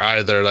wire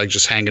either, like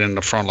just hanging in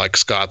the front, like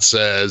Scott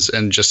says,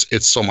 and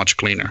it's so much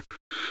cleaner.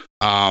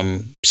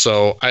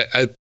 So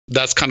I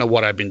that's kind of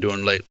what I've been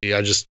doing lately.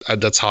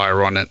 That's how I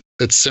run it.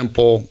 It's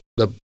simple.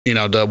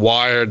 The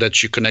wire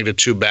that you connect the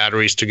two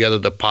batteries together,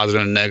 the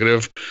positive and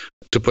negative,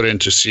 to put it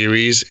into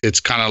series, it's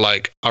kind of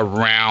like a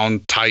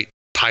round,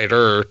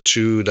 tighter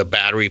to the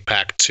battery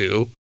pack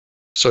too.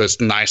 So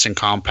it's nice and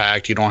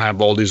compact. You don't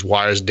have all these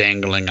wires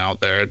dangling out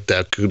there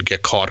that could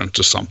get caught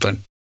into something.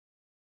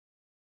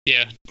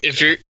 Yeah, if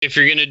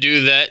you're gonna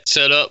do that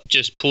setup,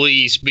 just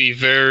please make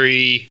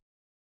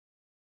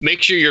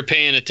sure you're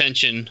paying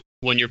attention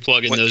when you're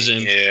plugging those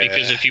in. Yeah.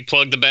 Because if you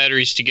plug the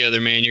batteries together,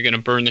 man, you're gonna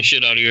burn the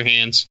shit out of your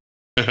hands.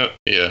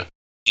 Yeah.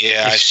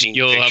 Yeah, I've seen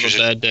You'll have pictures a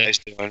bad of day. guys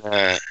doing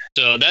that.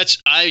 So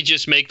I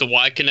just make the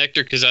Y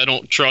connector because I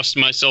don't trust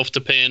myself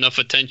to pay enough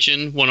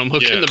attention when I'm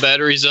hooking the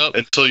batteries up.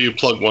 Until you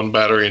plug one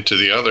battery into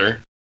the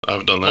other.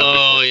 I've done that.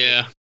 Oh before.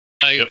 yeah,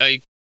 I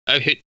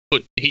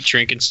put heat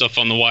shrink and stuff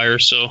on the wire,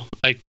 so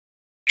I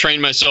train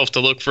myself to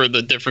look for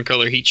the different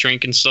color heat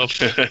shrink and stuff.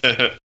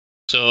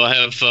 So I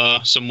have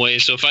some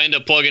ways. So if I end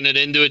up plugging it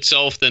into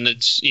itself, then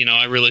it's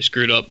I really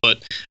screwed up.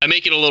 But I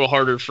make it a little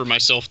harder for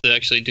myself to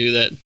actually do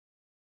that.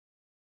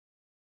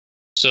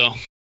 So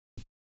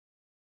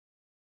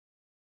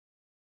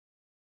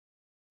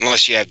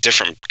Unless you have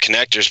different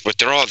connectors, but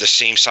they're all the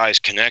same size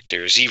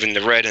connectors. Even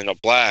the red and the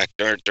black,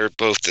 they're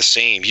both the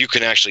same. You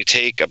can actually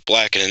take a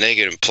black and a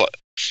negative and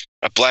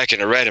a black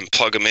and a red and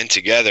plug them in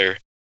together.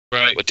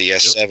 Right. With the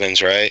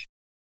S7s, right?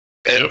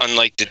 Yep.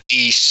 Unlike the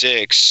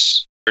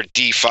D6 or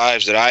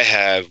D5s that I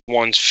have,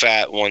 one's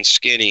fat, one's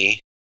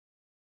skinny.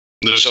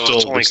 They're So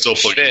it's only still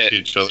gonna plugging fit. into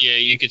each other. Yeah,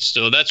 you could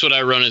still. That's what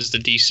I run as the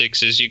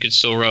D6s. You could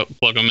still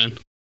plug them in.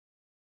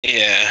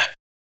 Yeah.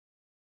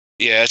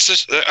 Yeah, it's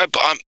just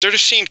they're the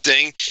same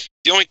thing.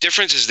 The only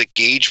difference is the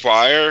gauge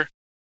wire.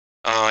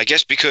 I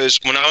guess because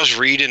when I was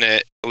reading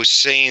it, it was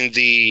saying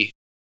the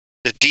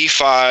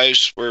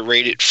D5s were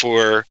rated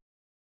for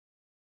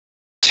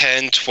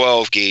 10,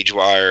 12 gauge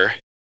wire,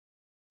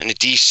 and the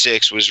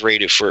D6 was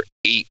rated for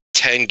 8,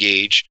 10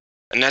 gauge,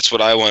 and that's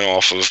what I went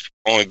off of,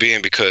 only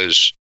being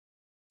because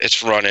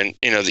it's running,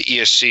 the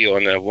ESC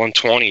on the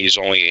 120 is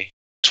only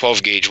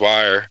 12 gauge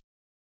wire,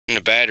 and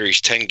the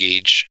battery's 10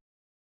 gauge.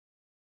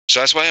 So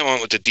that's why I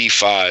went with the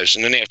D5s,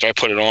 and then after I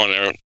put it on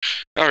there,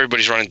 now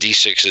everybody's running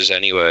D6s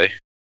anyway.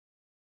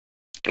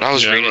 But I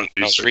was reading it.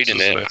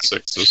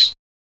 S6s.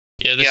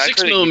 Yeah, the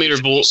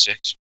 6mm bolt.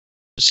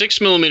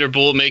 6mm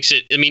bolt makes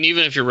it. I mean,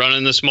 even if you're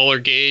running the smaller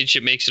gauge,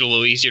 it makes it a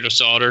little easier to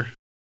solder.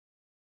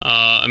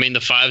 I mean, the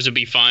 5s would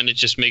be fine. It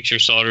just makes your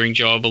soldering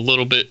job a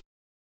little bit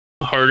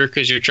harder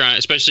because you're trying,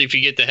 especially if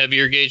you get the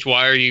heavier gauge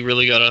wire, you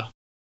really gotta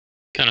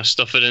kind of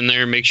stuff it in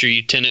there, make sure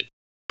you tin it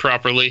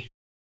properly,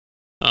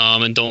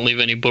 and don't leave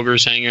any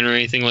boogers hanging or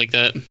anything like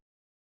that.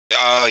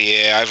 Oh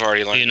yeah, I've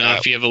already learned.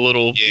 If you have a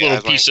little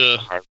piece of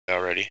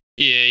already.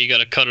 Yeah, you got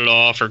to cut it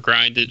off or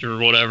grind it or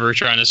whatever,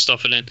 trying to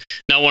stuff it in.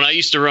 Now, when I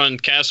used to run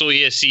Castle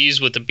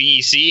ESCs with the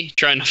BEC,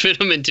 trying to fit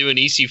them into an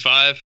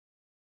EC5,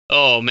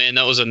 oh man,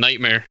 that was a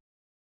nightmare.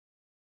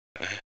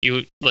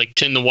 You like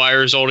tin the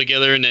wires all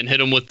together and then hit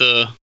them with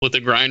the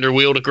grinder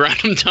wheel to grind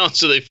them down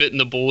so they fit in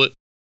the bullet.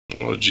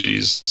 Oh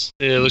jeez.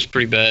 Yeah, it was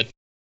pretty bad.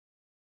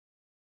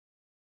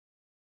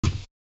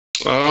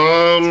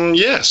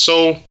 Yeah.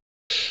 So,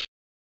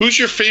 who's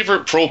your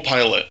favorite pro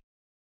pilot?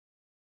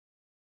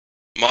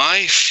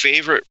 My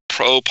favorite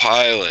pro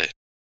pilot.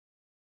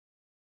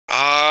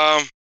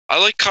 I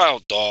like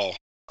Kyle Dahl.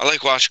 I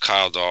like watching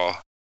Kyle Dahl.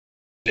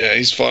 Yeah,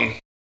 he's fun.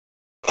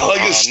 I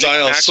like his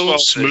style. Nick So Maxwell,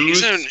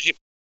 smooth.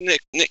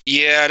 Nick,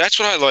 yeah, that's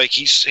what I like.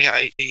 He's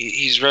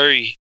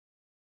very,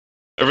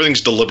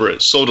 Everything's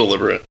deliberate. So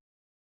deliberate.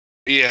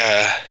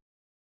 yeah.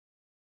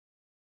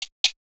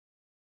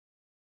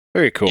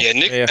 Very cool. Yeah,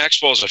 Nick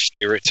Maxwell's a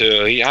favorite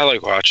too. I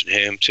like watching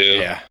him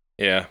too.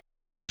 Yeah.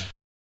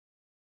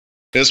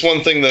 There's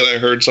one thing that I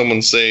heard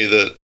someone say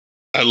that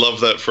I love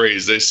that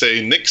phrase. They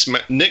say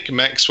Nick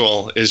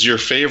Maxwell is your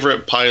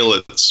favorite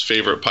pilot's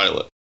favorite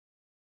pilot.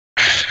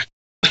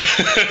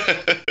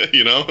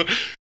 You know?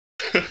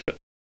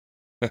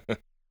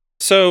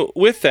 So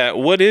with that,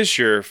 what is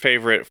your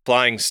favorite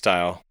flying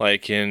style?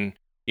 Like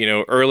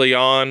early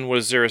on,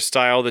 was there a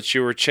style that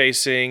you were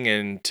chasing,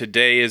 and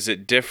today is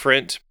it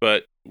different?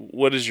 But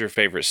what is your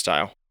favorite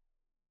style?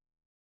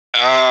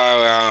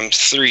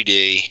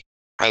 3D.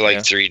 I like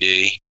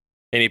 3D.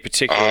 Any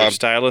particular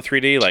style of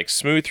 3D, like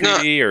smooth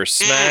 3D or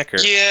smack?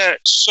 Yeah,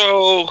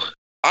 so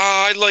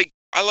I like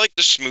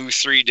the smooth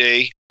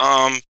 3D.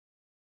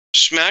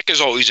 Smack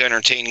is always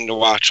entertaining to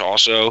watch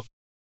also,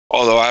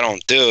 although I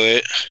don't do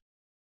it.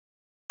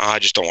 I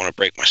just don't want to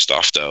break my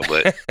stuff though,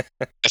 but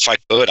if I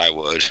could, I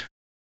would.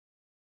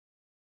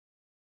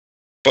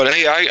 But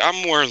hey,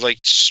 I'm more like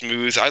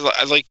smooth.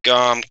 I like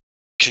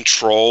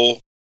control.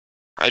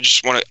 I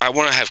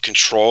want to have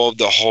control of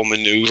the whole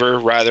maneuver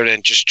rather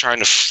than just trying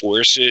to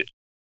force it.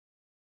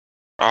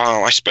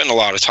 I spend a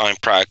lot of time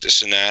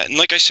practicing that, and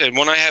like I said,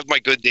 when I have my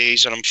good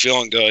days and I'm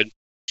feeling good,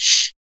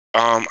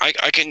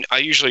 I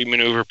usually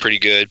maneuver pretty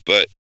good.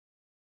 But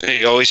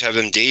you always have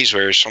them days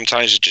where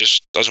sometimes it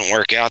just doesn't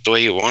work out the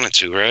way you want it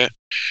to, right?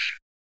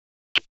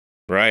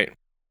 Right.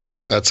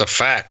 That's a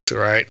fact,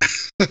 right?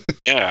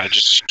 Yeah, I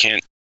just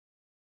can't.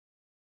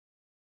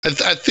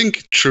 I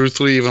think,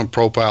 truthfully, even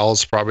pro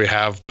pilots probably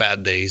have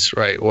bad days,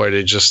 right? Where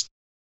it's just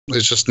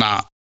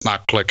not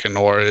clicking,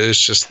 or it's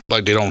just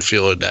like they don't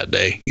feel it that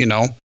day, you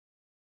know?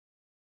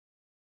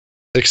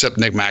 Except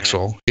Nick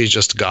Maxwell. He's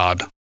just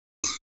God.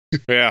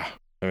 Yeah,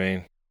 I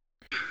mean.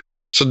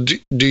 So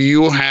do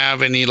you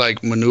have any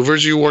like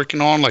maneuvers you're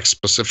working on, like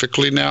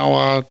specifically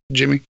now,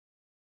 Jimmy?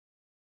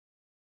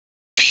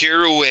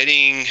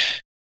 Pirouetting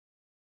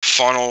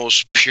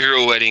funnels,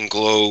 pirouetting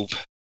globe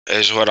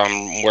is what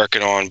I'm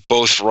working on,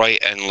 both right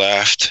and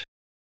left.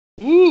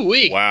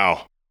 Woo-wee.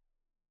 Wow.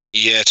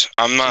 Yet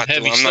I'm not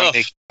Heavy I'm stuff.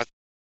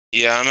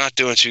 I'm not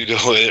doing too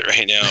good with it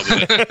right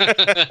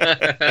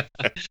now,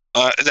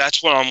 but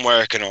that's what I'm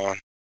working on.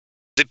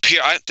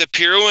 The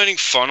pirouetting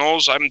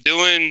funnels I'm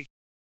doing,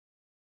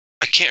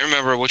 I can't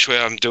remember which way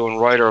I'm doing,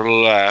 right or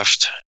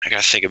left. I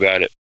gotta think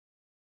about it.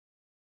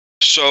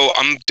 So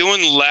I'm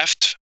doing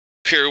left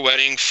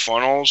pirouetting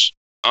funnels.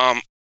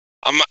 I'm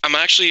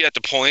actually at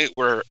the point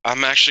where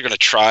I'm actually gonna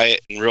try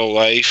it in real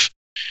life,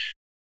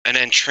 and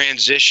then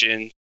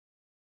transition.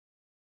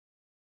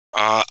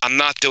 I'm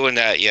not doing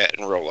that yet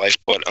in real life,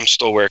 but I'm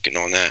still working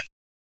on that.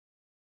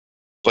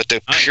 But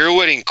the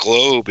pirouetting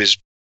globe is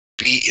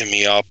beating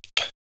me up,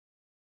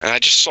 and I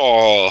just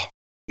saw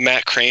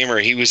Matt Kramer.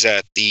 He was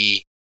at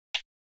the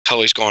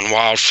He's Going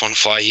Wild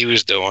funfly. He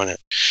was doing it.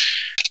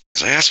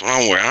 So that's what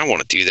I'm wearing. I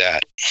want to do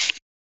that.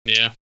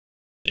 Yeah,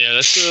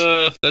 that's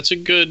a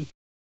good,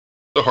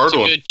 The hard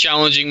one. good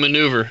challenging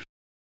maneuver.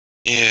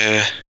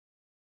 Yeah.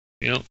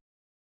 Yep.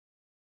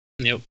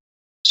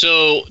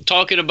 So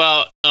talking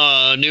about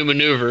new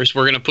maneuvers,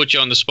 we're gonna put you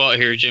on the spot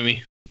here,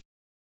 Jimmy.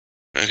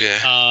 Okay.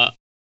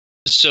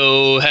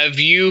 So have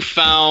you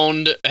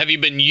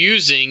been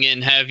using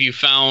and have you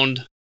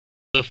found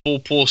the Full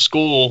Pool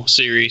School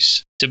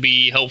series to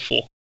be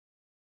helpful?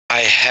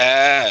 I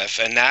have,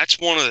 and that's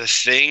one of the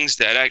things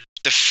that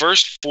the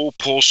first Full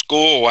Pool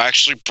School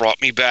actually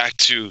brought me back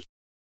to,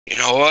 you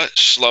know what?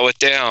 Slow it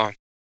down.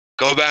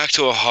 Go back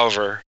to a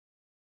hover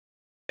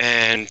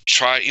and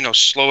try,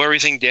 slow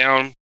everything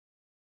down.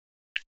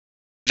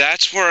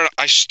 That's where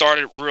I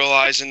started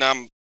realizing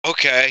I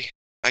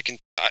can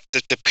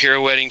the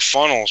pirouetting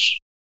funnels.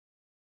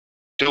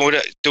 Do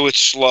it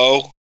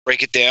slow,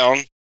 break it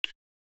down.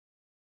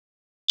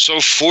 So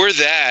for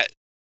that,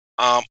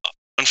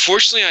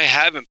 unfortunately, I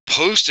haven't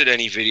posted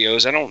any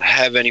videos. I don't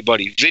have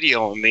anybody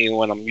videoing me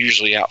when I'm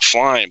usually out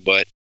flying,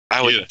 but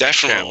I would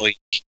definitely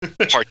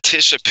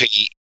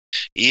participate.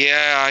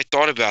 Yeah, I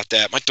thought about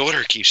that. My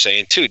daughter keeps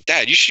saying, too,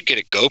 Dad, you should get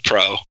a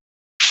GoPro.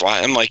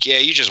 Fly. I'm like, yeah,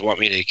 you just want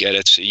me to get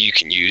it so you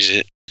can use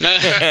it. No, you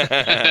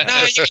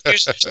can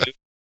use it too.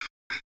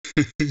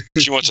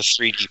 She wants a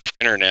 3D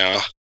printer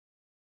now.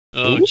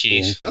 Oh,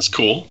 jeez. That's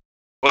cool.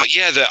 Well,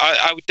 yeah,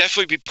 I would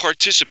definitely be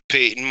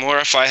participating more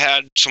if I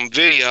had some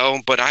video,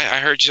 but I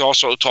heard you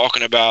also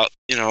talking about,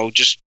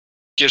 just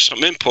give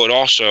some input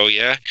also,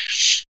 yeah?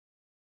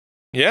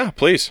 Yeah,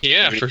 please.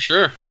 Yeah, for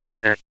sure.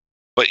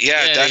 But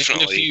yeah,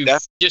 definitely.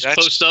 If you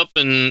post up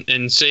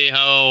and say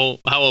how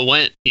it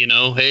went,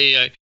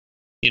 hey,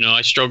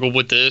 I struggled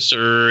with this,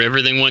 or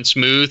everything went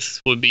smooth,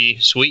 would be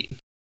sweet.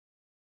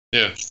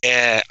 Yeah.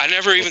 Yeah, I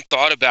never even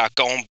thought about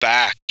going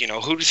back.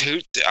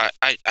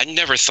 I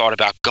never thought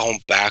about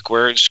going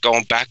backwards,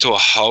 going back to a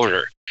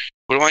hover.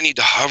 What do I need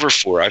to hover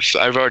for?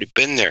 I've already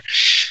been there.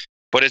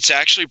 but it's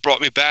actually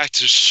brought me back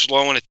to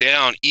slowing it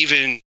down.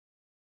 Even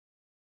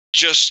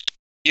just,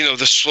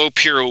 the slow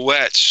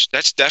pirouettes,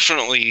 that's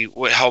definitely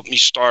what helped me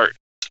start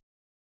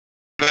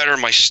better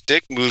my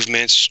stick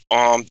movements.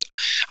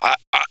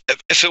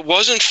 If it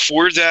wasn't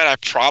for that, I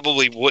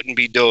probably wouldn't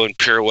be doing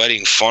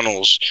pirouetting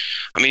funnels.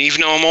 I mean,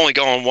 even though I'm only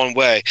going one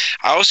way,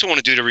 I also want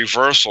to do the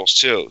reversals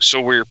too. So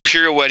we're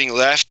pirouetting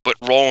left but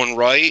rolling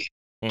right,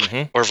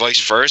 or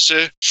vice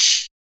versa.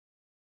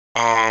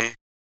 Yeah,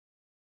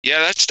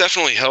 that's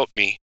definitely helped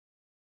me.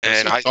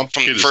 And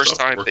from the first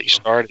time that you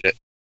started it.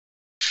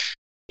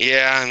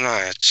 Yeah,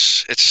 no,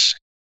 it's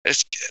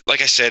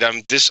like I said,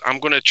 I'm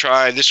going to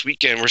try this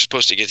weekend. We're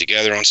supposed to get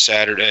together on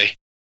Saturday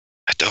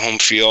at the home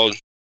field.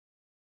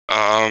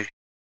 I'm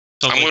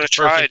going to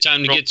try. Perfect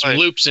time to get some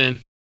loops in.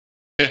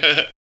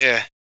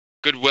 Yeah,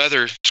 good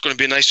weather. It's going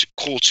to be nice and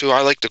cool too.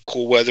 I like the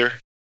cool weather.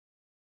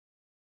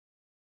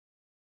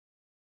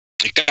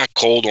 It got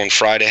cold on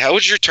Friday. How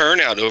was your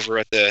turnout over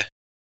at the?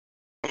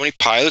 How many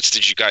pilots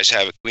did you guys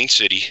have at Queen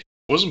City? It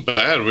wasn't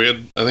bad. We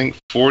had, I think,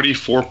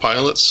 44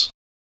 pilots.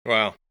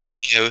 Wow.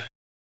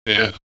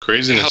 Yeah,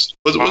 craziness.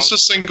 What's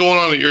this thing going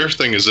on at your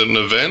thing? Is it an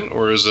event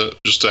or is it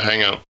just a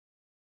hangout?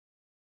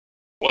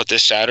 What,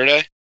 this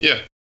Saturday? Yeah.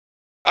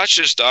 That's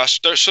just us.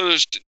 There's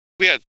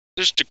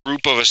the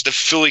group of us, the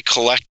Philly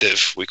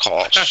Collective, we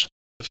call us.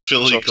 The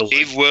Philly Collective.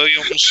 Dave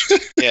Williams,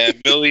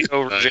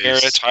 Emilio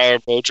Rivera, Tyler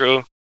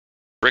Boudreau,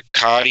 Rick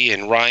Cotty,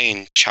 and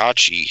Ryan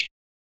Chachi.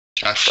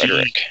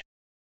 Frederick.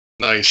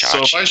 Nice. Chachi.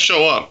 So if I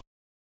show up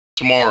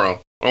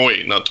tomorrow,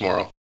 not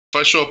tomorrow. If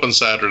I show up on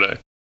Saturday,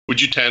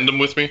 would you tandem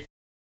with me?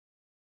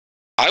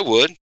 I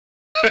would.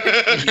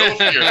 No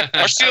fear.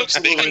 Our field's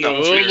big enough.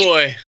 Oh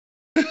boy.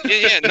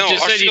 Yeah, no. You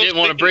just said you didn't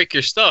want to break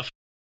your stuff.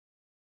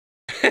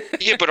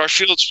 Yeah, but our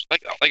field's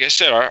like I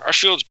said, our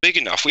field's big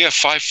enough. We have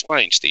 5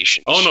 flying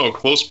stations. Oh no,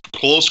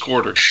 close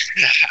quarters.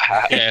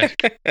 Yeah.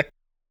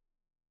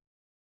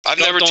 I've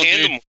never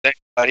tandemed with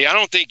anybody. I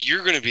don't think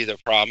you're going to be the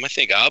problem. I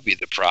think I'll be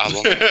the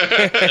problem.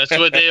 That's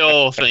what they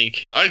all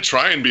think. I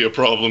try and be a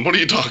problem. What are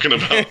you talking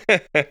about?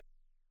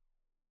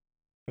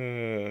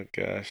 Oh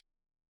gosh.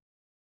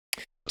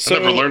 I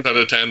never learned how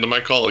to tandem. I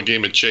call it a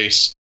game of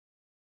chase.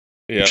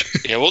 Yeah.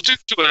 Yeah, we'll do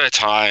 2 at a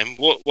time.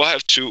 We'll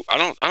have 2. I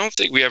don't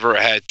think we ever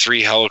had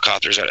 3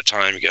 helicopters at a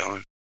time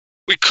going.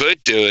 We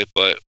could do it,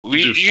 but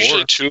we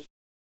usually 2.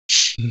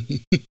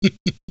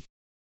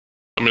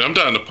 I mean, I'm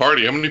down to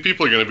party. How many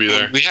people are going to be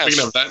there? We can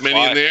have that many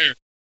in the air.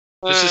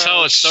 This is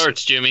how it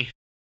starts, Jimmy.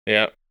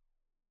 Yeah.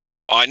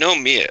 I know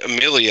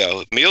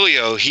Emilio.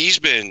 Emilio, he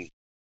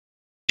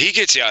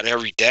gets out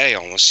every day,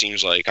 almost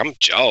seems like. I'm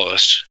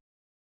jealous.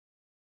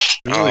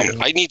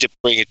 I need to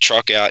bring a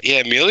truck out. Yeah,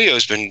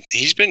 Emilio's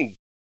he's been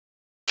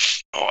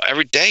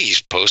every day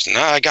he's posting.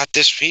 I got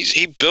this.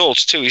 He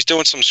builds too. He's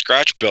doing some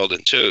scratch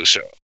building too.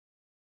 So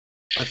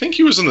I think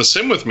he was in the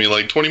sim with me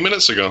like 20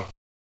 minutes ago.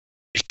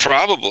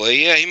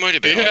 Probably, yeah, he might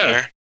have been on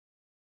there.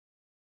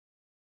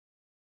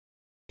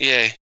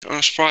 Yeah,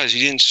 I'm surprised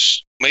he didn't.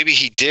 Maybe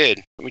he did.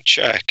 Let me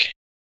check.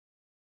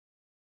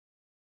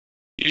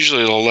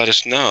 Usually they'll let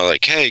us know,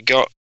 like, hey,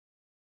 go.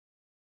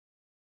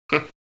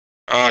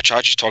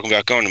 Chachi's talking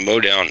about going to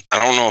Mowdown. I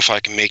don't know if I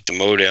can make the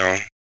Mowdown.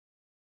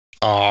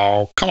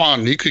 Oh, come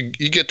on. You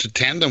get to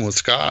tandem with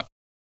Scott.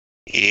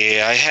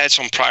 Yeah, I had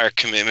some prior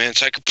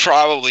commitments. I could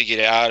probably get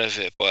out of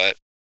it, but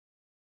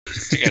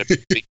I got a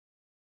big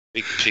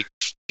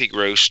pig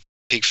roast,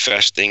 pig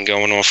fest thing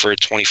going on for her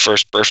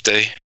 21st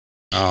birthday.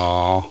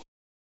 Oh.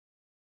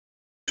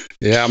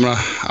 Yeah,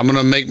 I'm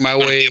gonna make my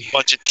way. A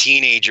bunch of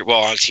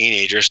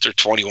teenagers. They're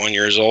 21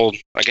 years old.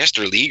 I guess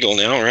they're legal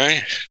now,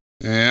 right?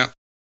 Yeah.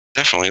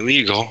 Definitely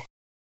legal.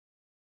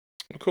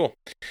 Cool.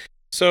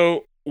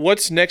 So,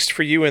 what's next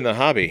for you in the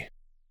hobby?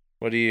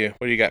 What do you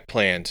got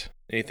planned?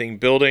 Anything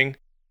building?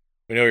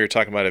 We know you're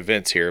talking about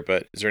events here,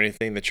 but is there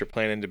anything that you're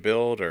planning to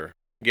build or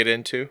get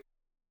into?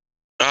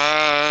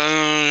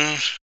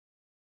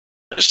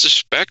 Just the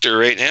Spectre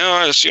right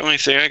now. That's the only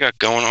thing I got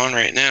going on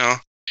right now.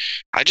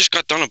 I just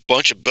got done a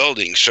bunch of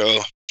building,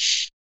 so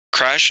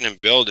crashing and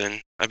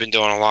building. I've been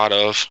doing a lot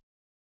of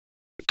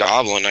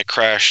Goblin. I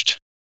crashed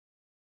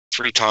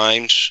 3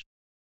 times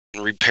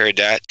and repaired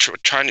that.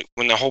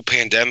 When the whole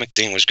pandemic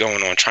thing was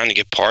going on, trying to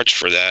get parts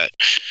for that.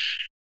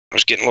 I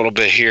was getting a little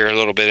bit here, a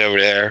little bit over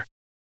there.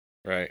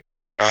 Right.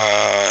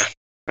 I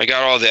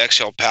got all the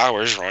XL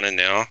powers running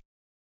now.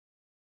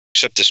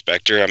 Except the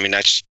Spectre. I mean,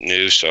 that's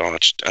new, so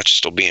that's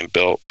still being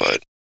built,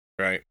 but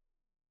right.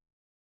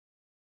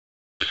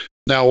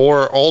 Now,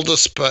 were all the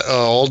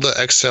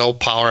XL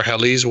power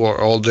helis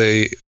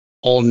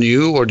all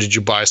new, or did you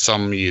buy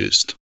some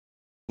used?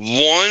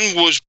 One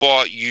was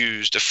bought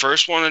used. The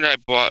first one that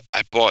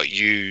I bought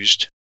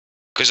used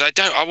because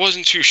I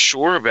wasn't too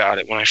sure about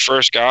it when I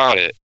first got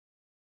it.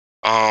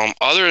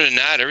 Other than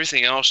that,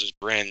 everything else is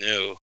brand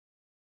new.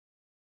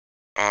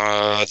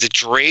 The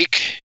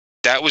Drake.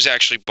 That was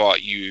actually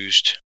bought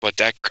used,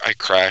 but I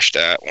crashed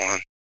that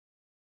one.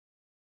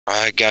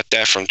 I got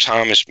that from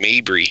Thomas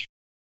Mabry.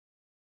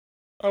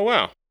 Oh,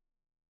 wow.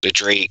 The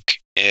Drake.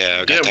 Yeah,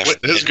 I got that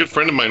from his good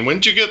friend of mine. When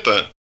did you get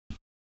that?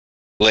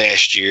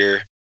 last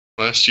year.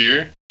 Last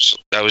year? So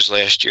that was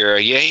last year.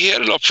 Yeah, he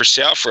had it up for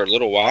sale for a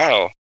little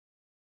while.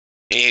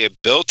 He had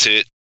built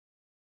it,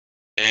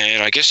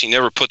 and I guess he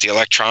never put the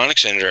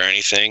electronics in it or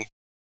anything,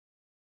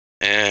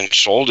 and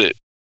sold it.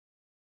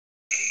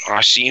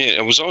 I seen it.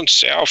 It was on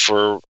sale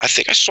for, I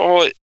think I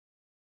saw it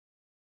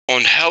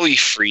on Heli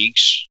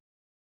Freaks,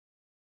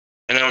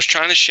 and I was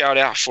trying to shout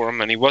out for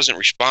him, and he wasn't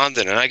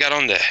responding. And I got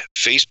on the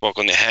Facebook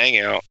on the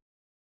Hangout,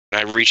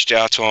 and I reached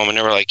out to him, and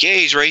they were like, "Yeah,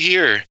 he's right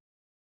here."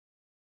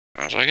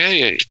 I was like,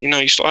 "Hey,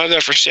 you still have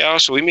that for sale?"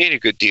 So we made a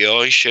good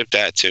deal. He shipped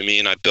that to me,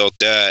 and I built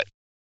that.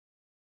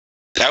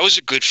 That was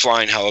a good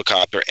flying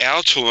helicopter.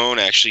 Al Talone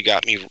actually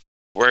got me.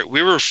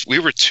 We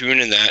were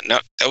tuning that, and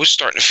that was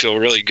starting to feel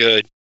really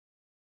good.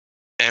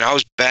 And I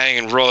was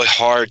banging really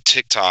hard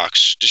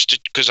TikToks just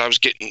because I was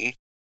getting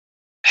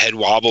head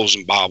wobbles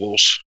and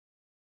bobbles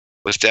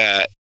with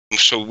that.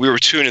 So we were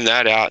tuning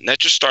that out, and that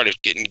just started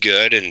getting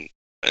good, and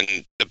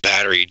the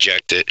battery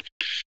ejected.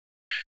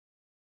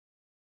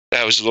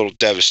 That was a little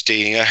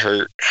devastating. That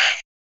hurt.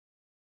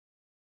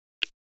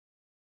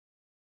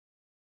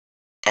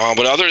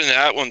 But other than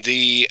that one,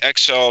 the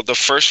XL, the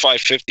first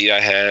 550 I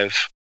have,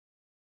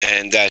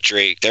 and that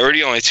Drake, they were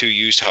the only two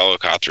used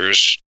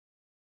helicopters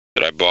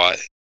that I bought.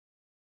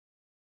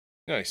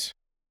 Nice.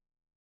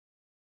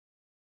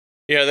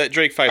 Yeah, that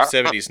Drake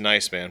 570 is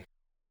nice, man.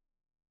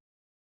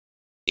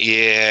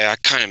 Yeah,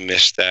 I kind of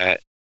missed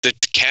that. The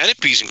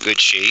canopy's in good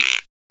shape,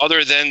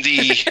 other than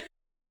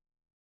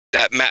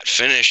that matte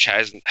finish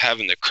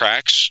having the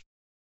cracks.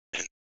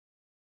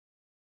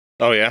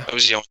 Oh, yeah? That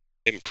was the only thing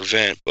I didn't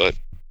prevent, but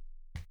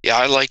yeah,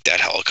 I like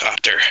that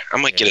helicopter.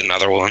 I might get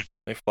another one.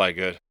 They fly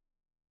good.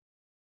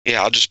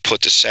 Yeah, I'll just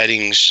put the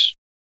settings.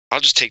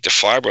 I'll just take the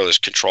Fly Brothers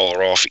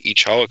controller off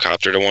each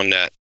helicopter, the one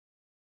that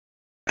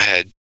I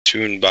had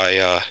tuned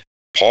by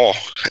Paul.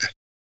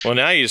 Well,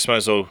 now you just might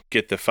as well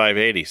get the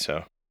 580,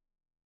 so.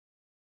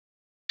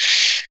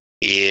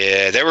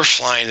 Yeah, they were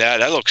flying that.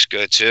 That looks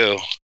good, too.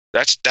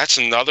 That's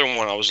another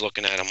one I was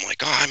looking at. I'm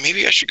like,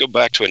 maybe I should go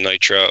back to a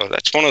Nitro.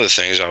 That's one of the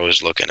things I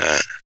was looking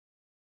at.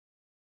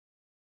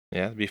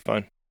 Yeah, it'd be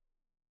fun.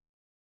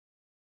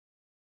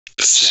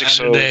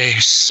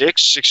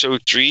 606,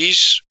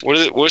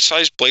 603s. What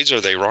size blades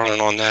are they running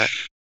on that?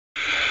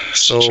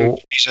 So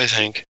 603s, I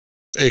think.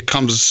 it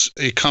comes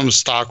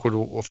stock with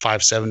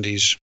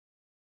 570s.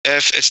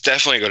 If it's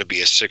definitely going to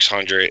be a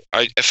 600.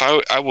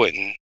 I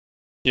wouldn't.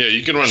 Yeah,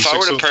 you can run If I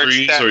were to purchase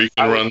 603s that, or you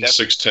I can would run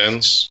definitely-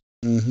 610s.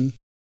 Mm-hmm.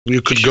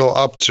 You could go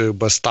up to,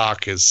 but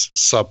stock is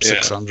sub Yeah.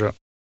 600.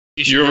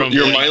 You should Your run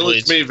blade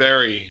mileage blades. may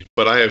vary,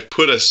 but I have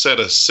put a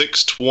set of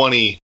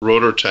 620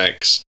 rotor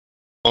techs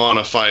on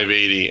a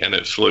 580 and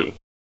it flew.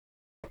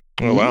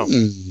 Oh, wow.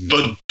 Mm.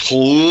 But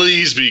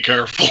please be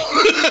careful.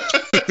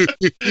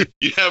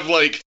 You have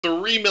like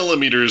 3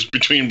 millimeters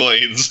between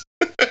blades.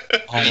 Oh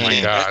my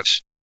Man, god!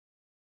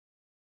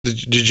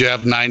 Did you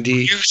have 90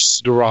 You-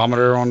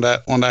 durometer on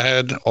that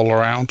head all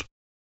around?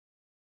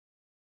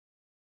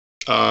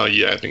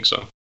 Yeah, I think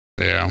so.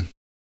 Yeah.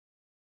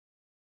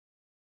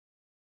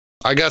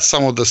 I got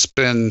some of the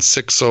spin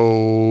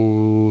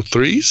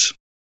 603s,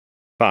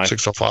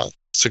 605,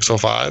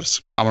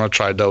 605s. I'm gonna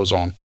try those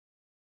on.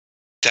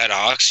 That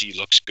Oxy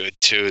looks good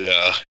too,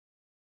 though.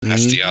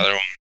 That's the other one.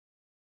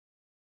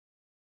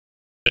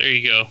 There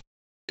you go.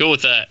 Go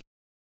with that.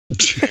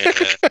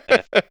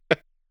 Yeah.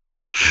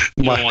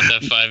 You don't Mi- want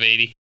that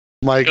 580.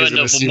 Mike Go is end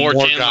gonna up with see more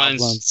more tan lines.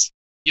 goblins.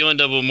 You'll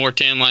end up with more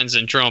tan lines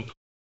than Trump.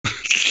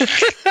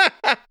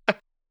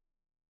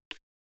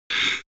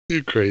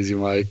 You crazy,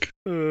 Mike.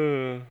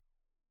 Uh,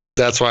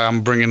 That's why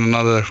I'm bringing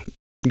another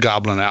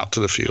goblin out to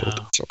the field.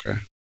 Wow. It's okay.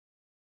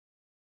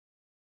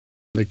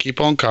 They keep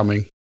on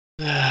coming.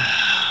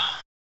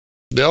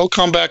 They'll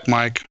come back,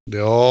 Mike.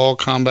 They'll all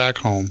come back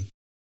home.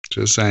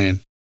 Just saying.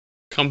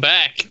 Come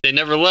back. They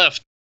never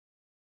left.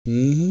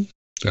 Mm-hmm.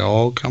 They'll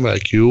all come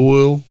back. You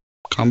will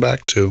come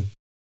back too.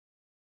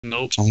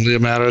 Nope. It's only a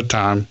matter of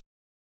time.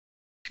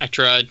 I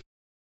tried.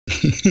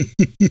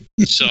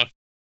 Sucked.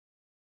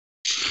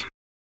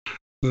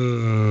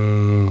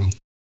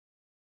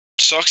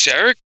 Sucks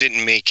Eric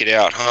didn't make it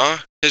out, huh?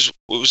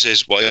 What was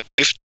his wife?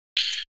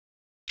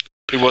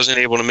 He wasn't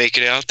able to make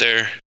it out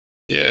there.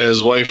 Yeah,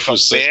 his wife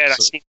was sick. Bad. I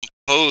so- seen him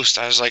post.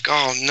 I was like,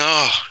 oh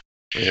no.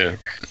 yeah.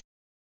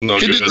 No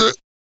he, good.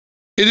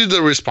 did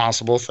the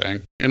responsible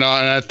thing, and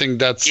I think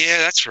that's Yeah,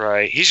 that's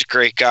right. He's a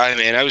great guy,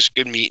 man. I was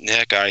good meeting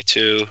that guy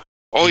too.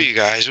 All you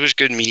guys, it was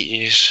good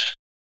meeting you.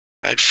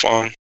 I had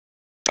fun.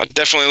 I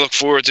definitely look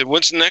forward to.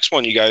 When's the next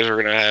one you guys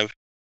are gonna have?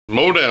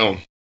 Mowdown.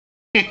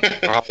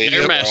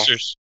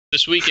 Airmasters.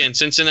 This weekend,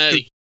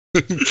 Cincinnati.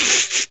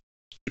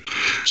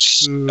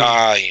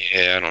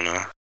 Yeah, I don't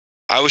know.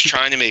 I was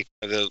trying to make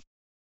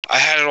I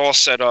had it all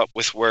set up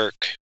with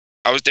work.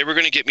 They were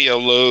gonna get me a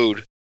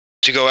load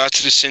to go out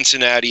to the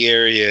Cincinnati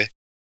area,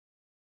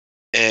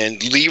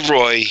 and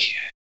Leroy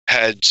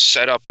had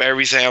set up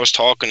everything. I was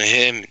talking to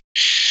him.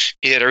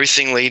 He had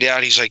everything laid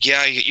out. He's like,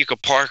 yeah, you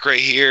could park right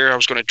here. I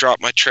was going to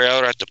drop my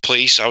trailer at the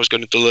place I was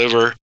going to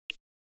deliver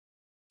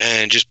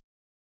and just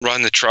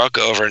run the truck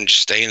over and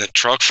just stay in the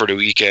truck for the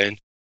weekend.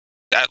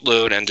 that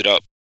load ended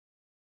up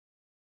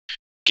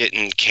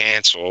getting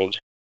canceled.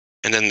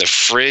 And then the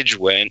fridge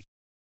went.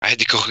 I had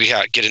to go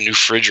get a new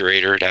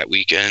refrigerator that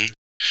weekend.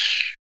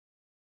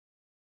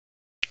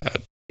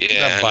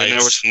 Yeah, and then there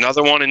was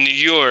another one in New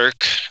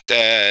York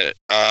that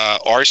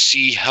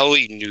RC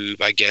Heli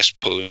Noob, I guess,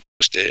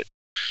 posted.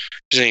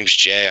 His name's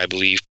Jay, I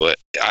believe, but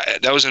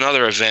that was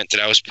another event that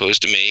I was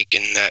supposed to make,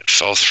 and that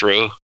fell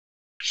through.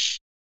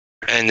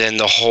 And then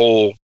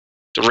the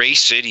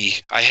Race City,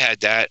 I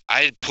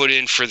had put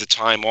in for the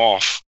time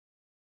off,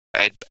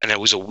 and I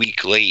was a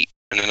week late,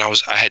 and then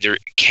I had to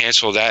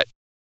cancel that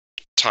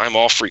time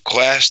off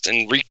request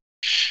and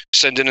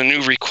send in a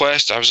new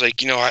request. I was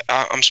like,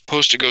 I'm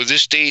supposed to go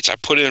this dates. I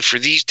put in for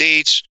these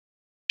dates.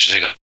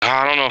 She's like,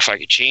 I don't know if I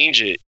could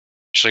change it.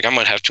 She's like, I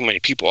might have too many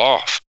people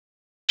off.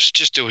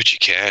 Just do what you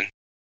can.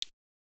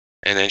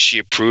 And then she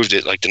approved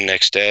it like the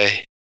next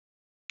day.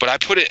 But I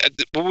put it,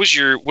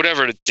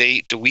 whatever the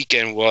date, the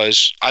weekend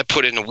was, I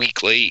put in a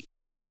week late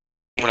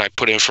when I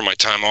put in for my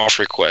time off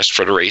request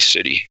for the Race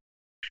City.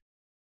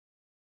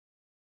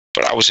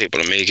 But I was able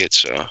to make it,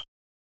 so.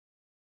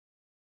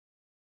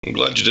 I'm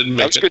glad you didn't make it.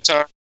 That was a good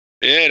time.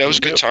 Yeah, that was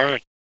a good time.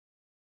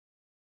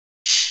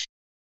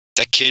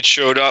 That kid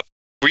showed up.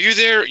 Were you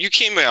there? You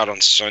came out on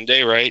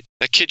Sunday, right?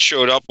 That kid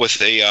showed up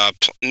with a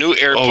new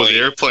airplane. Oh, the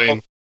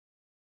airplane.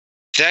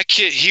 That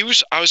kid,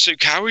 I was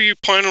like, how are you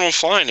planning on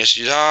flying this?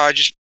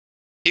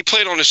 He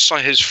played on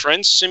his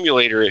friend's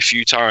simulator a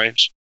few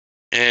times.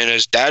 And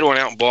his dad went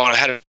out and bought it. I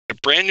had a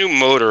brand new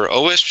motor,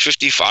 OS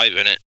 55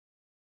 in it.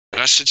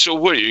 And I said, so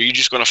what, are you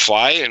just going to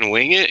fly it and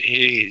wing it?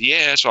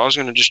 Yeah, so I was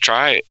going to just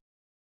try it.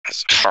 I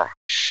was like, huh.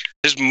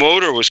 His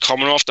motor was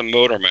coming off the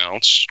motor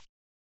mounts.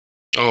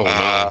 Oh,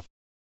 no.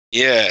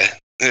 Yeah.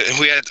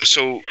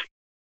 So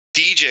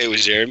DJ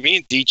was there. Me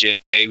and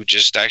DJ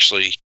just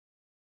actually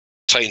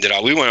tightened it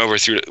up. We went over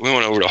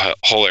the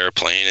whole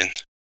airplane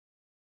and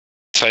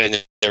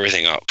tightened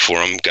everything up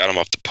for him, got him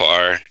up to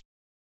par.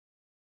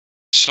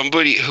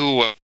 Somebody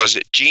who was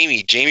it?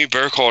 Jamie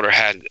Burkholder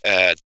had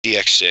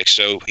DX6,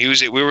 so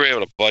we were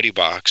able to buddy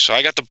box. So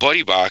I got the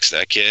buddy box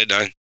that kid.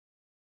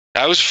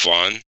 That was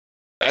fun.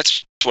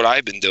 That's what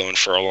I've been doing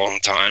for a long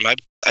time.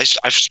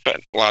 I've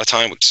spent a lot of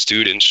time with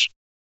students.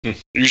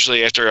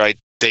 Usually after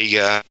they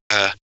get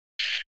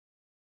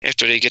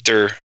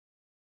their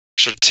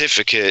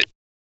certificate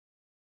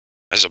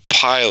as a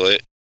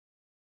pilot,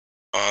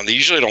 they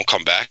usually don't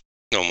come back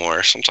no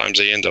more. Sometimes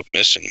they end up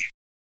missing.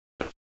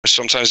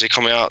 Sometimes they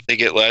come out, they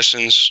get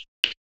lessons.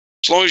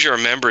 As long as you're a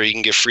member, you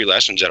can get free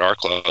lessons at our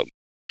club.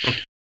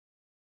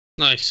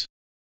 Nice.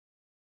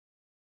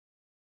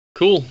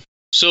 Cool.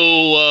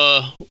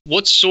 So,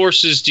 what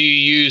sources do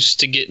you use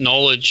to get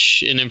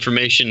knowledge and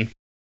information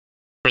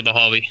for the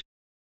hobby?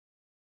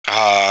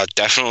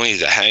 Definitely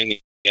the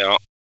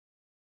Hangout,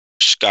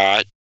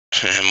 Scott,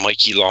 and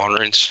Mikey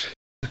Lawrence.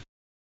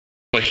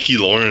 Mikey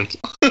Lawrence.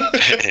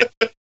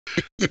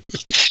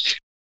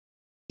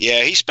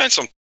 Yeah, he spent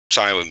some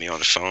time with me on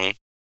the phone.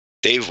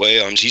 Dave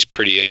Williams, he's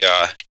pretty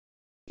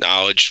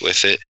knowledgeable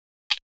with it.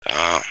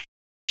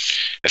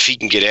 If he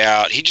can get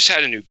out, he just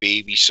had a new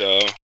baby,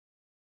 so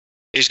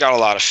he's got a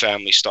lot of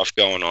family stuff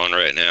going on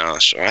right now.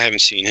 So I haven't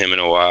seen him in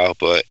a while,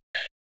 but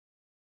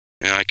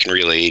I can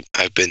relate.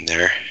 I've been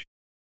there.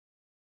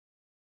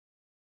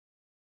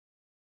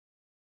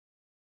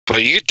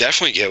 But you could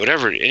definitely get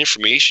whatever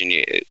information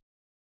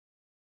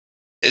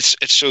it's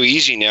so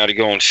easy now to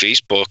go on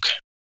Facebook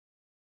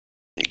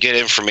and get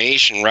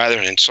information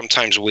rather than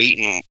sometimes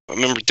waiting. I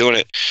remember doing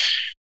it.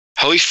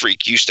 Heli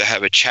Freak used to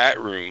have a chat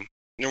room.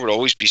 There would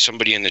always be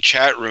somebody in the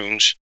chat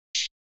rooms.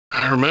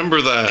 I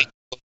remember that.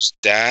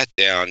 That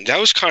down. That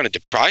was kind of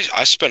depressing.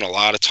 I spent a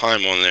lot of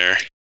time on there.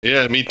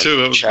 Yeah, me too.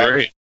 That was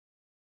great.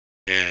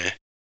 Yeah.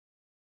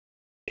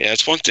 Yeah,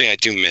 it's one thing I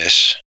do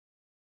miss.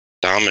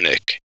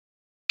 Dominic.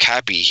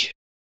 Cappy.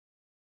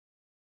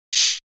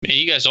 Man,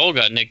 you guys all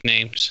got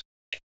nicknames.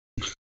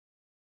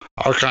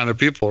 Our kind of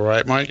people,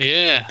 right, Mike?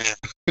 Yeah.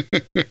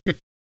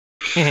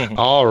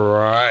 All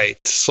right.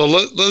 So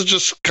let's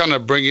just kind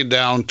of bring it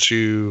down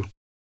to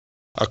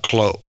a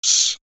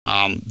close.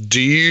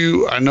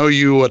 I know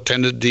you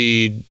attended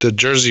the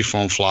Jersey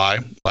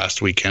Funfly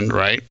last weekend,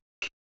 right?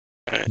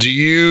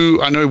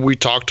 I know we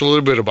talked a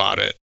little bit about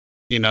it.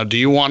 Do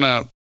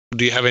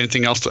you have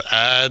anything else to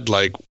add?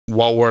 Like,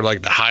 what were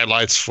like the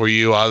highlights for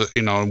you?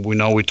 We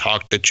know we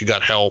talked that you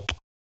got help.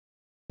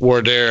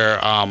 Were there,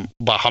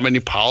 but how many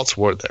pilots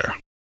were there?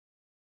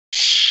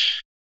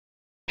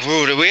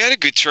 Oh, we had a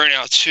good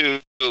turnout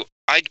too.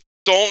 I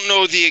don't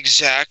know the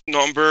exact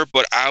number,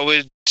 but I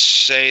would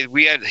say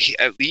we had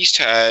at least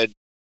had,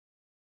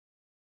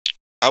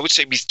 I would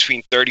say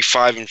between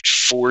 35 and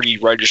 40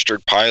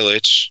 registered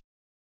pilots.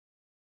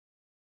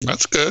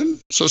 That's good.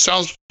 So it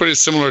sounds pretty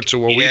similar to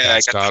what we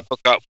had, Scott. I got to hook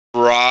up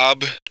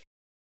Rob,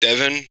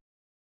 Devin,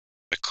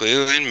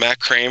 McClellan, Matt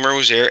Kramer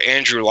was there,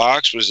 Andrew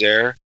Locks was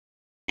there,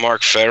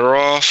 Mark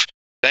Federoff.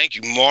 Thank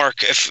you,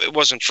 Mark. If it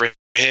wasn't for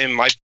him,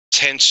 my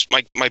tents,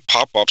 my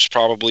pop-ups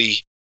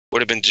probably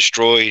would have been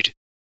destroyed.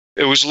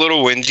 It was a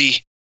little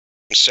windy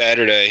on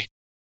Saturday.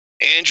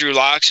 Andrew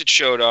Locks had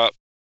showed up.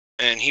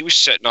 and he was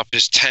setting up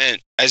his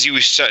tent. As he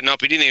was setting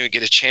up, he didn't even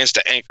get a chance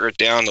to anchor it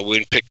down. The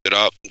wind picked it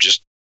up and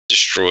just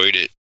destroyed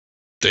it.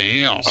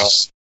 Damn.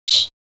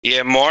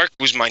 Yeah, Mark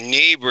was my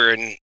neighbor,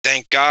 and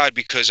thank God,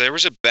 because there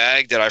was a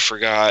bag that I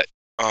forgot.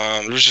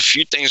 There was a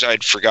few things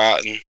I'd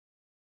forgotten.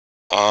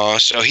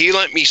 So he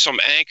lent me some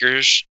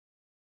anchors,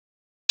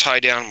 tie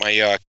down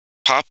my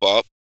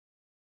pop-up,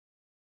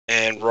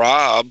 and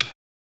Rob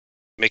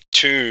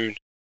McToon,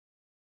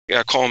 yeah,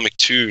 I call him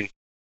McToon.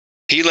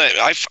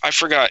 I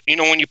forgot,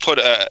 when you put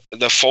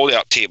the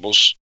fold-out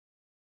tables,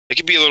 it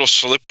could be a little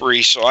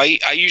slippery, so I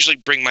usually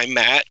bring my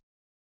mat.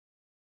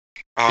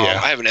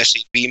 I have an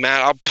SAB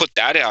mat. I'll put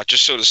that out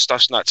just so the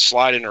stuff's not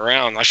sliding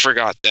around. I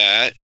forgot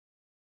that.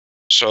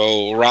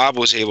 So Rob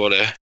was able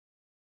to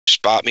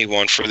spot me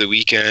one for the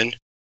weekend.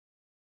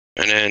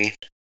 And then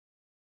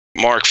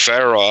Mark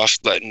Feroff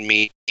letting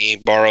me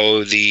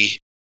borrow the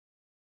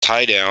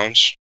tie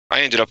downs.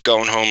 I ended up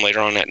going home later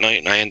on that night,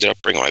 and I ended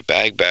up bringing my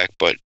bag back,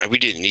 but we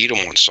didn't need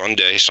them on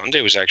Sunday.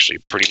 Sunday was actually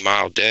a pretty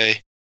mild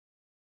day.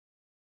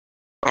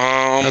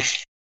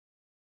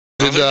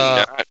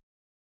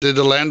 Did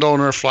the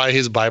landowner fly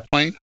his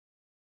biplane?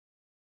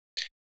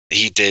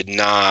 He did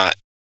not.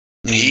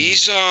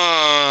 He's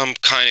kind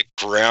of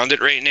grounded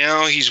right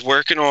now. He's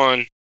working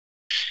on.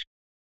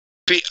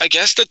 I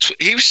guess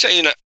he was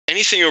saying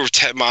anything over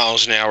 10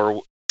 miles an hour,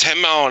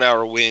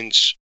 10-mile-an-hour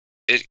winds,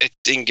 it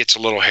thing gets a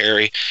little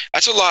hairy.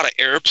 That's a lot of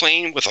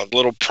airplane with a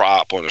little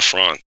prop on the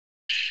front.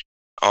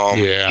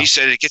 He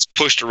said it gets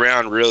pushed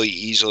around really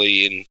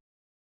easily,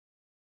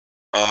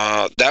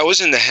 and that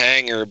was in the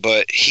hangar,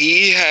 but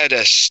he had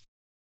a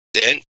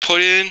stent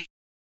put in,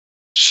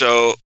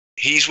 so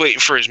he's waiting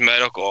for his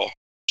medical.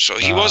 So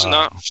he was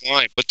not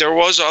flying, but there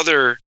was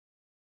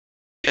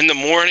in the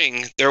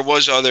morning, there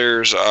was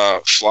others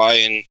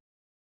flying.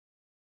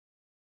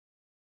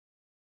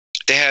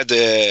 They had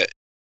the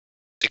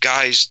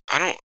guys, I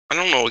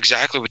don't know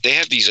exactly, but they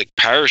have these like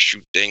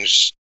parachute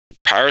things,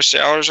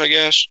 parasailers, I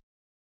guess.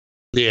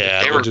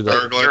 Yeah, they were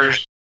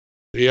burglars.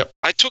 Yep.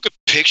 I took a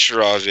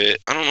picture of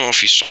it. I don't know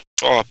if you saw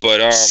it,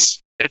 but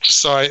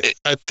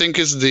I think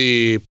it's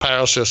the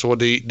parasail. So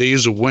they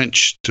use a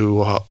winch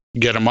to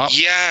get them up.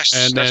 Yes,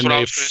 and that's then what I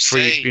they was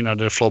going to say.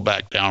 they flow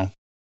back down.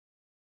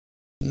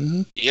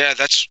 Mm-hmm. Yeah,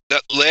 that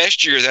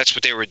last year. That's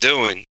what they were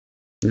doing.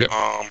 Yep.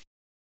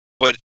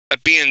 But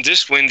being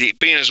as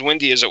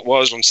windy as it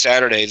was on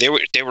Saturday,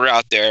 they were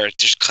out there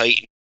just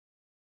kiting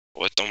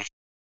with them.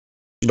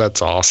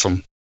 That's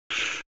awesome.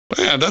 But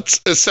yeah,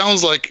 it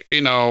sounds like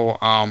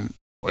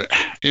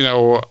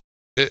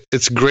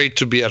it's great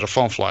to be at a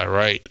funfly,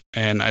 right?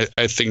 And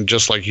I think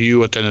just like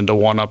you attended the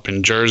one up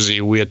in Jersey,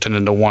 we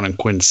attended the one in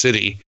Queen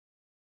City,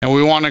 and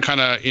we want to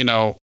kind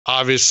of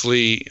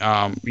obviously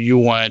you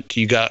went,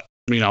 you got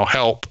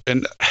help,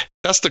 and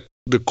that's the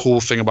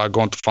cool thing about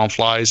going to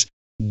funflies.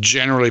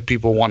 Generally,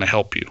 people want to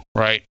help you,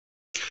 right?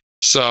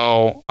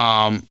 So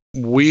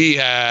we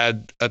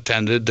had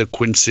attended the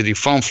Queen City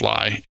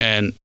funfly,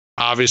 and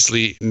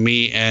obviously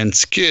me and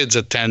Skids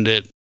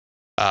attended.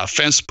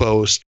 Fence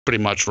Post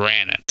pretty much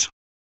ran it,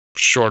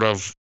 short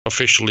of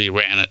officially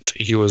ran it.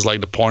 He was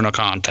like the point of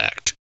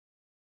contact.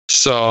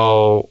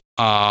 So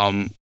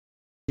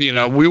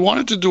we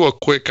wanted to do a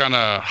quick kind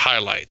of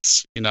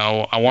highlights.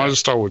 I wanted to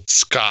start with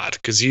Scott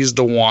because he's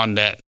the one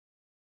that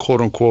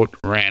quote unquote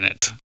ran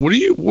it. What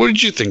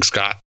did you think,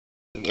 Scott?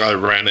 I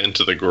ran it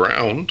into the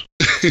ground.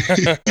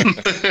 What do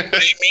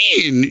you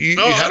mean? You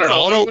had an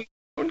auto. It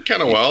went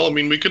kind of well. I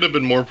mean, we could have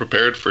been more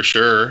prepared for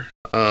sure.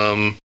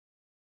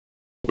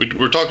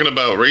 We're talking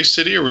about Race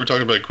City, or we're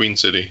talking about Queen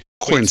City?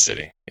 Queen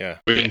City. Yeah.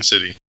 Queen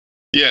City.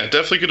 Yeah,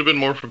 definitely could have been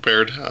more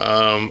prepared.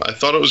 I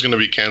thought it was going to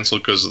be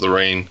canceled because of the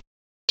rain,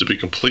 to be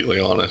completely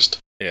honest.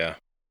 Yeah.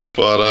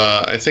 But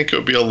I think it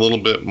would be a little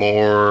bit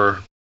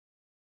more,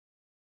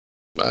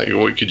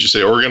 what could you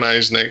say,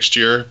 organized next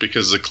year,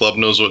 because the club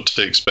knows what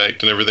to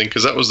expect and everything,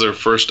 because that was their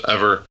first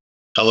ever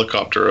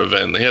helicopter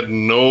event. They had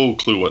no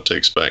clue what to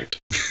expect.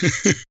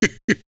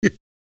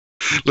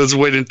 Let's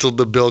wait until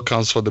the bill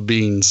comes for the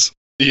beans.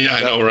 Yeah,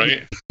 I know,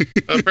 right?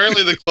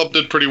 Apparently the club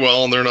did pretty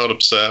well, and they're not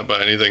upset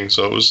by anything,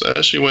 so it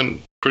actually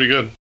went pretty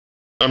good.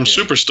 I'm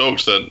super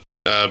stoked that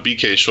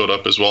BK showed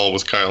up as well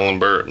with Kyle and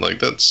Bert. Like,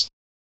 that's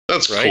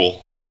right.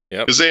 Cool.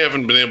 Yep. Because they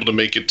haven't been able to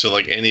make it to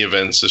like any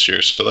events this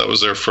year, so that was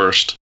their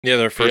first. Yeah,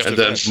 their first and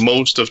event. then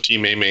most of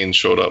Team A-Main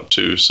showed up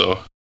too, so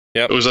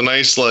it was a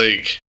nice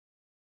like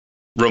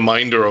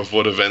reminder of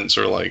what events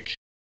are like.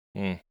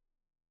 I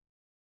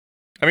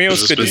mean, it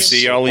was good to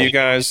see all of you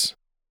guys.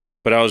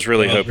 But I was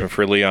really hoping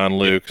for Leon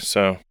Luke,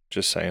 so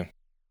just saying.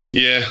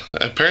 Yeah,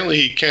 apparently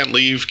he can't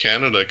leave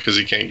Canada because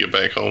he can't get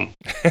back home.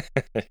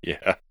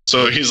 Yeah.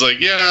 So he's like,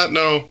 yeah,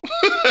 no.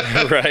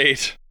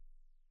 Right.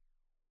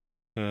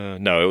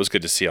 No, it was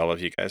good to see all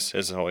of you guys,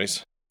 as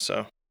always.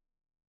 So,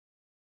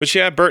 but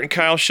yeah, Bert and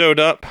Kyle showed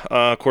up.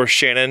 Of course,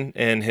 Shannon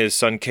and his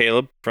son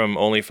Caleb from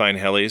Only Fine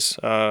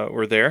Helis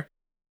were there.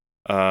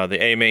 The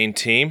A-Main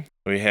team.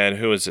 We had,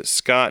 who was it?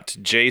 Scott,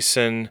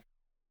 Jason,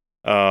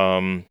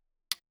 Andrew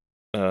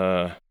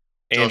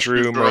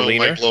Merliner,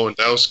 Mike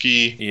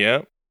Lewandowski.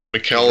 Yeah.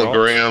 Mikkel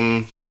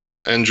Graham,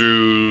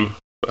 Andrew,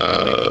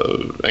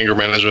 anger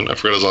management. I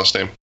forgot his last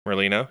name.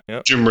 Merlino.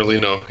 Yep. Jim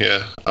Merlino.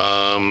 Yeah.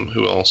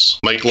 Who else?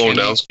 Mike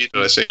Lewandowski.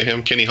 Did I say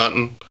him? Kenny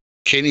Hutton.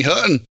 Kenny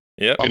Hutton.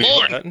 Yep. My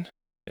boy. Hutton.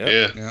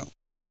 Yep. Yeah.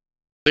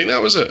 I think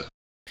that was it.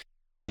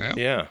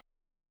 Yeah.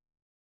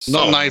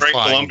 No So, night Frank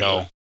flying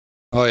Columbia.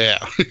 though. Oh yeah.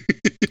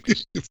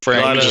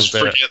 Frank Lot of- was Just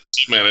there. forget the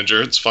team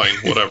manager. It's fine.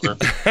 Whatever.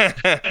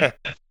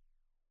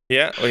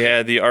 Yeah, we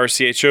had the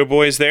RCHO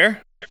boys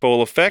there.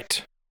 Full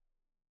effect.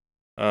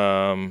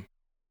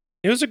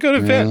 It was a good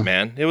event,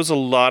 man. It was a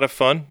lot of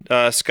fun.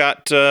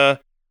 Scott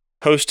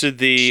hosted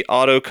the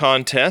auto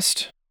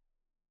contest.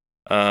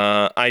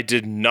 I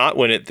did not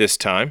win it this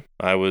time.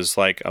 I was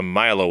like a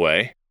mile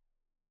away.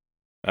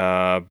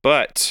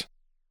 But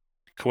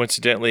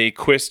coincidentally,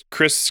 Chris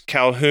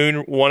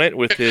Calhoun won it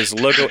with his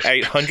Logo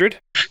 800.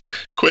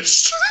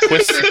 Quiz.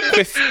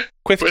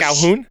 Chris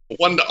Calhoun.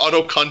 Won the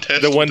auto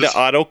contest. The one the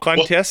auto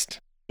contest.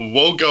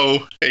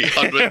 Wogo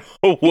 800.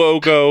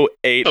 Wogo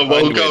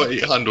 800. Wogo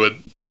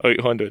 800.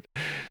 800.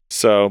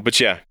 So, but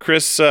yeah,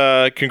 Chris,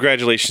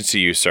 congratulations to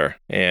you, sir.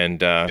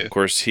 And of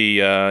course, he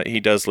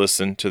does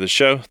listen to the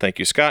show. Thank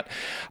you, Scott.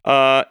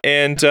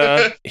 And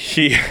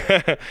he,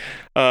 Job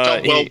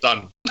well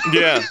done.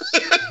 Yeah,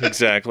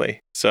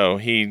 exactly. So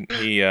he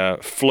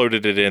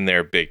floated it in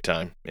there big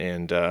time.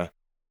 And of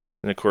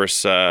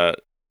course,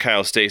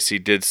 Kyle Stacy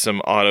did some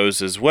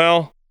autos as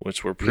well,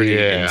 which were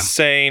pretty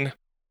insane.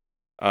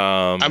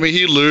 I mean,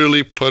 he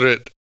literally put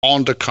it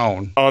on the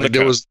cone. On the cone.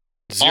 There was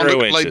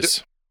 0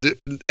 inches.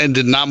 and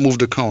did not move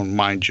the cone,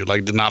 mind you.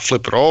 Like, did not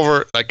flip it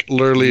over. Like,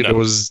 literally, there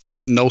was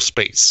no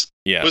space.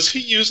 Yeah. Was he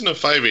using a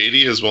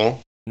 580 as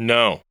well?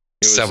 No.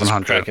 It was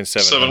 700. cracking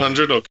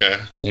 700. 700? Okay.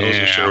 I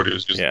wasn't sure what he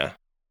was using. Yeah.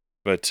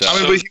 But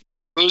I mean,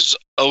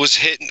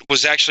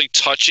 was actually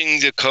touching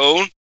the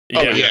cone.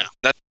 Oh, yeah.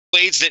 That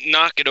blades didn't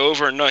knock it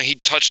over. No, he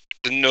touched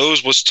the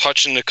nose was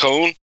touching the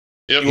cone.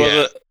 Yep.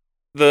 Well,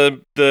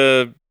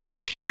 the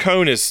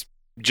cone is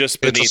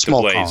just beneath the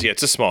blades. Cone. Yeah,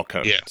 it's a small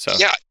cone. Yeah. So.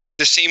 Yeah,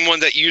 the same one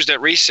that used at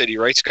Race City,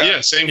 right, Scott?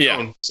 Yeah, same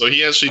cone. So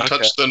he actually Okay.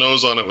 touched the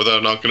nose on it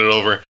without knocking it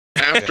over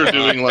after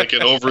doing like an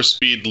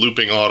overspeed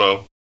looping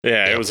auto.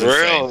 Yeah, it was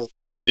insane.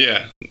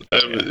 Yeah.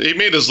 He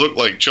made us look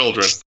like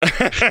children.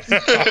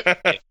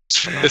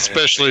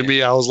 Especially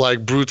me. I was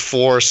like brute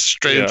force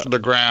straight into the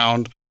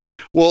ground.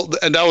 Well,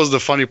 and that was the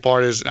funny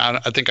part is I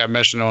think I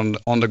mentioned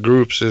on the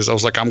groups is I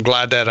was like, I'm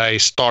glad that I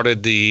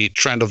started the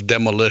trend of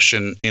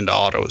demolition in the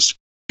autos.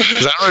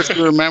 Because I don't know if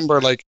you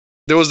remember, like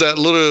there was that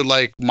little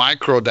like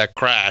micro that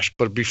crashed,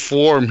 but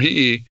before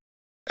me,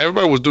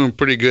 everybody was doing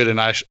pretty good, and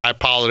I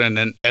piled in,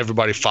 and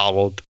everybody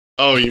followed.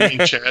 Oh, you mean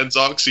Chad's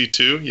Oxy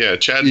too? Yeah,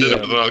 Chad did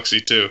it with an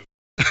Oxy too.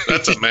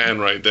 That's a man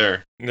right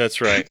there.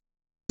 That's right.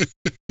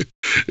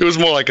 It was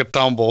more like a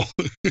tumble.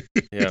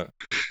 Yeah.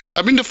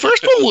 I mean, the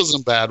first one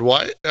wasn't bad.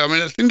 Why? I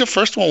mean, I think the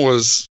first one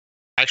was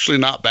actually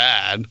not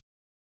bad.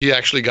 He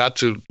actually got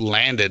to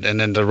land it, and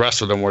then the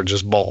rest of them were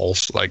just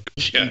balls, like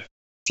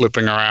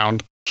flipping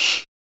around.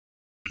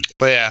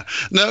 But yeah,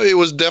 no, it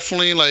was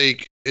definitely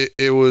like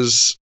it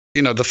was.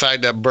 You know, the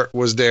fact that Bert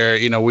was there.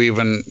 You know, we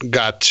even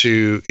got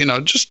to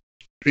just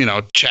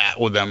chat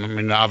with them. I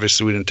mean,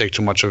 obviously, we didn't take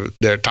too much of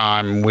their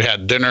time. We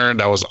had dinner.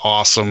 That was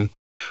awesome.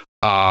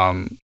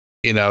 The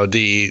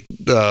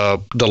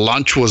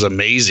lunch was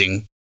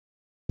amazing.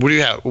 What do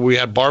you have? We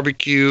had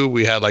barbecue.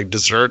 We had like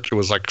dessert. It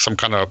was like some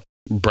kind of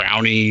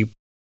brownie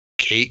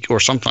cake or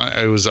something.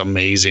 It was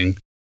amazing.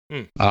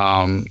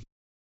 And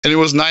it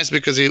was nice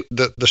because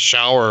the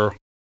shower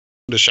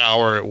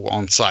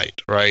on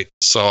site, right?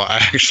 So I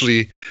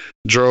actually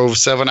drove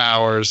 7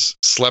 hours,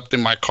 slept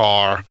in my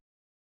car,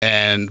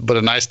 but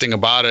the nice thing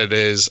about it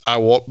is I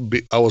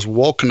was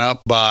woken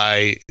up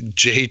by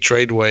Jay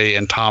Tradeway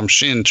and Tom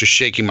Shin to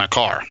shaking my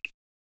car.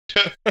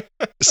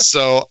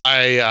 So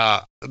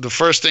the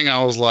first thing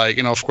I was like,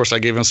 of course I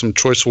gave him some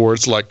choice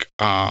words like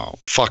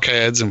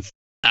fuckheads and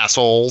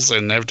assholes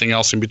and everything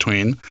else in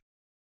between.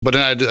 But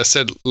then I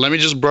said, let me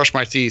just brush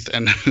my teeth.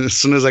 And as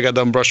soon as I got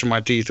done brushing my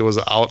teeth, it was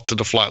out to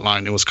the flight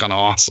line. It was kind of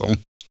awesome.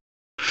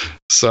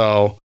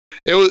 So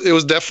it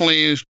was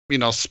definitely,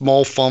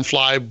 small fun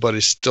fly, but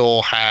it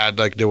still had,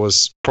 like, there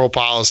was pro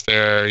pilots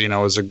there, it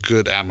was a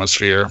good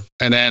atmosphere.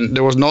 And then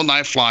there was no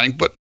night flying,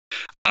 but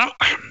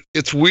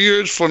it's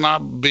weird for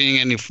not being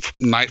any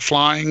night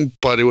flying,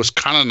 but it was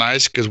kind of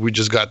nice because we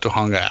just got to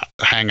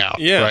hang out.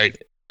 Yeah. Right.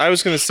 I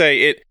was going to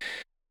say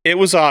it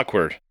was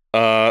awkward.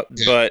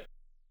 But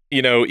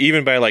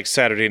even by like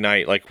Saturday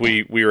night, like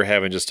we were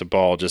having just a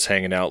ball, just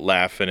hanging out,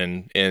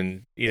 laughing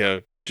and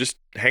just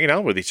hanging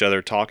out with each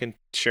other, talking,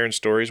 sharing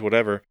stories,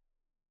 whatever.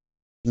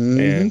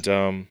 Mm-hmm.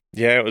 And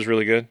it was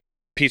really good.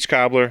 Peach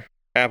cobbler,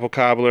 apple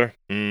cobbler.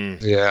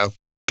 Yeah.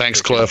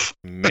 Thanks, Cliff.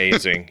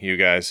 Amazing, you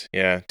guys.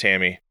 Yeah,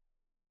 Tammy.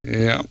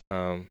 Yeah.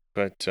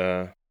 But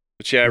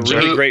yeah,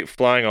 really great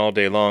flying all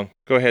day long.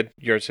 Go ahead,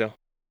 yard sale.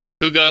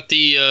 Who got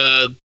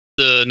the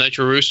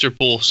Nitro Rooster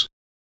pools?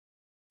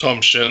 Tom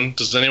Shin.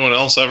 Does anyone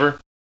else ever?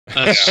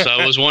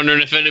 I was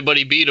wondering if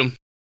anybody beat him.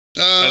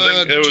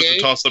 I think it was a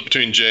toss up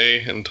between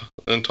Jay and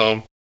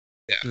Tom.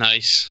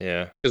 Nice.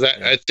 Yeah. Because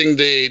I think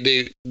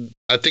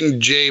I think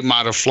Jay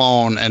might have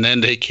flown, and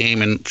then they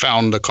came and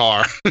found the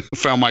car,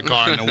 found my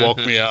car, and then woke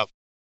me up.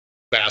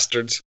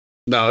 Bastards.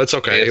 No, it's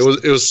okay.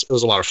 Yes. It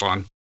was a lot of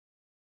fun.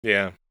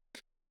 Yeah.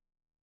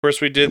 Of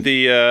course, we did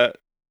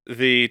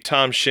the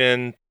Tom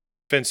Shin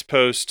fence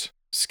post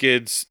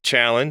skids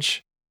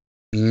challenge,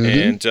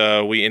 Mhm.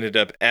 and we ended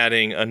up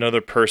adding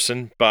another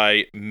person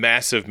by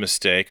massive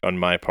mistake on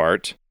my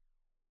part.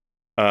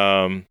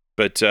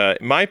 But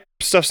my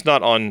stuff's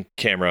not on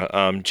camera.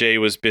 Jay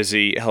was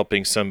busy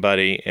helping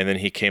somebody, and then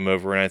he came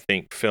over and I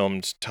think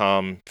filmed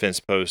Tom fence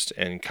post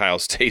and Kyle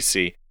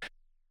Stacy,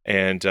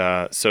 and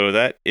so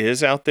that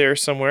is out there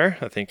somewhere.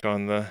 I think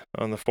on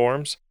the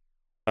forums.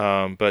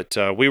 But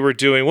we were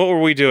doing. What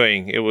were we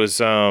doing? It was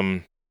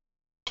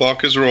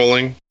Clock is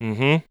rolling.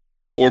 Mm-hmm.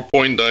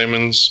 4-point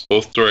diamonds,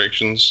 both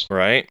directions,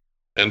 Right.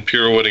 and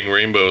pirouetting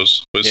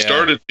rainbows. It Yeah.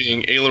 started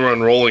being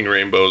aileron rolling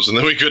rainbows, and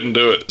then we couldn't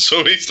do it.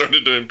 So we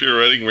started doing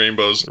pirouetting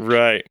rainbows,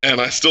 Right.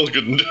 and I still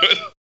couldn't do it.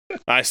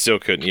 I still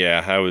couldn't.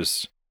 Yeah, I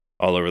was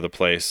all over the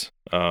place.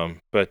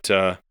 But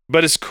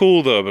it's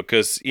cool though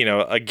because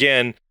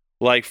again,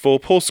 like full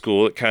pull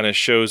school, it kind of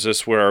shows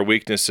us where our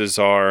weaknesses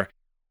are,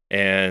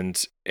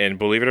 and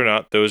believe it or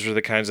not, those are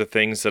the kinds of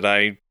things that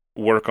I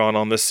work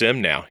on the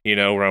sim now.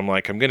 Where I'm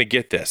like, I'm gonna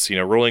get this.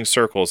 Rolling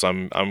circles.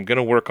 I'm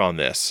gonna work on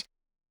this,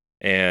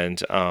 and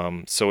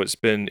so it's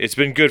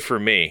been good for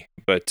me.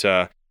 But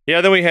yeah,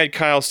 then we had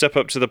Kyle step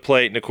up to the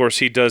plate, and of course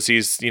he does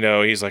these.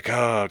 He's like,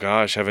 oh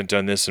gosh, haven't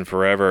done this in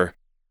forever,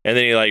 and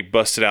then he like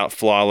busted out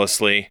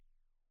flawlessly.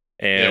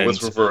 And Yeah,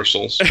 with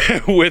reversals.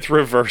 with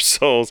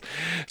reversals.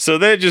 So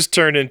then it just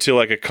turned into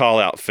like a call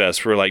out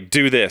fest. We're like,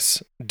 do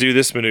this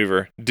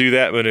maneuver, do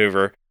that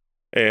maneuver.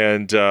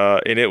 And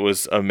it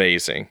was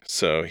amazing.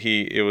 So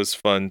it was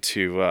fun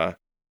to,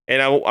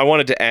 and I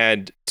wanted to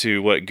add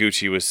to what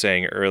Gucci was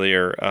saying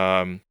earlier,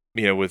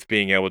 with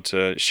being able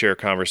to share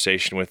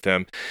conversation with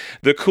them.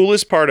 The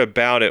coolest part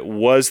about it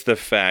was the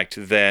fact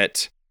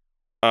that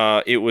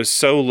it was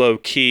so low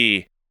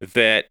key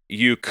that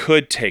you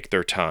could take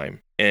their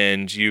time.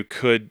 And you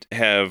could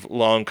have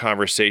long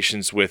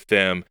conversations with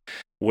them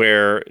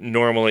where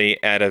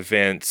normally at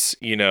events,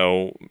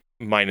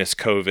 minus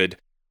COVID,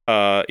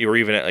 or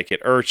even at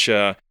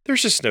IRCHA,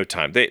 there's just no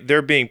time.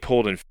 They're being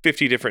pulled in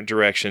 50 different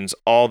directions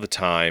all the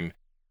time.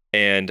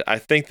 And I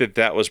think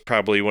that was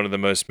probably one of the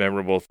most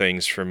memorable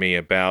things for me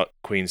about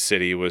Queen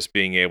City was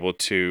being able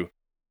to,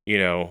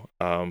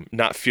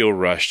 not feel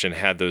rushed and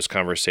have those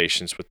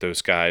conversations with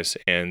those guys,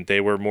 and they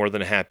were more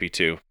than happy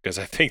to, because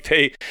I think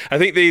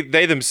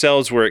they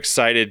themselves were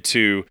excited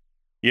to,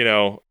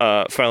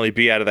 finally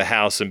be out of the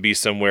house and be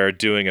somewhere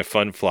doing a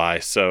fun fly.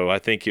 So I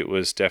think it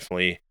was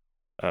definitely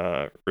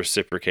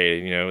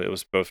reciprocated. It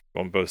was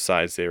on both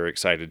sides. They were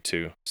excited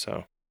too.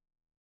 So,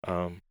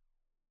 but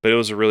it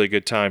was a really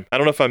good time. I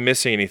don't know if I'm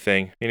missing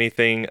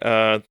anything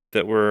that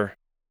we're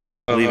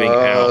leaving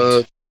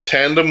out.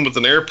 Tandem with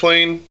an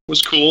airplane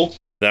was cool.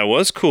 That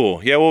was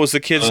cool. Yeah, what was the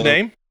kid's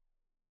name?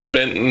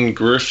 Benton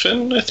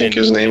Griffin, I think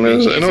his name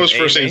is. I know his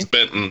first name's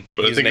Benton,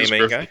 but I think it's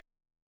Griffin. Guy?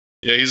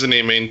 Yeah, he's an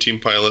A-main team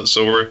pilot,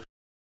 so we're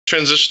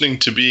transitioning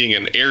to being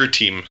an air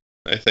team,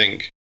 I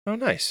think. Oh,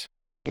 nice.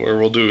 Where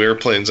we'll do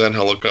airplanes and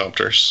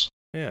helicopters.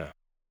 Yeah.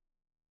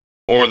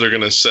 Or they're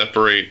going to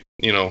separate,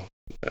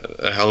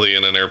 a heli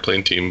and an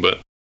airplane team, but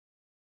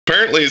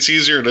apparently it's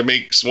easier to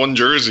make one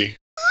jersey.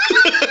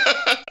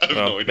 I have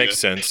no idea. Makes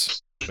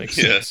sense. Makes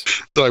sense.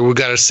 Like, we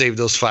got to save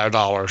those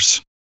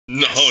 $5.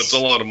 No, it's a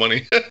lot of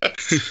money.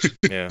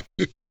 Yeah.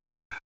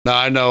 Now,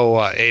 I know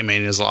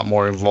A-Main is a lot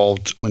more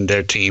involved in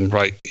their team,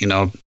 right?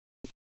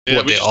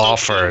 What they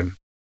offer.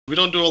 We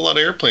don't do a lot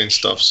of airplane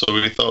stuff, so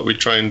we thought we'd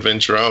try and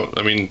venture out.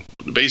 I mean,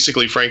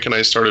 basically, Frank and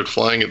I started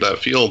flying at that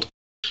field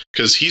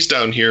because he's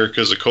down here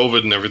because of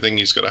COVID and everything.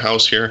 He's got a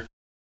house here.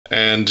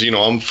 And,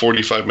 I'm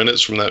 45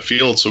 minutes from that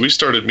field, so we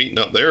started meeting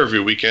up there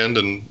every weekend,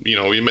 and,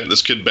 we met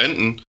this kid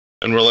Benton,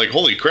 and we're like,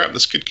 holy crap,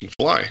 this kid can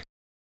fly.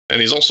 And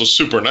he's also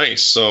super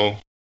nice, so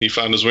he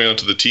found his way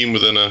onto the team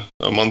within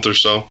a month or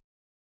so.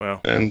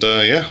 Wow. And,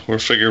 we're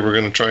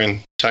going to try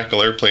and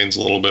tackle airplanes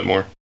a little bit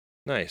more.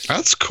 Nice.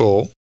 That's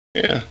cool.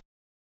 Yeah.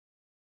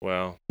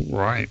 Wow.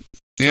 Right.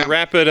 To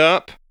wrap it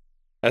up,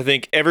 I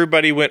think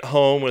everybody went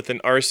home with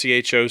an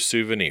RCHO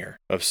souvenir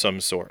of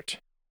some sort.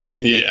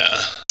 Yeah.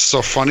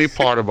 So funny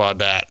part about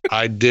that,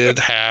 I did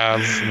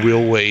have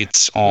wheel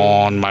weights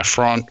on my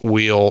front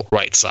wheel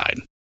right side.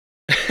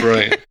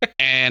 Right.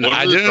 And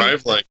what did it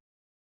drive like?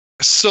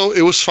 So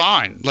it was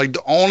fine. Like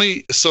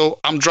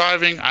I'm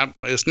driving.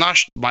 It's not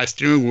my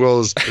steering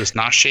wheel is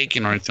not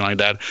shaking or anything like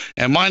that.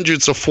 And mind you,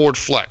 it's a Ford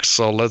Flex,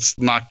 so let's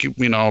not keep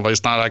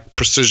it's not like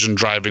precision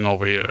driving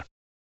over here.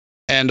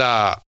 And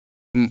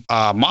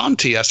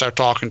Monty, I start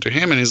talking to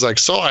him, and he's like,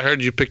 "So I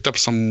heard you picked up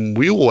some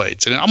wheel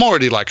weights," and I'm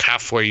already like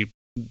halfway,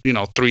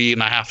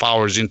 3.5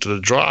 hours into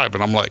the drive,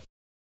 and I'm like,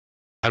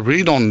 I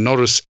really don't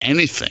notice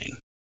anything.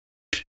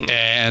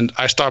 And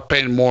I start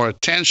paying more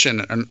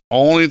attention, and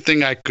only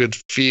thing I could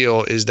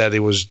feel is that it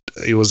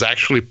was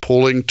actually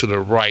pulling to the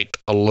right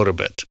a little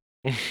bit.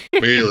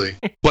 Really?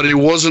 But it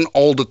wasn't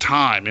all the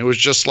time. It was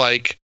just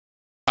like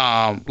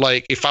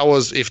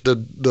if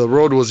the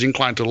road was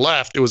inclined to the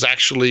left, it was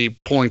actually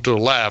pulling to the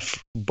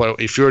left. But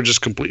if you're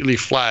just completely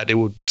flat, it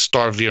would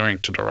start veering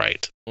to the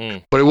right.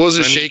 But it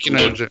wasn't shaking.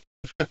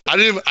 I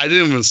didn't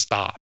even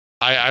stop.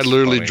 I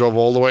literally drove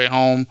all the way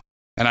home,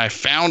 and I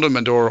found them,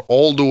 and they were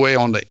all the way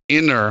on the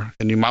inner.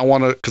 And you might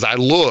want to, because I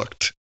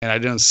looked and I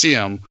didn't see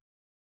them,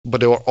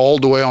 but they were all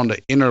the way on the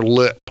inner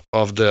lip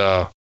of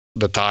the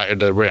tire,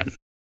 the rim.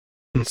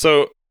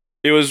 So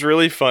it was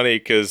really funny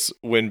because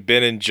when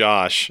Ben and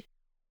Josh,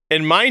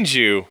 and mind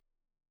you,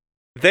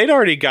 they'd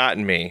already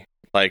gotten me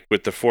like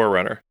with the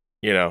Forerunner,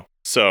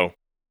 so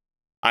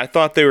I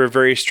thought they were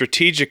very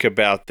strategic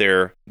about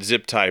their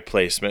zip tie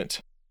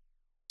placement.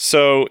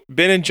 So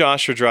Ben and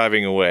Josh are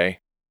driving away,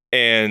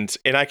 and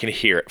I can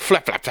hear it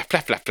flap, flap, flap,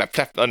 flap, flap, flap,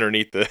 flap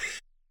underneath the,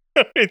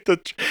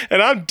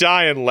 and I'm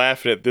dying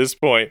laughing at this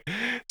point.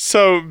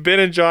 So Ben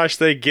and Josh,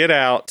 they get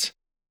out,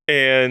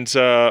 and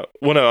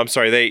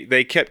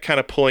they kept kind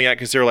of pulling out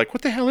because they were like,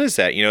 "What the hell is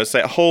that?" It's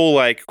that whole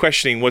like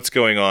questioning what's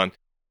going on.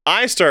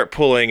 I start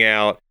pulling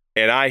out,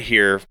 and I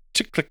hear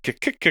tick, click, click,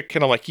 click, click,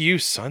 and I'm like, "You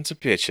sons of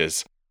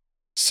bitches!"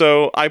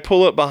 So I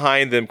pull up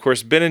behind them. Of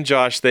course, Ben and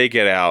Josh, they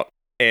get out,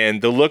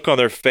 and the look on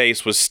their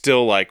face was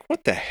still like,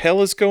 what the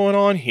hell is going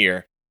on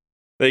here?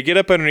 They get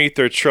up underneath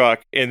their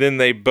truck, and then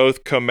they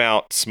both come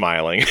out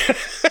smiling.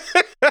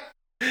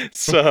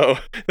 So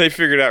they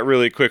figured out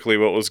really quickly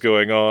what was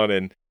going on,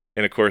 and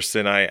of course,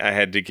 then I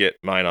had to get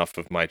mine off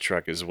of my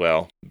truck as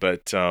well.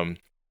 But,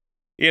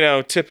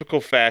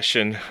 typical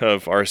fashion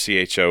of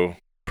RCHO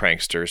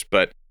pranksters,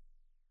 but...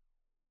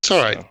 It's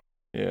all right. So,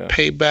 yeah.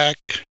 Payback.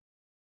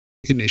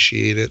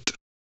 Initiate it.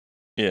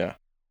 Yeah.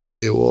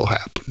 It will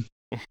happen.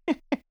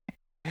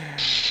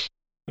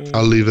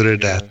 I'll leave it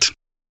at that.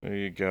 There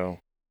you go.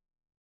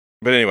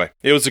 But anyway,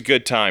 it was a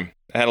good time.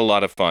 I had a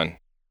lot of fun.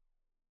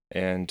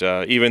 And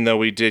even though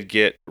we did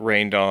get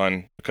rained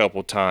on a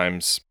couple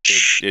times,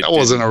 that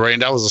wasn't a rain.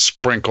 That was a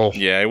sprinkle.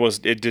 Yeah,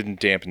 it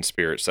didn't dampen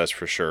spirits, that's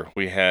for sure.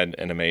 We had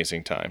an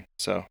amazing time.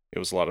 So it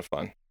was a lot of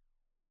fun.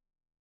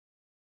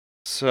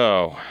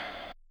 So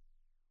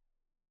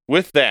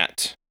with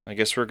that, I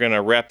guess we're going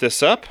to wrap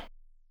this up.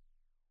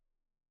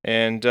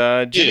 And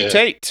Jimmie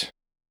Tate,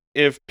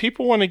 if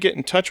people want to get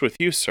in touch with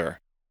you, sir,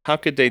 how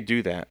could they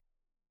do that?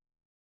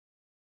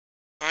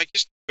 I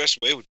guess the best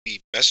way would be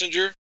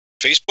Messenger,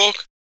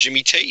 Facebook,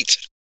 Jimmie Tate,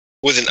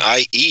 with an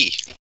IE.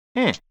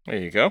 There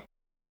you go.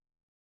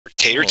 Or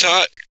Tater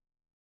Tot.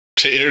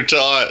 Tater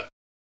Tot.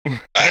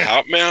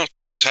 Hotmail.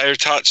 Tater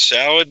Tot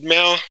Salad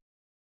Mail.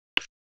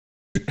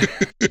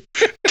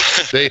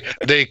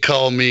 They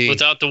call me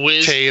without the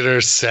whiz.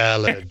 Tater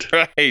Salad.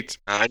 Right.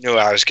 I knew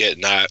I was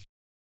getting that.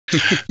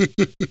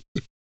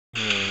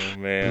 Oh,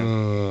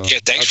 man. Yeah,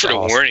 thanks for the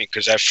warning,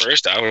 because at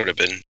first I would have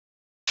been,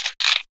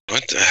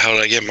 what the hell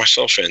did I get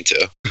myself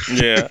into?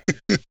 Yeah.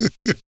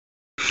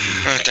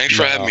 Thanks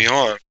for having me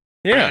on.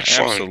 Yeah,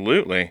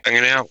 absolutely.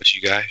 Hanging out with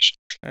you guys.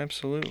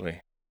 Absolutely.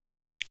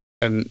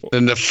 And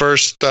then the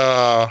first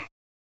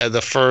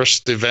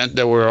event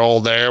that we're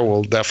all there,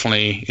 we'll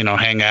definitely,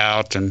 hang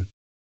out, and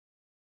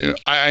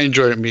I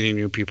enjoy meeting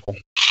new people.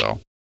 So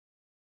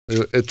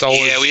it's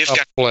always a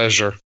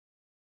pleasure.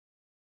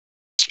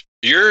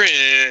 You're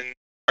in.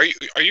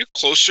 Are you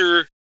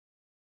closer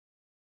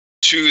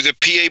to the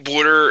PA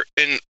border?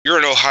 And you're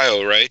in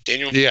Ohio, right,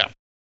 Daniel? Yeah.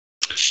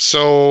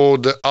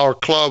 So our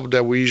club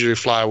that we usually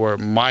fly, where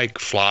Mike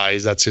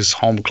flies, that's his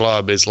home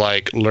club, is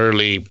like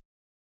literally,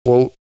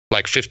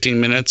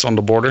 15 minutes on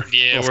the border.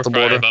 Yeah, we're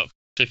probably about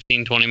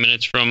 15, 20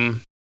 minutes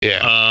from.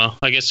 Yeah.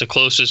 I guess the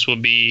closest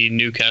would be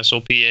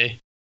Newcastle, PA.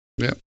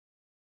 Yeah.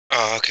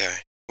 Oh, okay.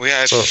 We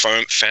have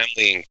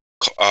family in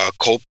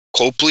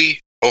Copley,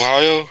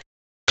 Ohio.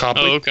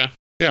 Copley? Oh, okay.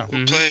 Yeah.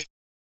 Copley.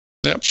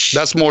 Yep.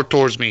 That's more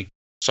towards me.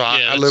 So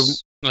I live.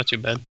 Not too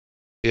bad.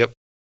 Yep.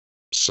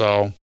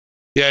 So,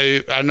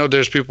 yeah, I know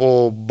there's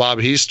people. Bob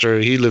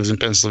Heaster, he lives in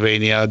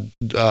Pennsylvania.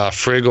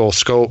 Friggle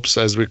Scopes,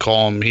 as we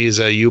call him, he's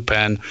a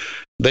UPenn.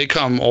 They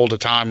come all the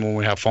time when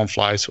we have fun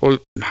flies. Or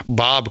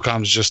Bob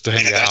comes just to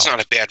hang out. That's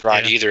not a bad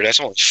ride either. That's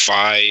only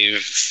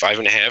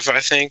 5.5, I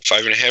think.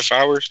 5.5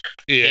 hours.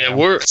 Yeah,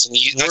 that's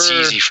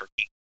easy for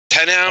me.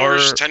 10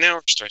 hours. 10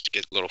 hours starts to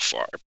get a little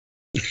far.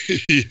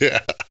 Yeah.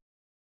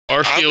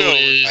 Our field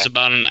is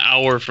about an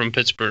hour from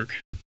Pittsburgh.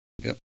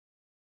 Yep.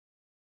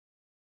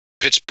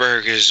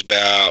 Pittsburgh is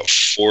about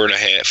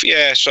 4.5.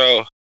 Yeah,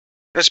 so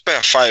that's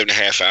about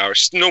 5.5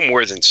 hours. No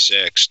more than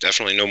 6.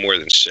 Definitely no more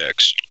than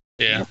 6.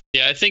 Yeah.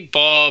 Yeah, I think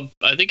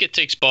it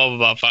takes Bob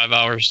about 5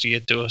 hours to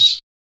get to us.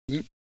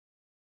 But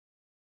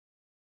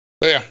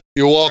yeah,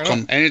 you're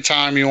welcome.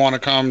 Anytime you want to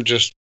come,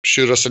 just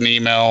shoot us an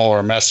email or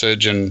a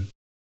message, and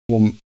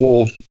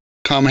we'll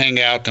come hang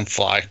out and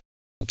fly.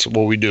 That's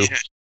what we do.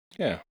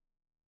 Yeah.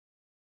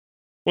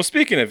 Well,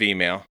 speaking of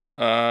email,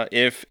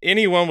 if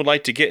anyone would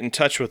like to get in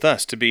touch with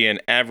us to be an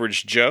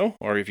average Joe,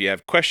 or if you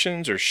have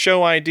questions or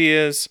show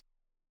ideas,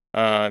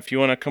 if you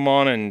want to come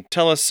on and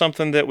tell us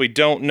something that we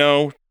don't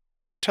know,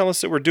 tell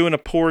us that we're doing a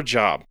poor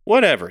job,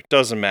 whatever,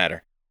 doesn't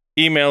matter.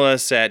 email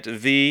us at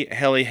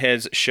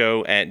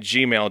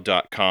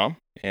theheliheadsshow@gmail.com.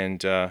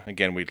 And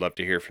again, we'd love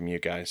to hear from you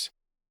guys.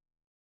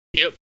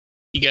 Yep.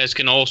 You guys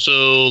can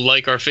also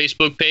like our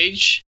Facebook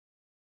page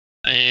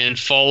and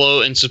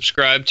follow and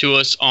subscribe to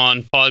us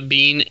on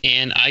Podbean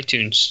and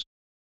iTunes.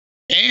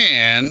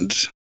 And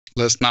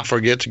let's not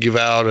forget to give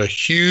out a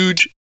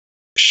huge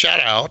shout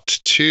out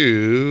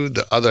to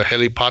the other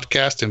heli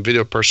podcast and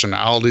video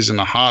personalities in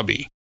the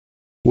hobby.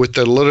 With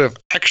a little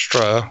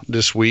extra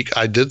this week,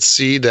 I did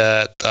see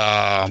that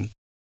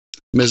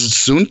Ms.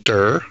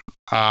 Zunter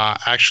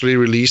actually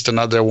released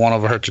another one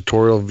of her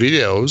tutorial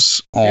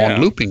videos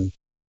on looping.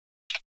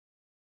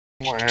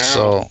 Wow.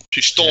 So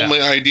she stole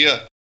my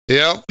idea.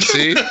 Yep.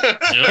 See?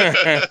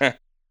 I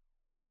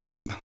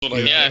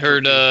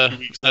heard. I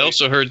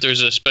also heard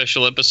there's a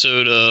special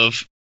episode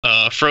of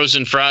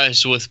Frozen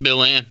Fries with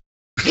Bill Ann.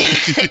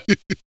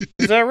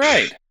 Is that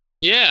right?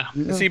 Yeah.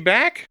 Is he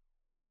back?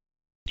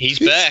 He's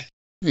back.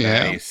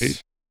 Yeah. Nice.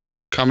 He's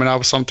coming out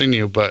with something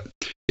new. But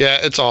yeah,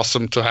 it's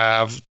awesome to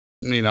have,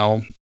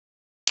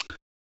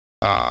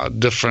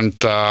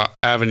 different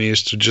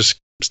avenues to just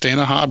stay in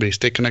a hobby,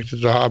 stay connected to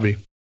the hobby.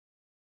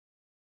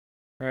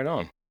 Right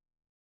on.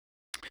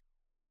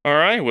 All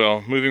right,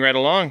 well, moving right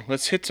along,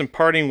 let's hit some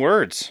parting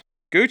words.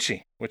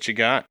 Gucci, what you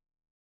got?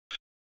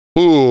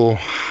 Ooh,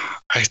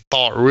 I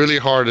thought really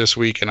hard this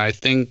week, and I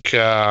think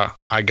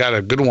I got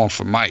a good one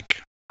for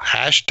Mike.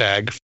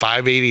 Hashtag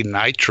 580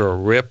 Nitro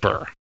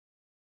Ripper.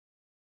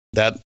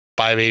 That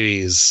 580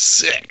 is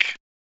sick.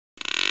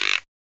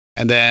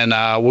 And then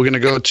we're going to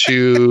go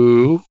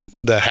to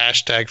the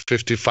hashtag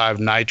 55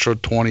 Nitro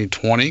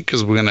 2020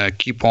 because we're going to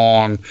keep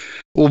on.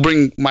 We'll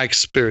bring Mike's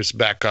spirits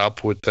back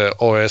up with the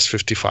OS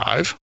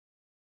 55.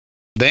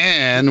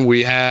 Then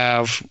we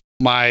have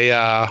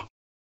my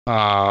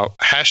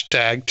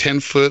hashtag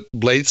 10-foot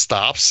blade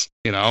stops,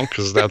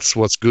 because that's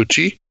what's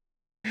Gucci.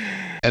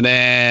 And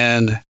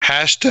then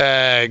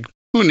hashtag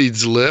who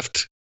needs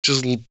lift?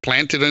 Just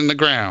plant it in the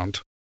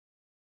ground.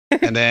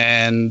 And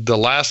then the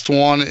last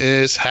one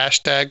is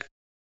hashtag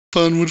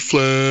fun with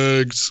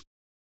flags.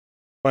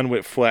 Fun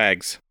with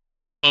flags.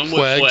 Fun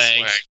with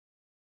flags.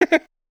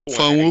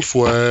 Fun with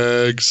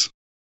flags.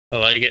 I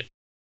like it.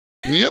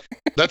 Yep,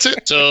 that's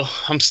it. So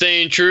I'm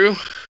staying true.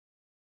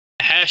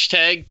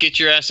 Hashtag get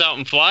your ass out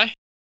and fly.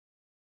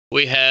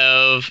 We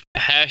have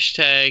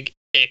hashtag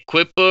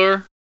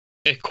Equipo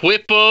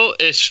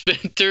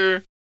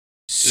Espinter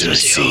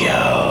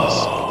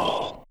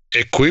Sucio.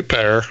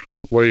 Equipair.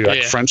 What are you,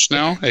 like French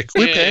now?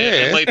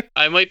 Equipair. Yeah,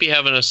 I might be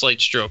having a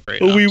slight stroke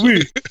right now. Oui,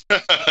 oui.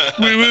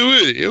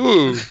 Oui.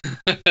 Ooh.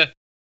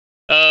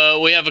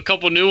 We have a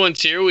couple new ones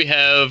here. We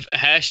have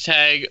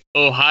hashtag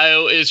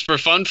Ohio is for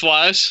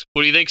funflies.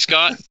 What do you think,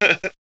 Scott?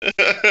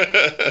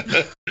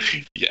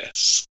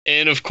 Yes.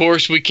 And of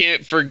course, we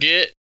can't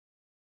forget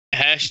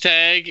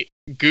hashtag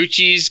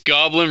Gucci's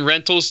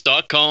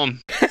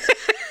GoblinRentals.com.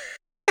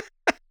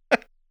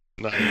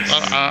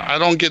 Nice. I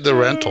don't get the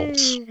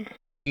rentals.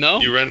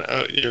 No? You rent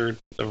out your.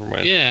 Never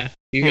mind. Yeah,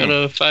 you got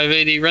a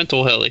 580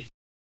 rental heli.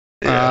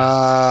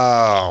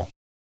 Oh.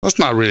 That's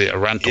not really a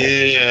rental. Yeah.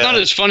 It's not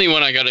as funny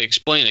when I got to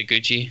explain it,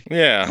 Gucci.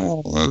 Yeah.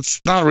 Well, it's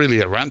not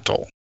really a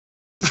rental.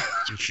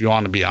 If you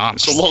want to be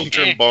honest. It's a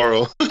long-term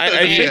borrow.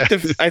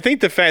 I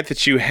think the fact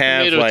that you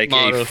have Tomato, like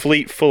tomato. a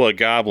fleet full of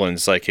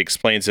goblins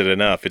explains it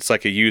enough. It's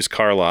like a used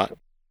car lot.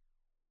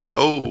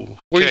 Oh.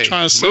 What are you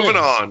trying to say? Moving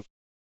on.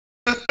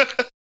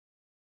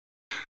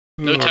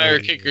 No tire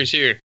kickers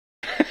here.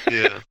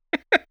 Yeah.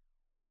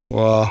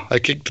 Well, I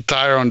kicked the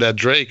tire on that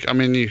Drake. I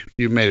mean,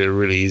 you made it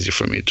really easy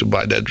for me to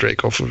buy that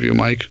Drake off of you,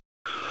 Mike.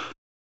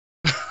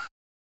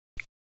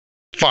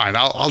 Fine,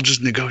 I'll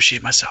just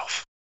negotiate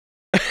myself.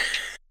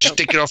 Just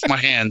take it off my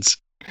hands.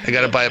 I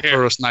gotta buy a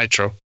Puros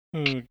Nitro.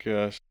 Oh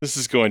gosh, this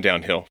is going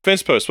downhill.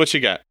 Fence post, what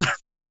you got?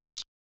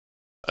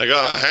 I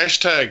got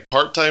hashtag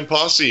part-time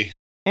posse.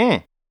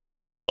 Mm,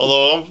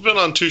 Although I've been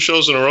on 2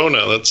 shows in a row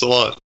now. That's a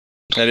lot.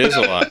 that is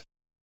a lot.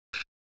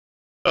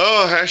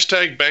 Oh,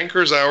 hashtag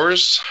bankers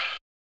hours.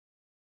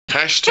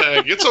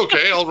 Hashtag it's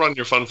okay. I'll run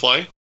your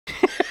funfly.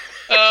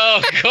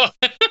 Oh, God.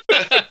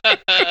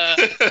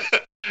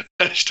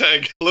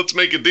 Hashtag let's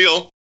make a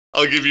deal.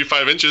 I'll give you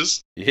 5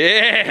 inches.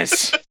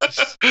 Yes.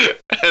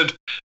 And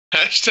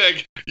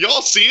hashtag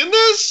y'all seeing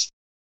this?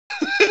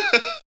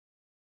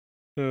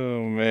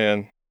 Oh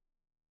man.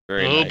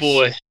 Very Oh, nice.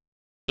 boy.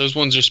 Those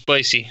ones are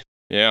spicy.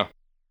 Yeah.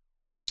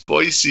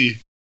 Spicy.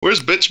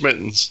 Where's bitch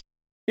mittens?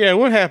 Yeah.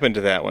 What happened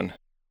to that one?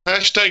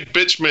 Hashtag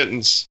bitch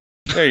mittens.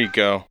 There you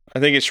go. I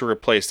think it should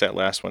replace that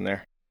last one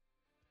there.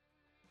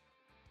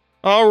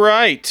 All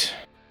right.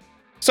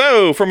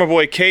 So, from our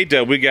boy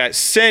K-Dub, we got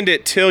Send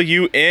It Till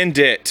You End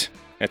It.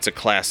 That's a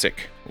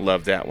classic.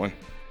 Love that one.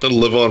 That'll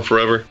live on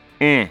forever.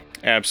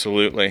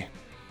 Absolutely.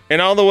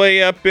 And all the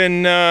way up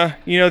in,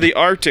 the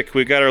Arctic,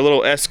 we got our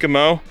little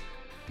Eskimo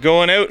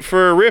going out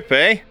for a rip,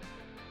 eh?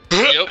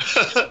 Yep.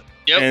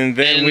 And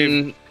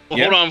then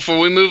Hold on before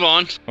we move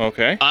on.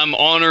 Okay. I'm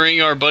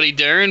honoring our buddy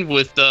Darren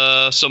with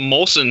some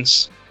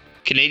Molson's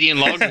Canadian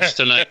lagers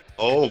tonight.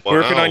 Oh, wow.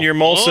 Working on your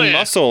Molson Oh, yeah.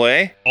 muscle,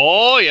 eh?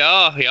 Oh,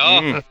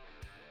 yeah.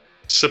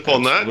 Sip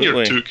on that in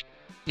your Absolutely.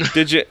 toque.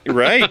 Did you?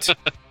 Right.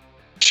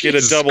 Get a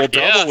Jesus. double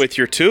Yeah. with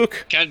your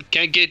toque. Can't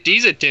get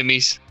these at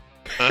Timmy's.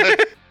 You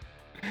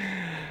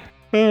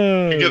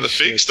Oh, get the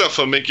fake stuff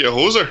and make you a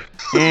hoser.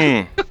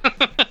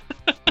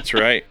 That's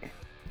right.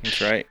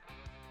 That's right.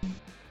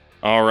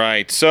 All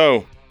right.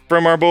 So,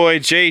 from our boy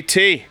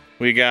JT,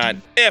 we got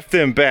F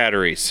them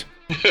batteries.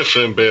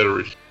 FM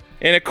battery.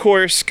 And of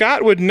course,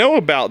 Scott would know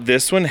about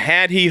this one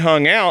had he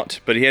hung out,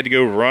 but he had to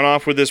go run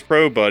off with his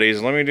pro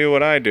buddies. Let me do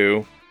what I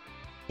do.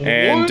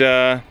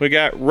 And we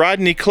got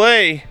Rodney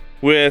Clay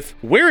with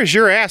Where is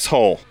your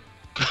asshole?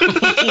 What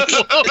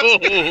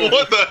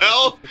the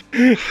hell?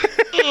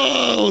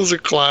 Oh, it was a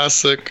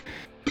classic.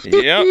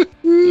 Yep.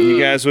 You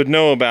guys would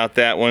know about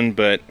that one,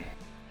 but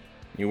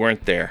you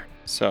weren't there.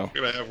 So. I'm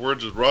gonna have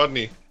words with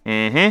Rodney.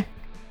 Mm-hmm.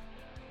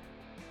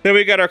 Then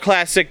we got our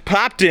classic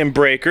popped in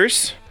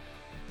breakers.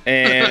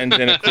 And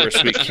then, of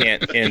course, we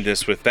can't end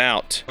this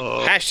without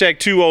hashtag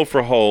 2-0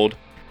 for hold.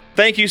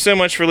 Thank you so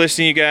much for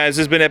listening, you guys.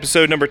 This has been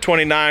episode number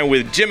 29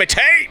 with Jimmie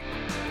Tate.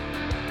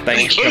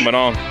 Thanks for coming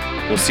on.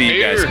 We'll see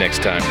you guys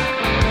next time.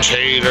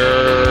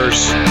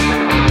 Cheaters.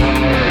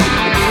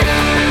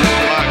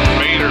 Black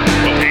Vader.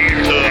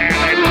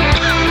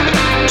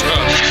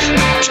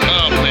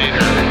 Tough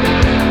later.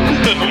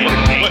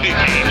 Wait,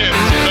 I can't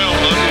spell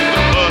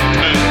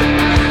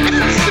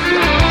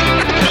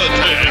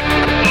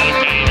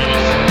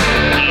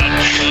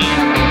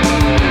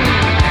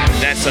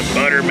That's some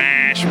butter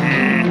mash.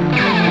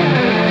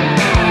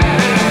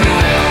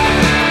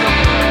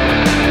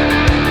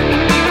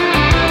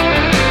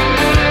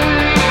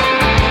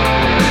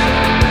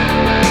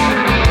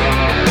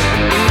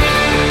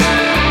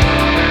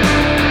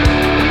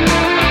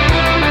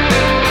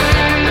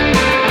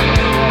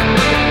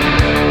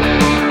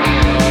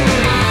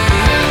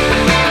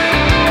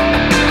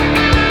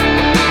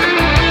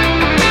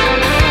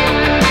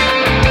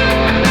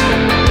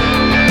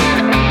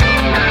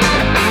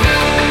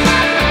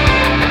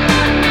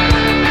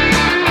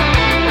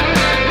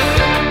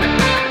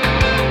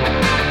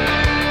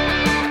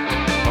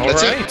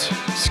 That's All it. right.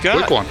 Scott,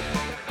 Quick one.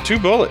 2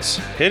 bullets.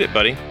 Hit it,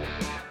 buddy.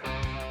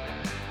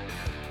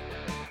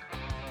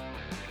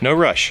 No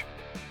rush.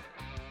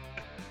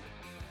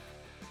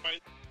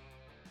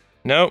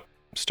 Nope.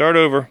 Start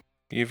over.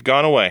 You've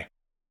gone away.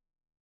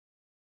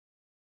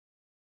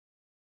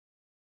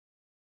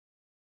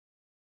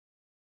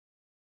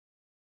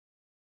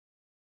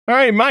 All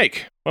right,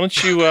 Mike. Why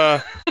don't you,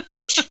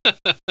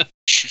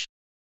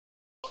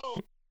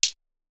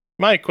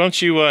 Mike, why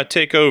don't you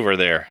take over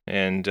there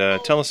and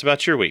tell us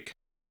about your week?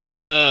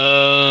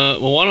 Well,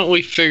 why don't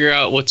we figure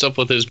out what's up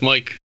with his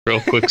mic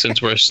real quick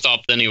since we're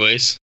stopped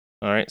anyways.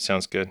 All right,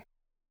 sounds good.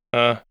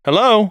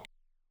 Hello?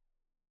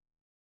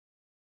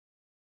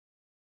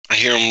 I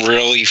hear him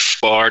really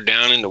far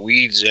down in the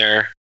weeds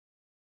there.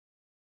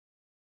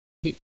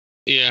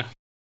 Yeah,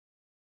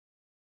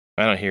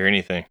 I don't hear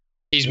anything.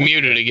 he's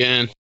muted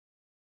again.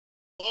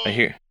 I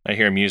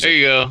hear music. There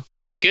you go.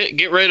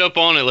 Get right up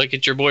on it like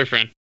it's your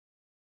boyfriend.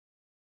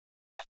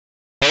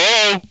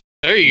 Hello?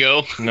 There you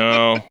go.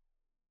 No.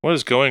 What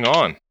is going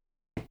on?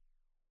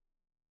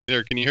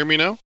 There, can you hear me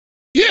now?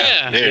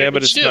 Yeah. Yeah,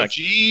 but it's still. not.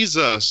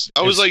 Jesus.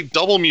 I was It's- like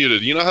double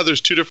muted. You know how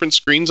there's 2 different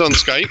screens on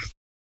Skype?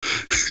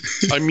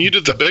 I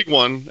muted the big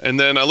one, and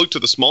then I looked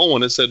at the small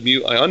one. It said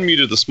mute. I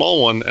unmuted the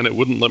small one, and it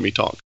wouldn't let me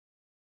talk.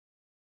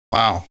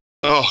 Wow.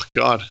 Oh,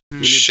 God. We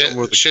need Shit,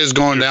 someone with a- shit's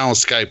going down with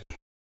Skype.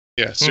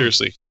 Yeah,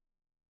 seriously.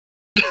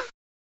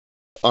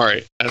 All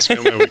right. Ask me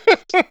on my week.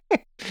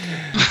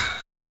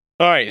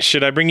 All right,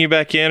 should I bring you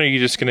back in, or are you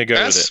just going to go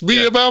with Ask it?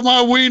 me about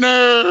my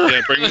wiener.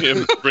 Yeah,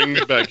 bring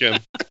me back in.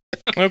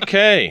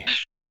 Okay.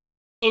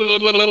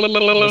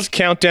 Let's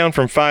count down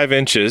from 5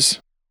 inches.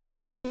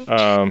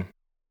 4.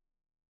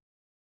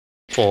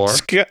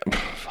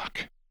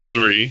 Fuck.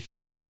 3.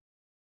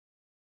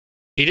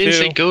 He didn't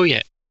say 2. go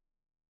yet.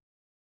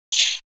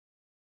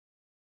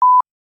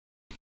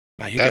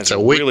 Wow, you That's guys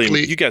a are really,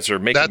 weekly- you guys are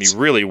making me that's-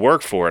 really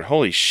work for it.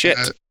 Holy shit.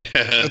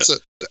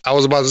 I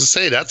was about to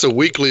say that's a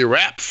weekly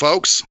wrap,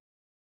 folks.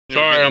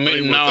 Sorry, I'm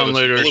eating now and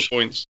later. Bullet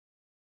points.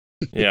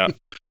 Yeah.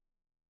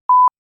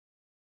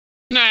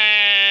 Nah.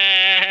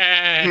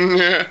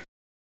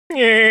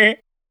 Yeah.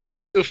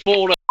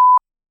 Fold up.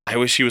 I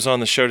wish he was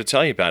on the show to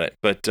tell you about it.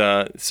 But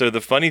so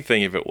the funny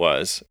thing of it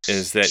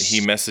is that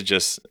he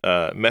messaged.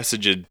 I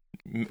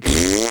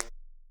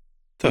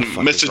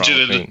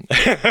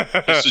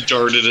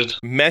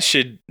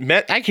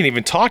can't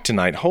even talk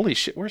tonight. Holy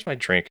shit! Where's my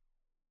drink?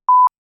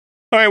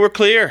 All right, we're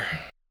clear.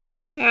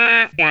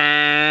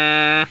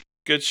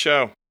 Good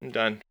show. I'm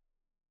done.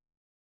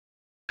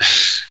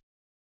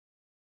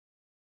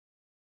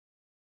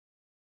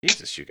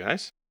 Jesus, you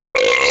guys.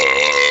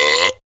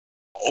 Oh,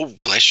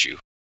 bless you.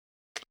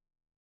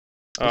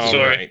 All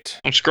Sorry. right.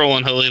 I'm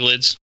scrolling holy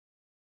lids.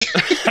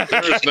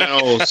 There's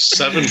now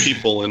 7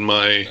 people in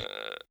my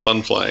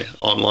funfly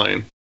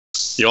online.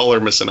 Y'all are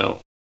missing out.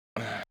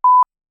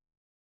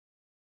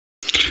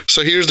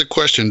 So here's the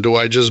question: do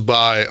I just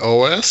buy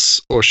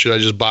OS or should I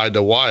just buy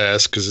the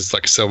YS because it's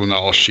like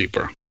 $7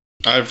 cheaper?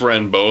 I've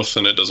ran both,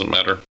 and it doesn't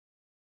matter.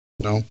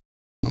 No?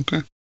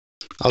 Okay.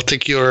 I'll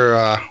take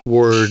your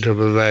word of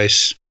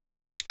advice.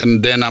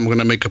 And then I'm going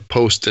to make a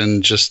post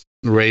and just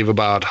rave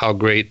about how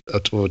great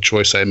of a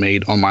choice I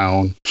made on my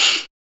own.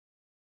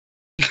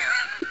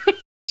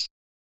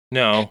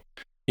 No.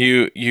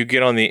 You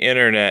get on the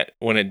internet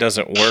when it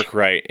doesn't work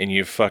right and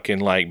you fucking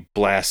like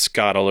blast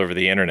Scott all over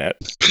the internet.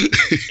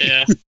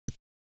 Yeah.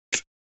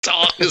 It's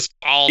all his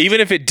fault.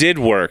 Even if it did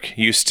work,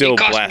 you still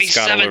blast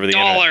Scott all over the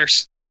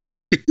internet.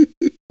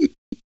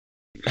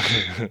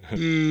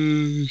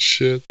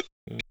 Shit.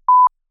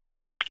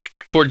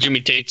 Poor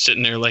Jimmie Tate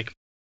sitting there like,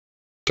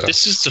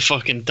 this is the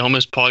fucking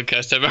dumbest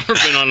podcast I've ever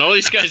been on. All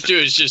these guys do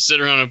is just sit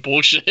around and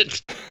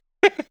bullshit.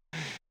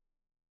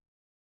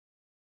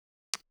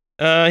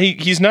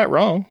 He's not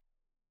wrong.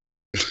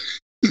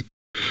 That's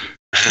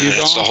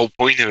the whole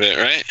point of it,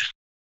 right?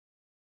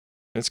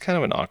 It's kind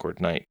of an awkward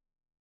night.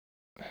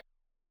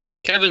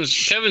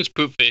 Kevin's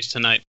poop face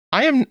tonight.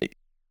 I am.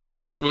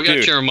 We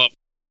gotta cheer him up.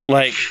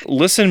 Like,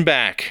 listen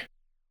back,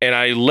 and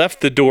I left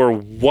the door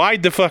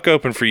wide the fuck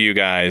open for you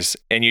guys,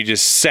 and you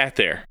just sat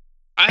there.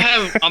 I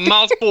have a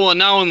mouthful of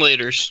now and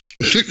laters.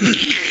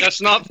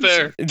 That's not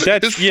fair.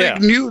 That's yeah.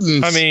 Fake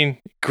mutants. I mean,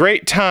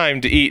 great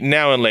time to eat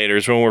now and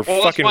laters when we're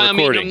fucking that's why recording. I'm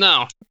eating them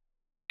now.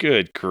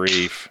 Good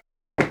grief.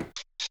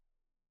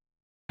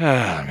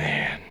 Ah,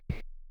 man.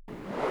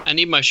 I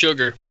need my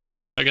sugar.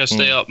 I gotta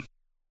stay up.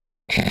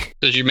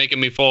 Because you're making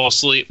me fall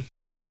asleep.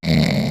 The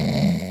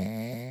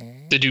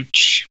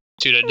dooch.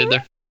 See what I did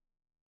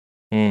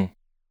there?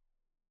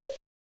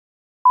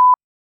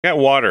 Got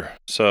water,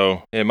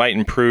 so it might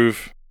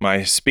improve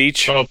my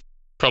speech. Oh,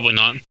 probably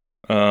not.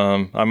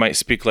 I might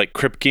speak like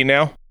Kripke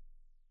now.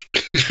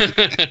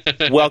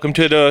 Welcome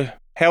to the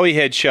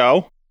Hellyhead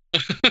Show.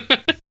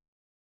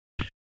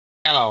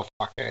 Hello,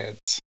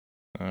 fuckheads.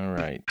 All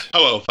right.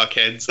 Hello,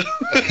 fuckheads.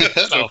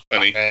 That's so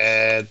funny.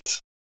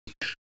 Fuckheads.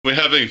 We're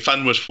having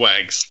fun with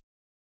flags.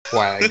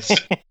 Flags.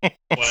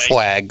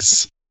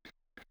 Flags.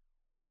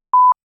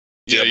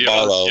 Yeah, you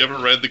ever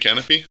read The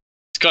Canopy?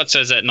 Scott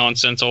says that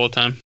nonsense all the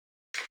time.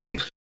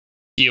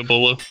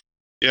 Diabolo.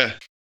 Yeah.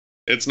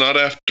 It's not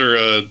after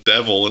a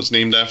devil. It's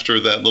named after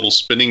that little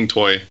spinning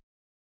toy.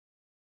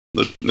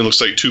 It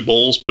looks like two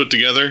bowls put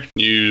together.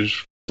 You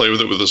play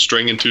with it with a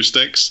string and two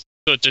sticks.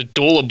 So it's a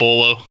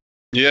Dolabolo.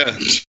 Yeah.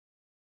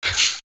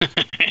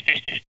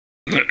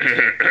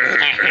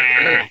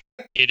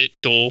 Get it?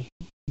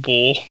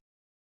 Bowl.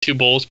 Two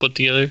bowls put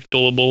together.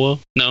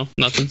 Dolabolo. No,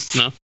 nothing.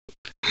 No.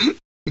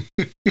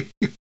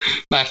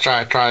 Let's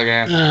try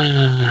again.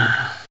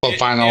 For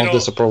final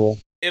disapproval.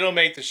 It'll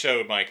make the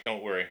show, Mike.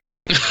 Don't worry.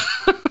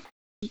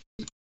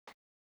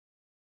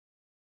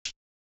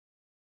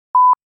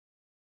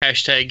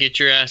 Hashtag get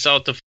your ass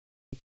out the...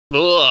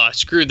 I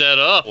screwed that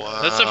up.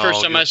 Wow, that's the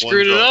first time I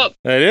screwed it up.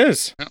 It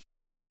is. Yep.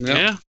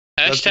 Yeah.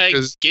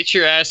 Hashtag get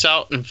your ass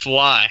out and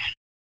fly.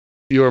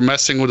 You were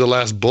messing with the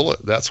last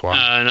bullet. That's why.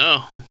 I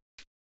know.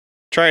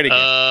 Try it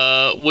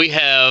again. We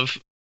have...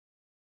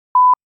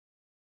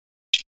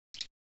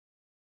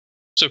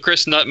 So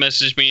Chris Nutt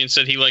messaged me and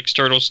said he likes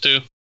turtles too.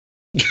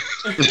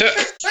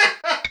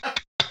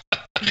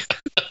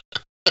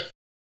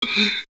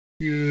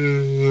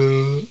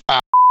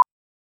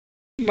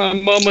 My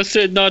mama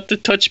said not to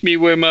touch me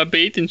where my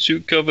bathing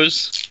suit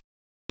covers.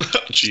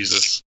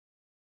 Jesus.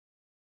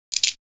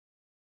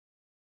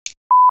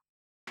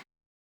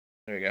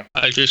 There you go.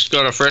 I just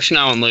got a fresh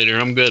now and later.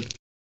 I'm good.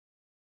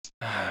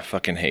 I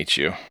fucking hate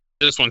you.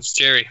 This one's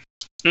cherry.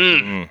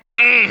 I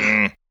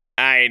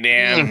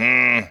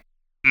damn.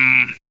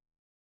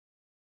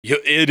 You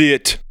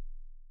idiot.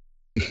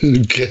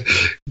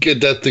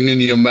 Get that thing in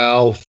your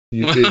mouth,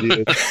 you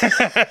idiot.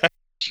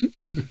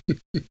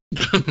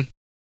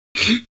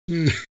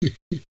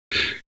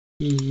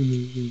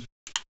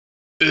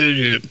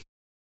 Idiot.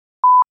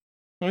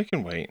 We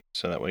can wait,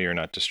 so that way you're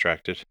not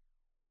distracted.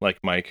 Like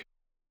Mike,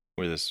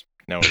 with his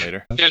now and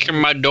later. This is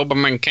my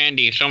Doberman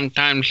candy.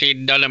 Sometimes she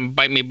doesn't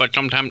bite me, but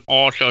sometimes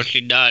also she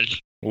does.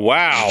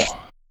 Wow.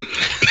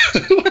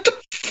 What the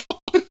fuck?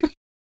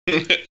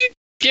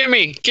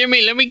 Jimmy,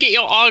 let me get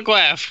your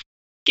autograph.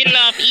 Get it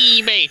off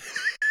eBay.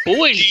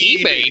 Who is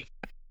eBay?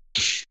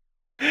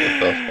 What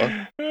the fuck?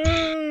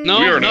 No,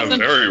 we are nothing. not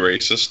very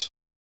racist.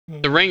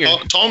 The Ringer.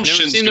 Tom Never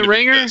Shin's seen The gonna be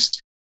Ringer?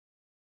 pissed.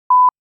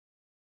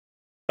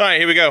 All right,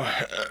 here we go.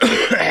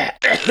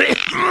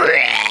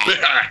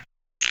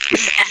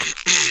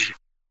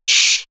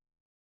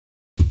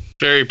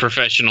 Very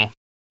professional.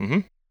 Mm-hmm.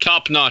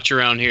 Top notch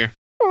around here.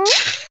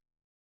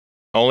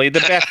 Only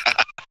the best.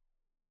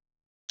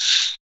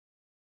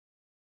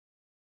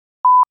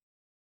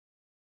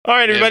 All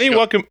right, everybody,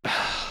 welcome.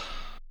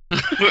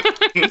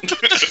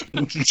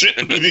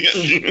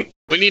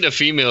 We need a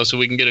female so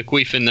we can get a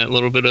queef in that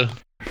little bit of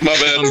My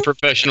bad.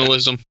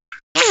 unprofessionalism.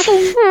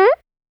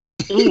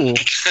 Ooh.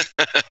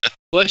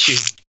 Bless you.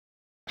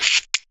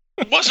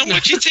 It wasn't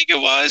what you think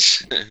it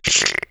was.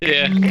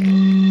 Yeah.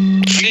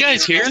 You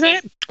guys hear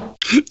that?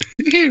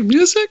 You hear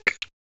music?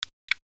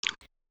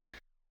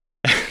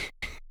 Because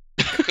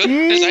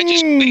I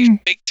just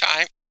played big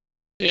time.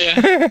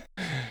 Yeah.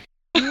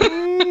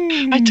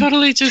 I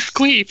totally just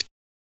queefed.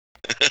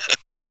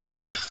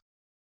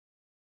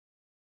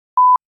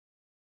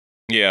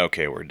 Yeah,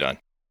 okay, we're done.